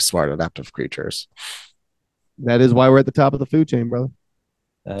very, very smart, adaptive creatures. that is why we're at the top of the food chain, brother.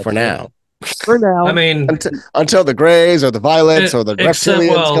 For now. For now. I mean, until the grays or the violets or the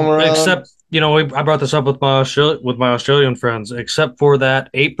reptilians come around. Except, I brought this up with my Australian friends. Except for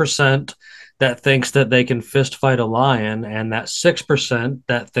that 8% that thinks that they can fist fight a lion, and that 6%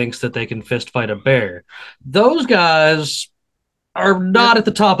 that thinks that they can fist fight a bear. Those guys are not at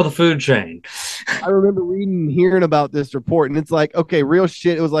the top of the food chain. I remember reading and hearing about this report, and it's like, okay, real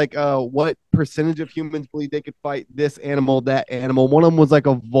shit. It was like, what percentage of humans believe they could fight this animal, that animal? One of them was like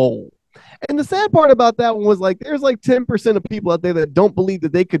a vole. And the sad part about that one was like, there's like 10% of people out there that don't believe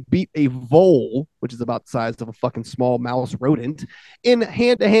that they could beat a vole, which is about the size of a fucking small mouse rodent, in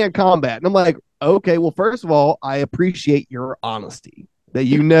hand-to-hand combat. And I'm like, okay, well, first of all, I appreciate your honesty that that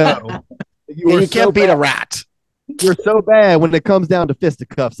you can't beat a rat. You're so bad when it comes down to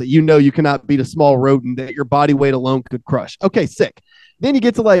fisticuffs that you cannot beat a small rodent that your body weight alone could crush. Okay, sick. Then you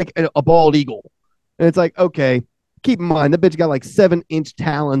get to like a bald eagle. And it's like, okay, keep in mind, that bitch got like 7-inch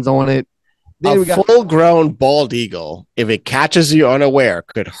talons on it. Then a full-grown bald eagle, if it catches you unaware,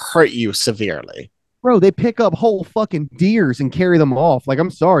 could hurt you severely. Bro, they pick up whole fucking deers and carry them off. Like,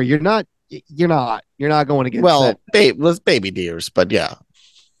 I'm sorry, you're not going against that. Baby deers, but yeah.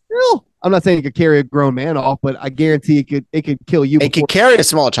 Well, I'm not saying you could carry a grown man off, but I guarantee it could kill you. It could carry a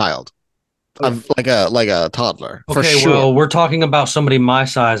small child, like a toddler. Okay, for sure. Well, we're talking about somebody my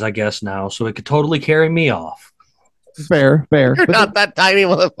size, I guess now, so it could totally carry me off. Fair. You're not that tiny,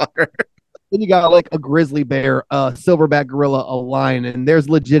 motherfucker. Then you got like a grizzly bear, a silverback gorilla, a lion, and there's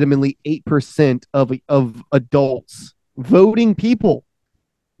legitimately 8% of adults voting people.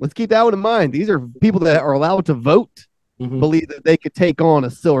 Let's keep that one in mind. These are people that are allowed to vote. Mm-hmm. Believe that they could take on a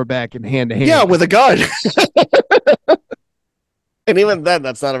silverback in hand-to-hand. Yeah, with a gun. And even then,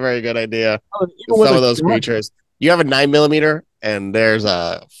 that's not a very good idea. Some of those creatures. You have a 9mm, and there's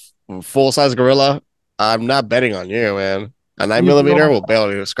a full-size gorilla. I'm not betting on you, man. A 9mm will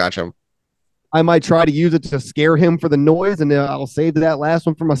barely scratch him. I might try to use it to scare him for the noise, and then I'll save that last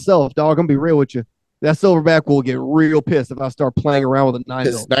one for myself, dog. I'm gonna be real with you. That silverback will get real pissed if I start playing around with a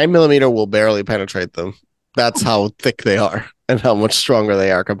 9mm. 9mm will barely penetrate them. That's how thick they are and how much stronger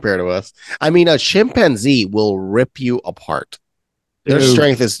they are compared to us. I mean, a chimpanzee will rip you apart. Their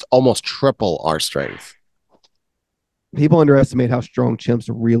strength is almost triple our strength. People underestimate how strong chimps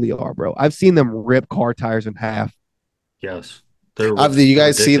really are, bro. I've seen them rip car tires in half. Yes. Do you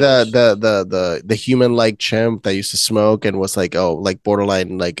guys see the human like chimp that used to smoke and was like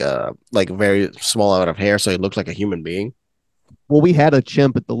borderline like very small amount of hair, so he looked like a human being? Well, we had a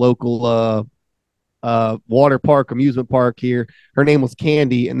chimp at the local water park, amusement park here. Her name was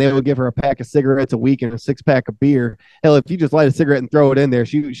Candy, and they would give her a pack of cigarettes a week and a 6-pack of beer. Hell, if you just light a cigarette and throw it in there,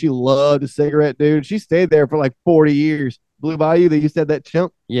 she loved a cigarette, dude. She stayed there for like 40 years. Blue Bayou, that you said that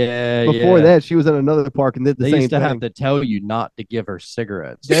chimp. Yeah, Before yeah. that, she was in another park and did the They same used to thing. have to tell you not to give her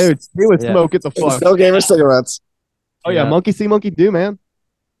cigarettes. Dude, she would Yeah. smoke it the fuck. Still gave her cigarettes. Oh yeah, Yeah. monkey see, monkey do, man.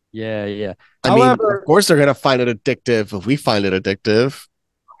 Yeah, yeah. I mean, However- of course they're gonna find it addictive if we find it addictive.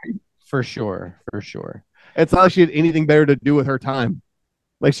 For sure. For sure. It's not like she had anything better to do with her time.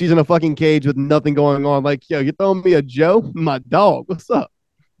 Like she's in a fucking cage with nothing going on. Like, yo, you throwing me a Joe? My dog. What's up?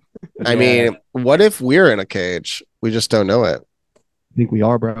 I mean, what if we're in a cage? We just don't know it. I think we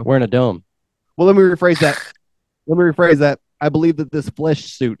are, bro. We're in a dome. Well, let me rephrase that. I believe that this flesh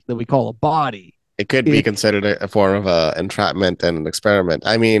suit that we call a body. It could be considered a form of entrapment and an experiment.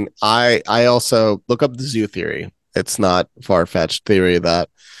 I mean, I also look up the zoo theory. It's not far-fetched theory that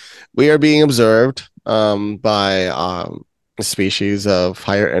we are being observed by a species of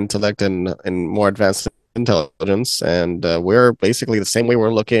higher intellect and more advanced intelligence, and we're basically the same way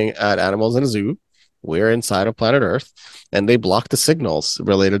we're looking at animals in a zoo. We're inside of planet Earth, and they block the signals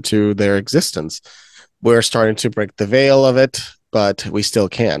related to their existence. We're starting to break the veil of it, but we still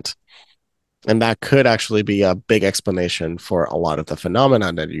can't. And that could actually be a big explanation for a lot of the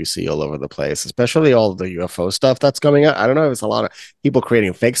phenomenon that you see all over the place, especially all of the UFO stuff that's coming out. I don't know if it's a lot of people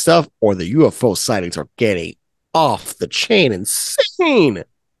creating fake stuff or the UFO sightings are getting off the chain insane.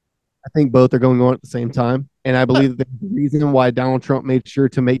 I think both are going on at the same time. And I believe that the reason why Donald Trump made sure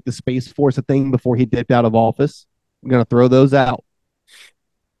to make the Space Force a thing before he dipped out of office. I'm going to throw those out.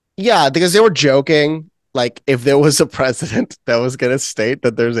 Yeah, because they were joking. Like, if there was a president that was going to state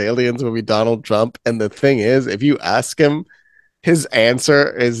that there's aliens, it would be Donald Trump. And the thing is, if you ask him, his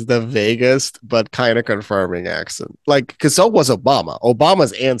answer is the vaguest, but kind of confirming accent. Like, because so was Obama.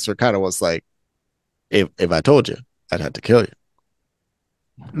 Obama's answer kind of was like, if I told you, I'd have to kill you.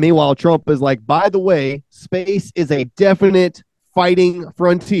 Meanwhile, Trump is like, by the way, space is a definite fighting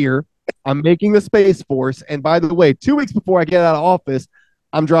frontier. I'm making the Space Force. And by the way, 2 weeks before I get out of office,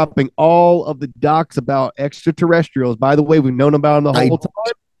 I'm dropping all of the docs about extraterrestrials. By the way, we've known about them the whole time.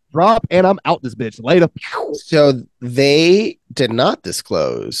 Drop, and I'm out this bitch. Later. So they did not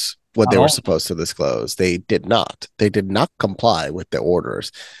disclose what they were supposed to disclose. They did not. They did not comply with the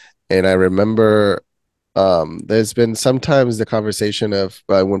orders. And I remember there's been sometimes the conversation of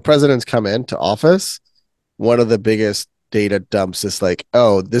when presidents come into office, one of the biggest data dumps is like,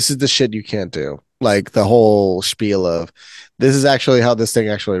 oh, this is the shit you can't do. Like the whole spiel of this is actually how this thing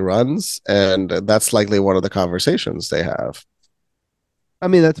actually runs. And that's likely one of the conversations they have. I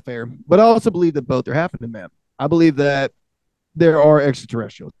mean, that's fair. But I also believe that both are happening, man. I believe that there are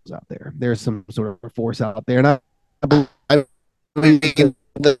extraterrestrials out there. There's some sort of force out there. And I believe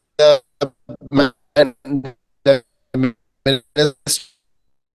the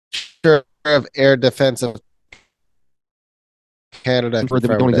Minister of Air Defense of Canada. We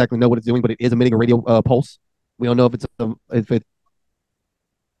don't exactly know what it's doing, but it is emitting a radio pulse. We don't know if it's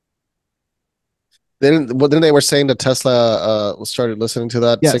Then they were saying that Tesla started listening to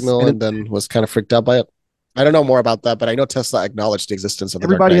that signal and then was kind of freaked out by it. I don't know more about that, but I know Tesla acknowledged the existence of the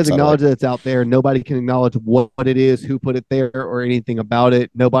everybody has satellite. acknowledged that it's out there. Nobody can acknowledge what it is, who put it there, or anything about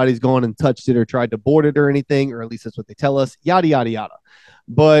it. Nobody's gone and touched it or tried to board it or anything, or at least that's what they tell us. Yada yada yada.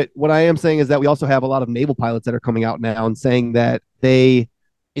 But what I am saying is that we also have a lot of naval pilots that are coming out now and saying that they,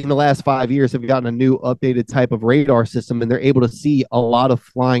 in the last 5 years, have gotten a new updated type of radar system, and they're able to see a lot of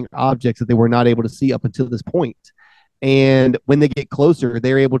flying objects that they were not able to see up until this point. And when they get closer,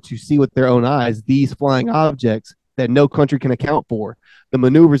 they're able to see with their own eyes these flying objects that no country can account for. The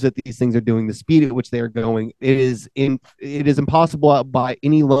maneuvers that these things are doing, the speed at which they are going, it is impossible by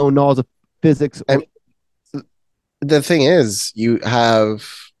any low laws of physics. And the thing is, you have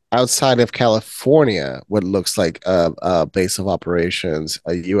outside of California what looks like a base of operations,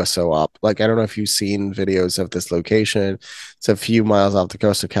 a USO op. Like, I don't know if you've seen videos of this location. It's a few miles off the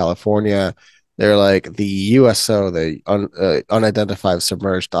coast of California. They're like the USO, the unidentified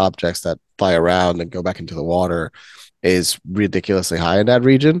submerged objects that fly around and go back into the water, is ridiculously high in that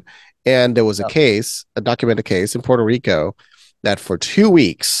region. And there was a documented case in Puerto Rico that for 2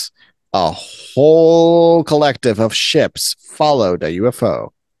 weeks, a whole collective of ships followed a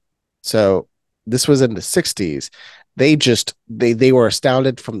UFO. So this was in the 60s. They were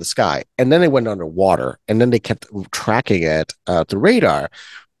astounded from the sky, and then they went underwater, and then they kept tracking it through radar.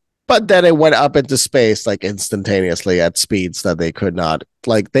 But then it went up into space like instantaneously at speeds that they could not.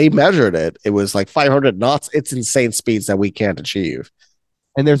 Like, they measured it. It was like 500 knots. It's insane speeds that we can't achieve.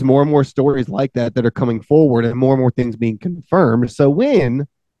 And there's more and more stories like that that are coming forward and more things being confirmed. So when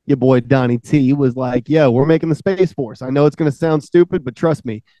your boy Donnie T was like, yo, we're making the Space Force. I know it's going to sound stupid, but trust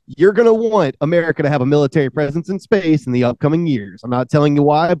me, you're going to want America to have a military presence in space in the upcoming years. I'm not telling you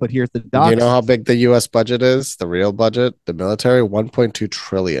why, but here's the docs. Do you know how big the U.S. budget is? The real budget, the military, 1.2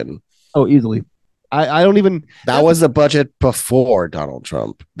 trillion. Oh, easily. I don't even. That was the budget before Donald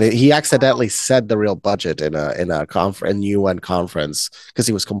Trump. He accidentally said the real budget in a conference, UN conference, because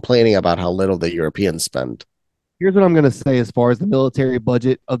he was complaining about how little the Europeans spend. Here's what I'm going to say as far as the military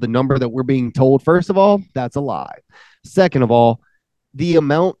budget of the number that we're being told. First of all, that's a lie. Second of all, the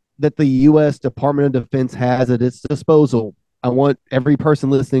amount that the U.S. Department of Defense has at its disposal, I want every person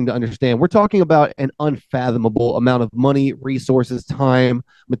listening to understand. We're talking about an unfathomable amount of money, resources, time,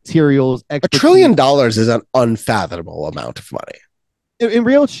 materials, expertise. $1 trillion is an unfathomable amount of money. In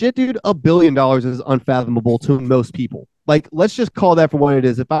real shit, dude, $1 billion is unfathomable to most people. Like, let's just call that for what it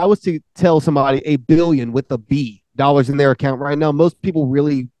is. If I was to tell somebody $1 billion with a B dollars in their account right now, most people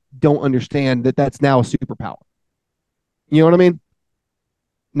really don't understand that that's now a superpower. You know what I mean?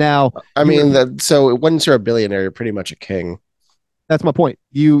 Now, I mean, so once you're a billionaire, you're pretty much a king. That's my point.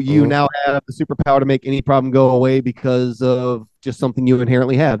 You now have the superpower to make any problem go away because of just something you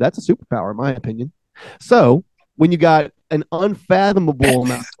inherently have. That's a superpower, in my opinion. So when you got an unfathomable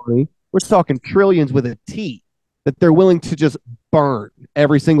amount of money, we're talking trillions with a T that they're willing to just burn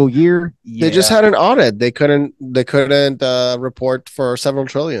every single year. Yeah. They just had an audit. They couldn't report for several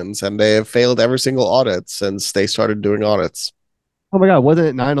trillions, and they have failed every single audit since they started doing audits. Oh my God, wasn't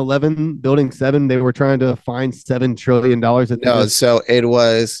it 9/11 Building 7? They were trying to find $7 trillion. No, so it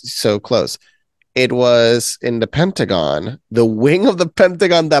was so close. It was in the Pentagon. The wing of the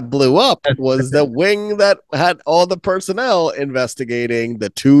Pentagon that blew up was the wing that had all the personnel investigating the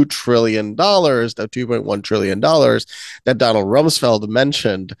 $2 trillion, the $2.1 trillion that Donald Rumsfeld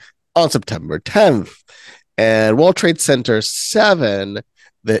mentioned on September 10th. And World Trade Center 7,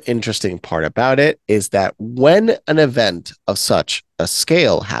 the interesting part about it is that when an event of such a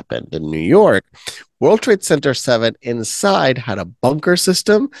scale happened in New York, World Trade Center 7 inside had a bunker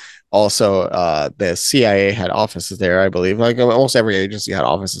system. Also, the CIA had offices there, I believe. Like almost every agency had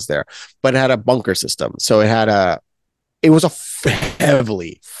offices there, but it had a bunker system. So it was a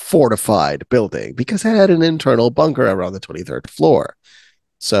heavily fortified building because it had an internal bunker around the 23rd floor.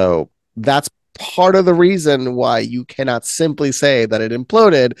 So that's part of the reason why you cannot simply say that it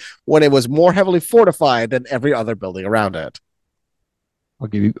imploded when it was more heavily fortified than every other building around it. I'll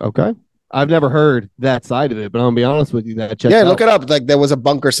give you, okay. I've never heard that side of it, but I'm gonna be honest with you. Look it up. Like there was a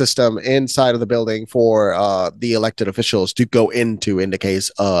bunker system inside of the building for the elected officials to go into in the case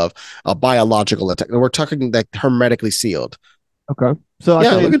of a biological attack. We're talking like hermetically sealed. Okay, so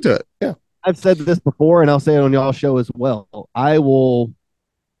look into it. Yeah, I've said this before, and I'll say it on y'all show as well. I will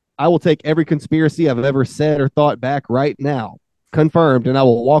take every conspiracy I've ever said or thought back right now, confirmed, and I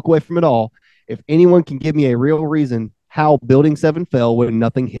will walk away from it all if anyone can give me a real reason how Building 7 fell when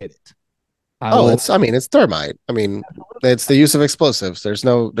nothing hit it. It's thermite. I mean, it's the use of explosives. There's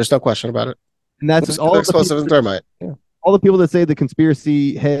no question about it. And that's all explosives and thermite. Yeah. All the people that say the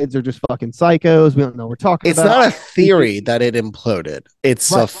conspiracy heads are just fucking psychos. We don't know what we're talking about. It's not a theory that it imploded.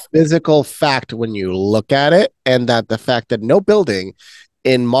 It's a physical fact when you look at it, and that the fact that no building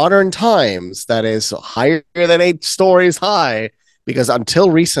in modern times that is higher than 8 stories high, because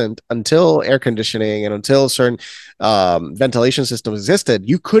until air conditioning and until certain ventilation systems existed,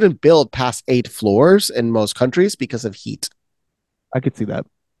 you couldn't build past 8 floors in most countries because of heat. I could see that.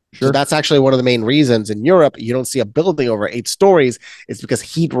 Sure. So that's actually one of the main reasons in Europe you don't see a building over 8 stories. It's because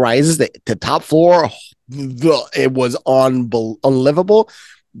heat rises. The top floor, it was unlivable.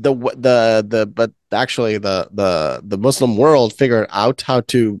 But actually the Muslim world figured out how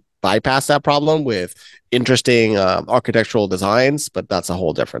to bypass that problem with interesting architectural designs, but that's a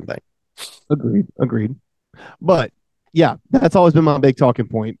whole different thing. Agreed. But yeah, that's always been my big talking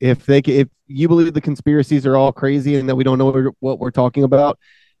point. If you believe the conspiracies are all crazy and that we don't know what we're talking about,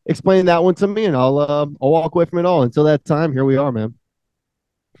 explain that one to me, and I'll walk away from it all. Until that time, here we are, man.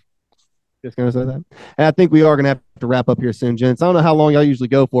 Just gonna say that. And I think we are gonna have to wrap up here soon, gents. I don't know how long y'all usually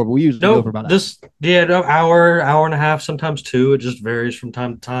go for, but we usually go for about hour and a half, sometimes 2. It just varies from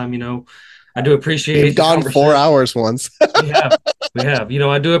time to time. I do appreciate. We've gone 4 hours once. we have.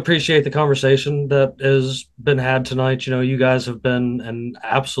 I do appreciate the conversation that has been had tonight. You guys have been an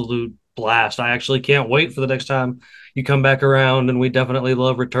absolute blast. I actually can't wait for the next time you come back around, and we definitely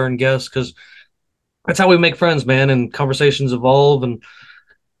love return guests because that's how we make friends, man. And conversations evolve, and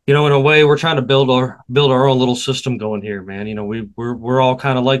In a way, we're trying to build our own little system going here, man. We're all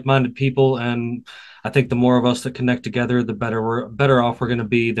kind of like-minded people, and I think the more of us that connect together, the better off we're going to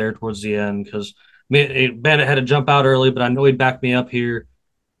be there towards the end. Because Bandit had to jump out early, but I know he'd back me up here.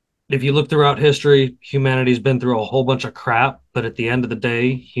 If you look throughout history, humanity's been through a whole bunch of crap, but at the end of the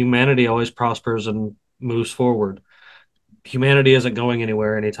day, humanity always prospers and moves forward. Humanity isn't going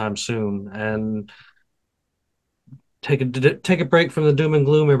anywhere anytime soon, and take a break from the doom and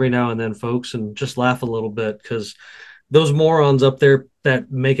gloom every now and then, folks, and just laugh a little bit because those morons up there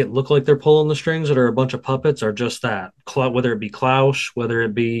that make it look like they're pulling the strings that are a bunch of puppets are just that. Whether it be Klaus, whether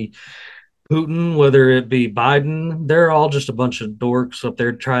it be Putin, whether it be Biden, they're all just a bunch of dorks up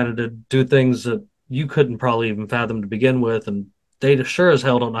there trying to do things that you couldn't probably even fathom to begin with, and they sure as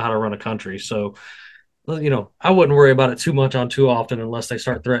hell don't know how to run a country. So, I wouldn't worry about it too much on too often unless they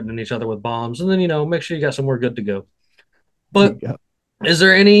start threatening each other with bombs, and then make sure you got somewhere good to go. But is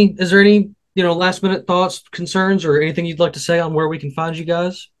there any last minute thoughts, concerns, or anything you'd like to say on where we can find you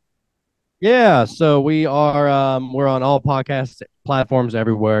guys? Yeah, so we're on all podcast platforms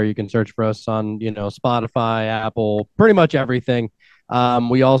everywhere. You can search for us on, Spotify, Apple, pretty much everything.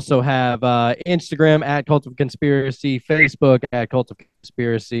 We also have Instagram at Cult of Conspiracy, Facebook at Cult of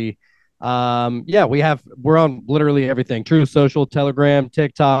Conspiracy. Yeah, we're on literally everything. True Social, Telegram,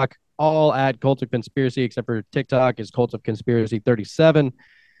 TikTok, all at Cult of Conspiracy, except for TikTok is Cult of Conspiracy 37.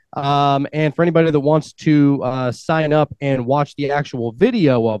 And for anybody that wants to sign up and watch the actual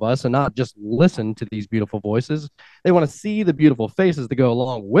video of us and not just listen to these beautiful voices, they want to see the beautiful faces that go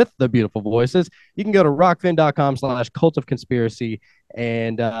along with the beautiful voices. You can go to rockfin.com/cult of conspiracy.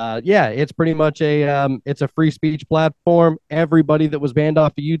 And yeah, it's pretty much it's a free speech platform. Everybody that was banned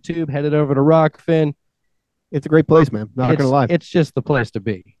off of YouTube headed over to Rockfin. It's a great place, man. Not gonna lie. It's just the place to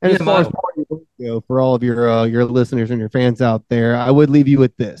be. And as far as for all of your listeners and your fans out there, I would leave you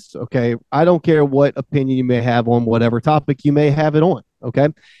with this. Okay, I don't care what opinion you may have on whatever topic you may have it on. Okay,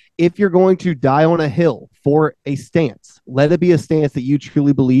 if you're going to die on a hill for a stance, let it be a stance that you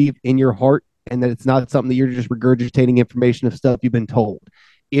truly believe in your heart, and that it's not something that you're just regurgitating information of stuff you've been told.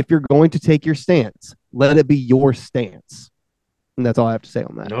 If you're going to take your stance, let it be your stance. And that's all I have to say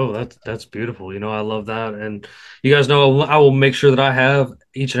on that. No, that's beautiful. I love that. And you guys know I will make sure that I have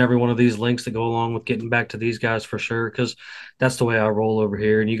each and every one of these links that go along with getting back to these guys for sure, because that's the way I roll over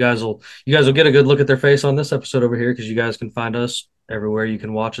here. And you guys will get a good look at their face on this episode over here, because you guys can find us everywhere you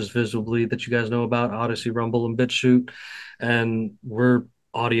can watch us visibly that you guys know about: Odyssey, Rumble, and BitChute. And we're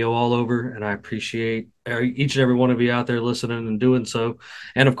audio all over, and I appreciate each and every one of you out there listening and doing so.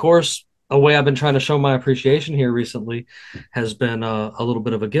 And of course, a way I've been trying to show my appreciation here recently has been a little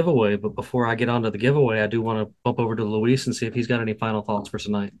bit of a giveaway. But before I get onto the giveaway, I do want to bump over to Luis and see if he's got any final thoughts for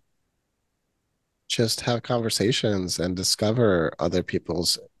tonight. Just have conversations and discover other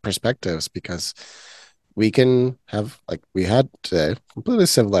people's perspectives, because we can have, like we had today, completely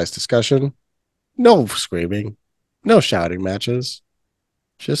civilized discussion. No screaming, no shouting matches,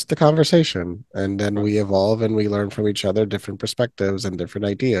 just the conversation. And then we evolve and we learn from each other different perspectives and different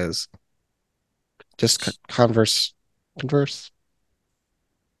ideas. Just converse.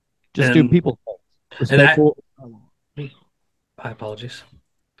 Just do people respectful. I apologies.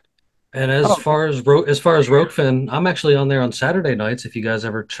 And as far as Rokefin, I'm actually on there on Saturday nights. If you guys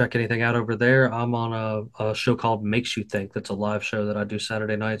ever check anything out over there, I'm on a show called Makes You Think. That's a live show that I do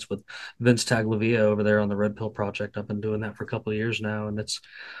Saturday nights with Vince Taglavia over there on the Red Pill Project. I've been doing that for a couple of years now, and it's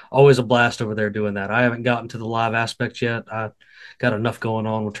always a blast over there doing that. I haven't gotten to the live aspect yet. I got enough going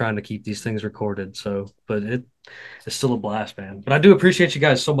on with trying to keep these things recorded. But it's still a blast, man. But I do appreciate you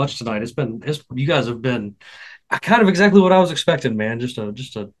guys so much tonight. You guys have been kind of exactly what I was expecting, man. Just a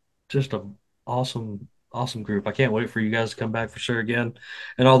awesome group. I can't wait for you guys to come back for sure again.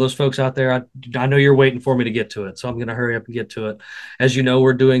 And all those folks out there, I know you're waiting for me to get to it, so I'm going to hurry up and get to it. As you know,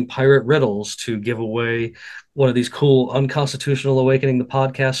 we're doing pirate riddles to give away one of these cool Unconstitutional Awakening the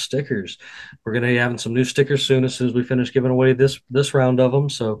podcast stickers. We're going to be having some new stickers soon as we finish giving away this round of them.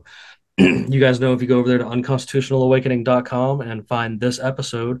 So you guys know, if you go over there to unconstitutionalawakening.com and find this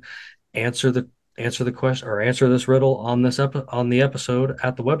episode, answer the question or answer this riddle on the episode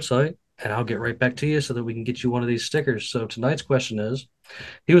at the website, and I'll get right back to you so that we can get you one of these stickers. So tonight's question is: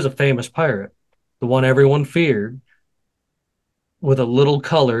 he was a famous pirate, the one everyone feared, with a little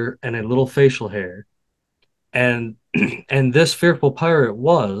color and a little facial hair, and and this fearful pirate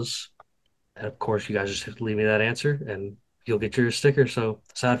was, and of course you guys just have to leave me that answer and you'll get your sticker. So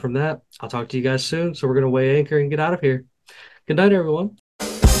aside from that, I'll talk to you guys soon. So we're going to weigh anchor and get out of here. Good night, everyone.